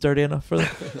it feels dirty enough for them.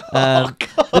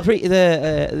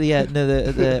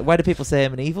 Why do people say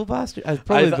I'm an evil bastard? I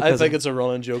think it's a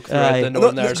running joke throughout the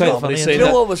Northern Irish comedy scene. You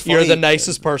know what was funny? You're the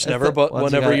nicest person ever, but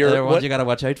whenever you're what you gotta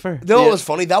watch out for. You know what was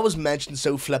funny? That was mentioned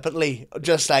so flippantly,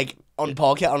 just like on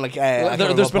podcast, on like.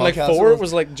 There's been like 4. It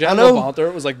was like General Banter.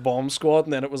 It was like Bomb Squad,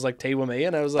 and then it was like Tea with Me,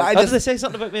 and I was like, did they say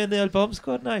something about me in the old Bomb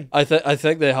Squad now? I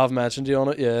think they have mentioned you on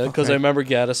it, yeah, because I remember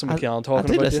Gaddis and McCann talking about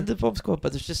you. I did listen to Bomb Squad,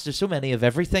 but there's so many of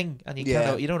everything, and you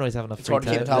don't always have enough free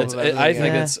time. I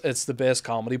think it's the best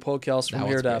comedy podcast from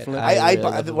here, definitely.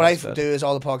 What I do is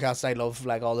all the podcasts I love,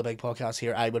 like all the big podcasts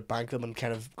here, I would bank them and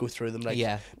kind of go through them. Like, me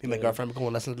and my girlfriend would go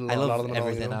and listen to a lot of them. I love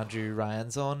everything Andrew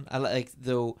Ryan's on. I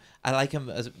like him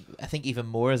as, I think, even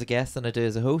more as a guest than I do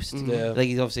as a host. Like,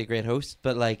 he's obviously a great host,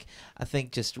 but like I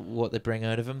think just what they bring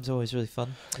out of him is always really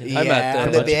fun. And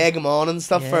they egg him on and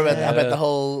stuff for about the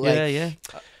whole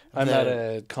I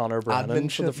met Connor Brennan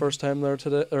for the first time there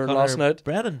last night.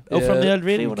 Brennan? Oh, from the old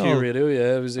radio? From Q Radio,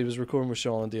 yeah. He was recording with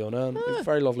Sean and Diona, and he's a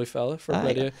very lovely fella for a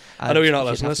radio. I know you're not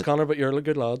listening to this, Connor, but you're a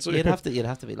good lad. So you'd have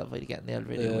to be lovely to get in the old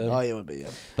radio. Oh, you would be, yeah.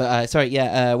 But sorry,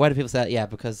 why do people say that? Yeah,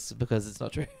 because it's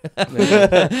not true.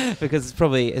 Because it's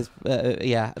probably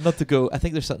not to go. I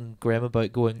think there's something grim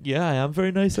about going, yeah, I am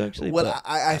very nice actually. Well,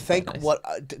 I think nice.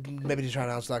 Maybe to try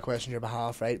and answer that question on your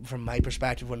behalf, right? From my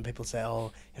perspective, when people say,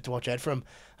 "Oh, you have to watch out for him,"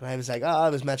 and I was like, I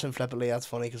was mentioning flippantly, that's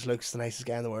funny because Luke's the nicest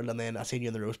guy in the world, and then I seen you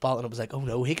in the roast battle, and I was like, oh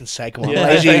no, he can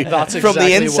psychoanalyze you from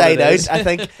the inside out. I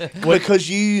think because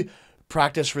you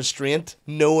practice restraint,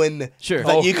 knowing that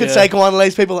you could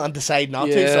psychoanalyze people and decide not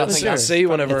to. So I think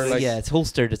it's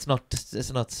holstered. It's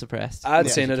not suppressed. I'd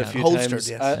seen it a few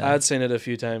times. I'd seen it a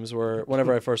few times where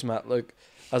whenever I first met Luke,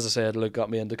 as I said, Luke got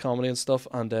me into comedy and stuff,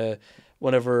 and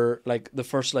whenever like the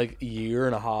first year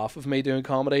and a half of me doing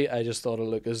comedy, I just thought of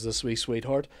Luke as the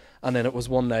sweetheart. And then it was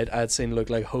one night I'd seen Luke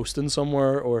hosting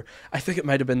somewhere, or I think it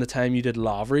might have been the time you did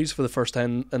Lavery's for the first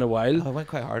time in a while. I went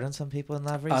quite hard on some people in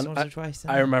Lavery's once or twice.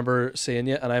 I remember seeing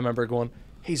you, and I remember going,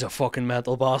 he's a fucking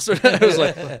mental bastard. I was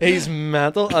like, he's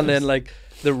mental. And then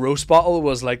the roast battle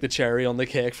was like the cherry on the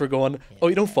cake for going, oh,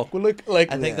 you don't fuck with Luke. I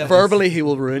think verbally he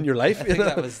will ruin your life. I think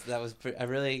that was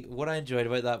what I enjoyed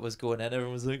about that was going in.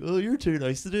 Everyone was like, oh, you're too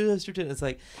nice to do this. It's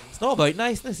like, it's not about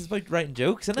niceness. It's about writing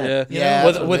jokes, isn't it? Yeah.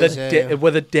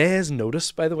 With a day's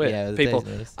notice, by the way. Yeah, people.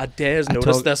 A day's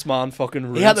notice. This man fucking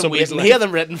ruined somebody's life. He had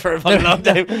them written for a very long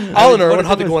time. Alan Irwin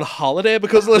had to go on holiday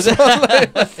because of this.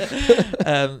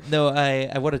 No,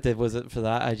 what I did was for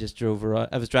that I just drove around.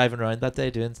 I was driving around that day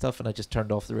doing stuff, and I just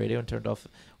turned off the radio and turned off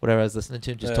whatever I was listening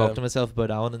to and just talked to myself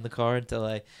about Alan in the car until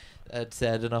I had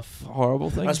said enough horrible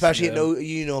things. Especially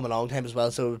you know him a long time as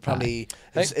well, so it probably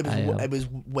it was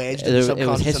wedged in the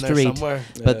subconscious in there somewhere.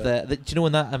 But do you know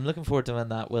when that I'm looking forward to when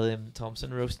that William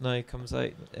Thompson roast now comes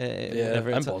out.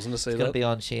 I'm buzzing to say it's gonna be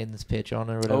on Shane's Patreon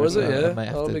or whatever. Oh, is it? Yeah, I might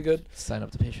have to be good. Sign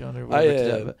up to Patreon or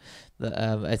whatever.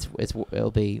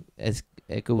 It'll be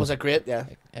it goes. Was it great? Yeah,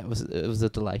 it was a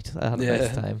delight. I had a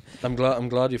nice time. I'm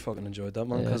glad you fucking enjoyed that,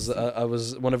 man. Because I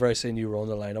was whenever I seen you were on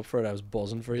the lineup for it, I was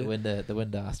buzzing for you. The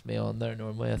wind asked me on there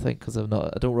normally, I think, because I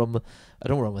don't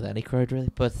run with any crowd really.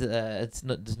 But it's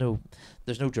not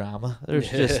there's no drama. There's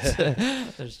just I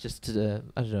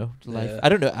don't know life. I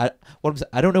don't know.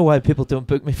 I don't know why people don't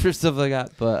book me for stuff like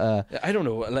that. But I don't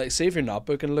know. Say if you're not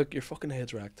booking, look, your fucking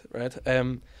head's wrecked, right?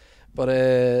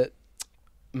 But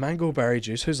mango berry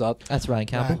juice. Who's that? That's Ryan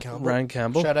Campbell. Ryan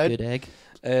Campbell. Shout out. Good egg.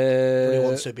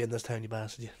 Everyone should be in this town, you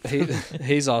bastard.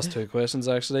 He's asked 2 questions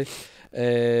actually.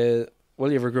 Will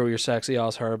you ever grow your sexy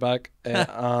ass hair back?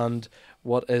 And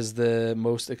what is the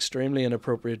most extremely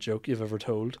inappropriate joke you've ever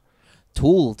told?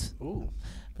 Told. Ooh.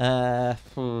 I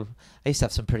used to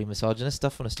have some pretty misogynist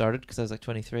stuff when I started because I was like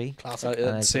 23.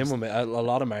 Same with me. A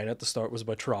lot of mine at the start was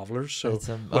about travellers, so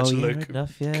which Luke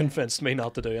convinced me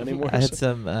not to do anymore.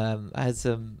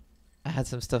 I had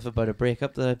some stuff about a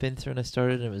breakup that I've been through, and I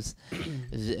started, and it was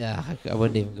I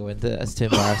wouldn't even go into it. It's too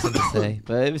embarrassing to say,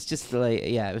 but it was just like,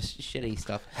 it was shitty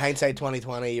stuff. Hindsight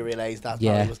 2020, you realise that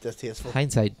probably was distasteful.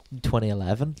 Hindsight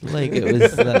 2011, like it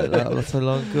was that's how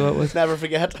long ago it was. Never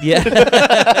forget. Yeah.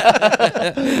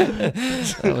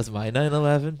 That was my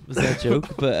 9/11. Was that a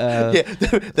joke? But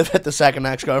they've hit the second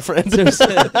ex-girlfriend.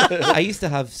 I used to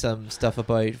have some stuff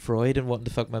about Freud and wanting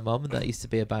to fuck my mum, and that used to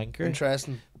be a banker.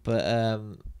 Interesting. But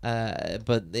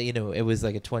you know, it was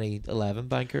like a 2011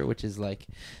 banker, which is like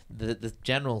the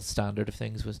general standard of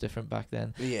things was different back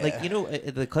then. Yeah. Like, you know,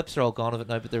 the clips are all gone of it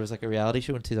now, but there was like a reality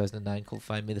show in 2009 called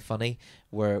Find Me the Funny,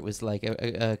 where it was like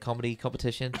a comedy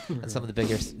competition, and some of the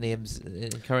bigger names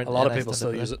in current. A lot of people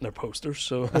still use it in their posters,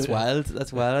 so that's wild.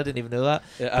 That's wild. I didn't even know that.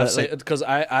 Yeah, I'd say because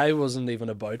I wasn't even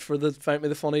about for the Find Me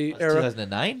the Funny era.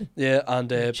 2009. Yeah, and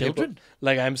children. People,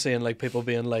 like I'm saying, like people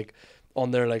being like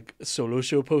on their like solo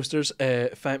show posters,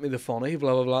 Find Me the Funny,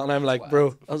 blah blah blah, and I'm like,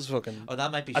 bro, that's fucking. Oh,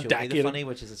 that might be Show Me the Funny,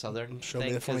 which is a southern Show thing.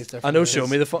 Me the Funny stuff. I know Show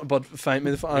Me the Funny, but Find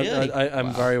Me the Funny. Really?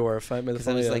 I'm very aware of Find Me the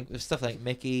Funny. There was like stuff like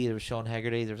Mickey, there was Sean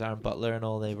Haggerty, there was Aaron Butler, and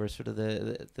all. They were sort of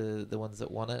the ones that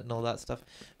won it and all that stuff.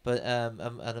 But and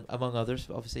among others,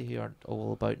 obviously, who aren't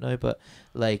all about now. But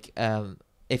like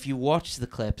if you watch the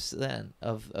clips then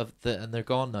of and they're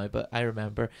gone now, but I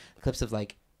remember clips of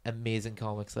like amazing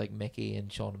comics like Mickey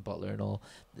and Sean and Butler and all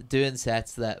doing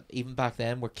sets that even back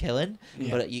then were killing,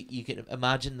 but you can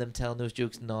imagine them telling those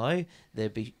jokes now,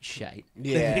 they'd be shite.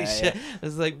 It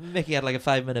was like Mickey had like a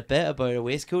 5-minute bit about a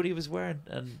waistcoat he was wearing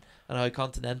and how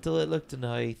continental it looked and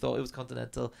how he thought it was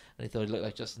continental and he thought he looked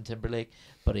like Justin Timberlake,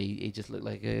 but he just looked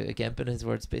like a gimp in his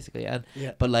words basically, and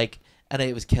but like, and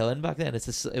it was killing back then.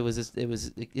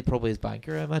 It probably is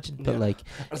banker, I imagine. But like,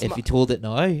 if you told it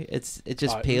now, it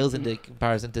just pales into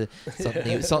comparison to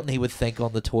something he would think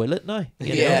on the toilet now.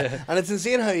 You know? And it's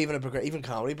insane how even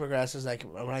comedy progresses. Like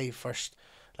when I first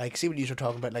see when you were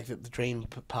talking about like the Dream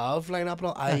Pav lineup and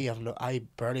all, I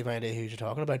barely have any idea who you're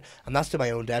talking about, and that's to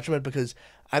my own detriment because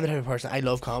I'm the type of person, I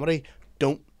love comedy,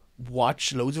 don't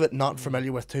watch loads of it, not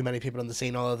familiar with too many people on the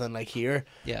scene other than like here,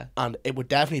 and it would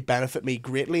definitely benefit me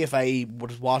greatly if I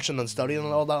was watching and studying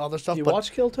and all that other stuff. You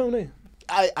watch Kill Tony?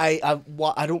 I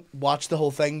don't watch the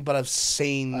whole thing, but I've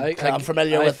seen. I'm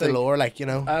familiar with the lore, like, you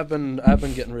know. I've been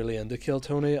getting really into Kill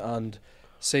Tony, and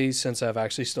since I've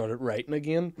actually started writing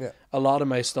again, a lot of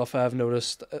my stuff I've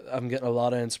noticed I'm getting a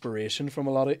lot of inspiration from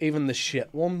a lot of even the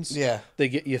shit ones. Yeah, they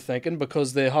get you thinking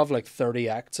because they have like 30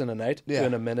 acts in a night,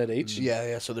 doing a minute each.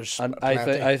 Yeah. So there's and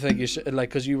I think you should, like,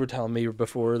 because you were telling me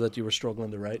before that you were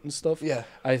struggling to write and stuff. Yeah,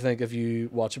 I think if you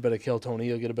watch a bit of Kill Tony,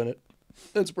 you'll get a bit of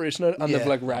inspiration out, and they've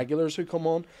like regulars who come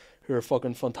on who are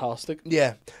fucking fantastic.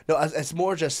 Yeah, no, it's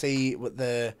more just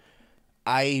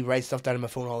I write stuff down on my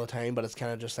phone all the time, but it's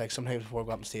kind of just like sometimes before I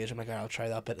go up on stage, I'm like, I'll try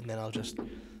that bit, and then I'll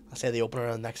say the opener,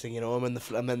 and the next thing you know, I'm in the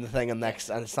thing, and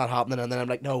it's not happening, and then I'm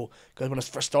like, no, because when I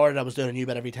first started, I was doing a new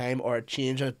bit every time, or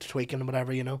changing it, tweaking, and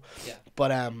whatever, you know. Yeah.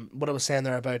 But what I was saying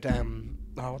there about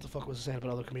what the fuck was I saying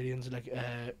about other comedians? Like,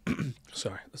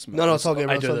 sorry, no, it's all good.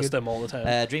 I do this to them all the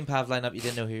time. Dream Pav lineup. You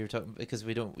didn't know who you were talking because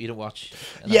you don't watch.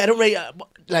 Yeah, I don't really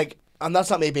like. And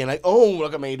that's not me being like, oh,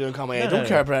 look at me doing comedy. I don't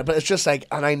care about it. But it's just like,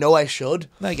 and I know I should.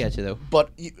 I get you, though. But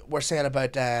we're saying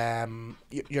about,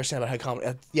 you're saying about how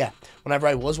comedy, whenever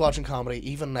I was watching comedy,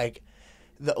 even like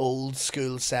the old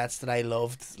school sets that I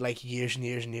loved like years and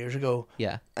years and years ago.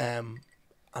 Yeah. And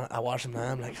I watch them now,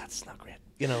 I'm like, that's not great.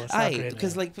 You know, it's not great.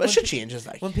 Because like, but it should change.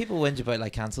 Like when people whinge about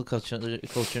like cancel culture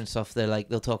and stuff,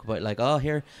 they'll talk about like, oh,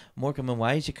 here, Morecambe and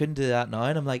Wise, you couldn't do that now,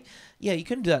 and I'm like, yeah, you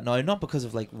couldn't do that now, not because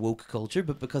of like woke culture,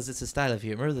 but because it's a style of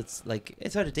humor that's like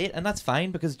it's out of date, and that's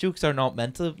fine because jokes are not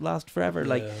meant to last forever.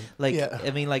 I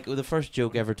mean, like the first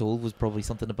joke ever told was probably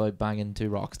something about banging two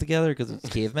rocks together because it's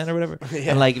cavemen or whatever.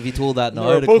 And like if you told that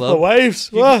now at a both club, my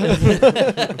wives.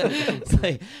 It's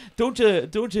like, don't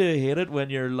you hate it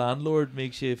when your landlord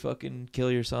makes you fucking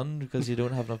kill your son because you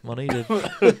don't have enough money to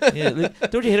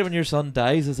don't you hate it when your son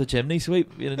dies as a chimney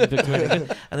sweep in Victoria?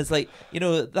 And it's like, you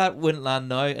know, that wouldn't land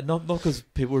now, and not because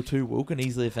people are too woke and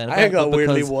easily offended. I think that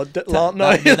weirdly would land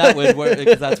now. That would work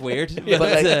because that's weird.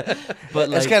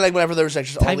 But it's kind of like whenever there was like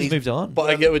just all these moved on. But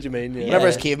I get what you mean. Yeah. Whenever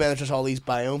it's cavemen, there's just all these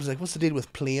biomes. Like, what's the deal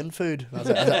with plain food? That's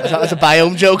a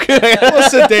biome joke.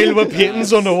 What's the deal with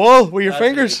paintings on the wall with your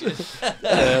fingers?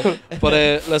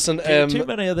 But listen, too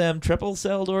many of them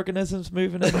triple-celled organisms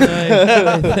moving in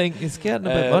now. I think it's getting a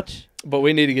bit much. But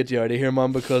we need to get you out of here,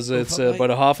 man, because it's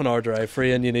about a half an hour drive for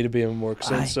you, and you need to be in work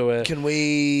soon. So can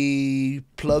we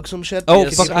plug some shit? Oh,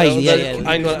 Yes. fuck!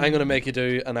 I'm gonna make you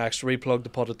do an extra plug to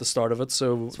put at the start of it.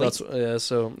 So Sweet.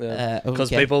 because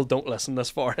people don't listen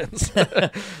this far.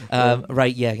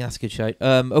 Right, yeah, that's a good shout.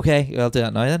 Okay, I'll do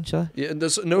that now then, shall I? Yeah,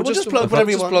 We'll just plug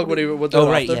whatever you want. Plug whatever. We'll do Oh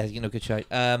it right, after. yeah, good shout.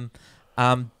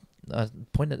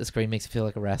 Pointing at the screen makes it feel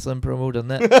like a wrestling promo,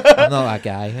 doesn't it? I'm not that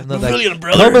guy. I'm not Brilliant, that.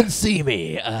 brother. Come and see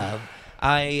me.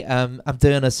 I'm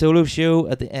doing a solo show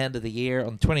at the end of the year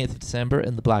on 20th of December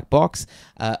in the Black Box.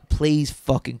 Please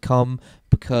fucking come,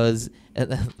 because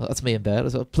that's me in bed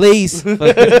as well. Please,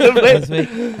 that's me.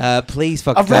 Please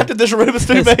fucking. I've rented this room. It's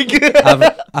too big.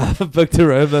 I've booked a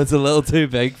room that's a little too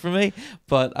big for me,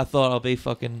 but I thought I'll be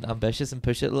fucking ambitious and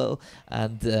push it a little,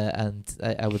 and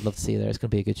I would love to see you there. It's gonna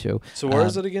be a good show. So where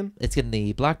is it again? It's in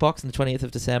the Black Box on the 20th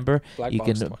of December. Black you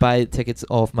Box can buy tickets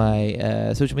off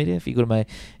my social media. If you go to my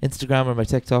Instagram or my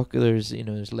TikTok, there's a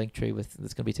Linktree with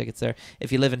there's gonna be tickets there.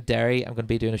 If you live in Derry, I'm gonna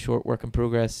be doing a short work in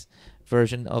progress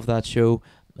version of that show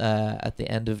at the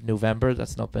end of November.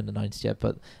 That's not been announced yet,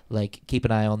 but keep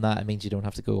an eye on that. It means you don't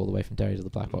have to go all the way from Derry to the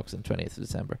Black Box on 20th of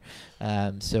December.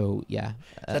 So yeah,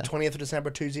 that 20th of December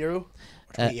 20 or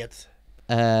 28th.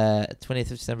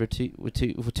 20th of December 20. What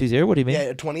do you mean?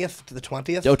 Yeah, 20th to the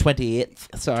 20th. Oh,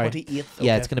 28th. Sorry. 28th. Okay.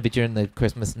 Yeah, it's going to be during the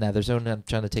Christmas Nether Zone. I'm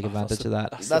trying to take advantage of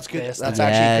that. That's good. That's That's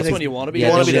actually- That's when you want to be. You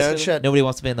want to be doing shit. Nobody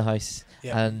wants to be in the house,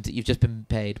 Yeah. and you've just been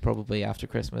paid probably after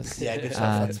Christmas. Yeah, good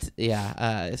stuff. And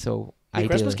yeah, so Your ideally,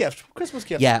 Christmas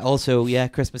gift. Yeah, also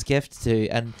Christmas gift too,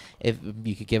 and if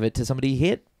you could give it to somebody you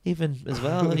hate even as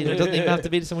well. It doesn't even have to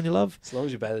be to someone you love. As long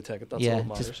as you buy the ticket, that's Yeah, all that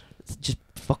matters. Just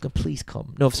fucking please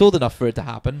come. No, I've sold enough for it to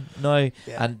happen now,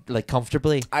 and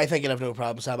comfortably. I think you'll have no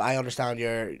problem, Sam. I understand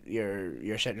you're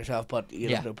shitting yourself, but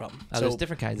you'll have no problem. There's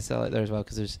different kinds of sell out there as well,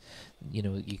 because there's,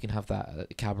 you can have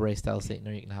that cabaret style seating,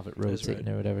 or you can have it road seating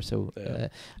or whatever. So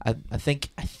I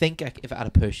think if I had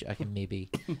a push, I can maybe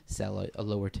sell out a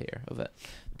lower tier of it.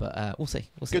 But we'll see.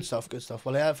 Good stuff.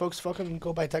 Well, yeah, folks, fucking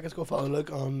go buy tickets. Go follow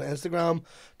Luke on Instagram,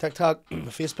 TikTok,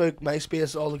 Facebook,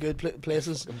 MySpace, all the good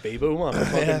places. Bebo,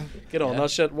 man. Get on that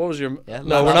shit. What was your... Yeah,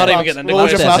 no, we're not even getting into What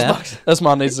was your that. flashbox? This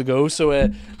man needs to go. So,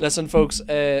 listen, folks,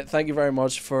 thank you very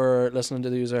much for listening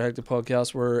to the User Hectic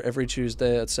podcast. We're every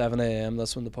Tuesday at 7 a.m.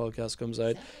 That's when the podcast comes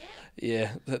out.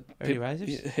 Yeah. Early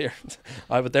risers? Here.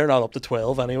 But they're not up to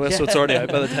 12 anyway, so it's already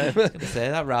out by the time. I was going to say,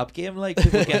 that rap game,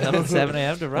 people getting up at 7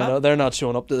 a.m. to rap. No, they're not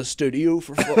showing up to the studio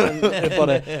for fun.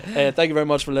 But thank you very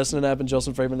much for listening. I've been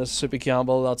Justin Freeburn. This is Soupy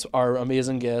Campbell. That's our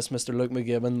amazing guest, Mr. Luke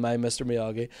McGibbon, my Mr.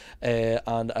 Miyagi.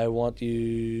 And I want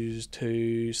you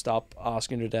to stop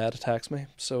asking your dad to text me.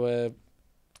 So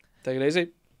take it easy.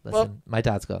 Listen, my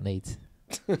dad's got needs.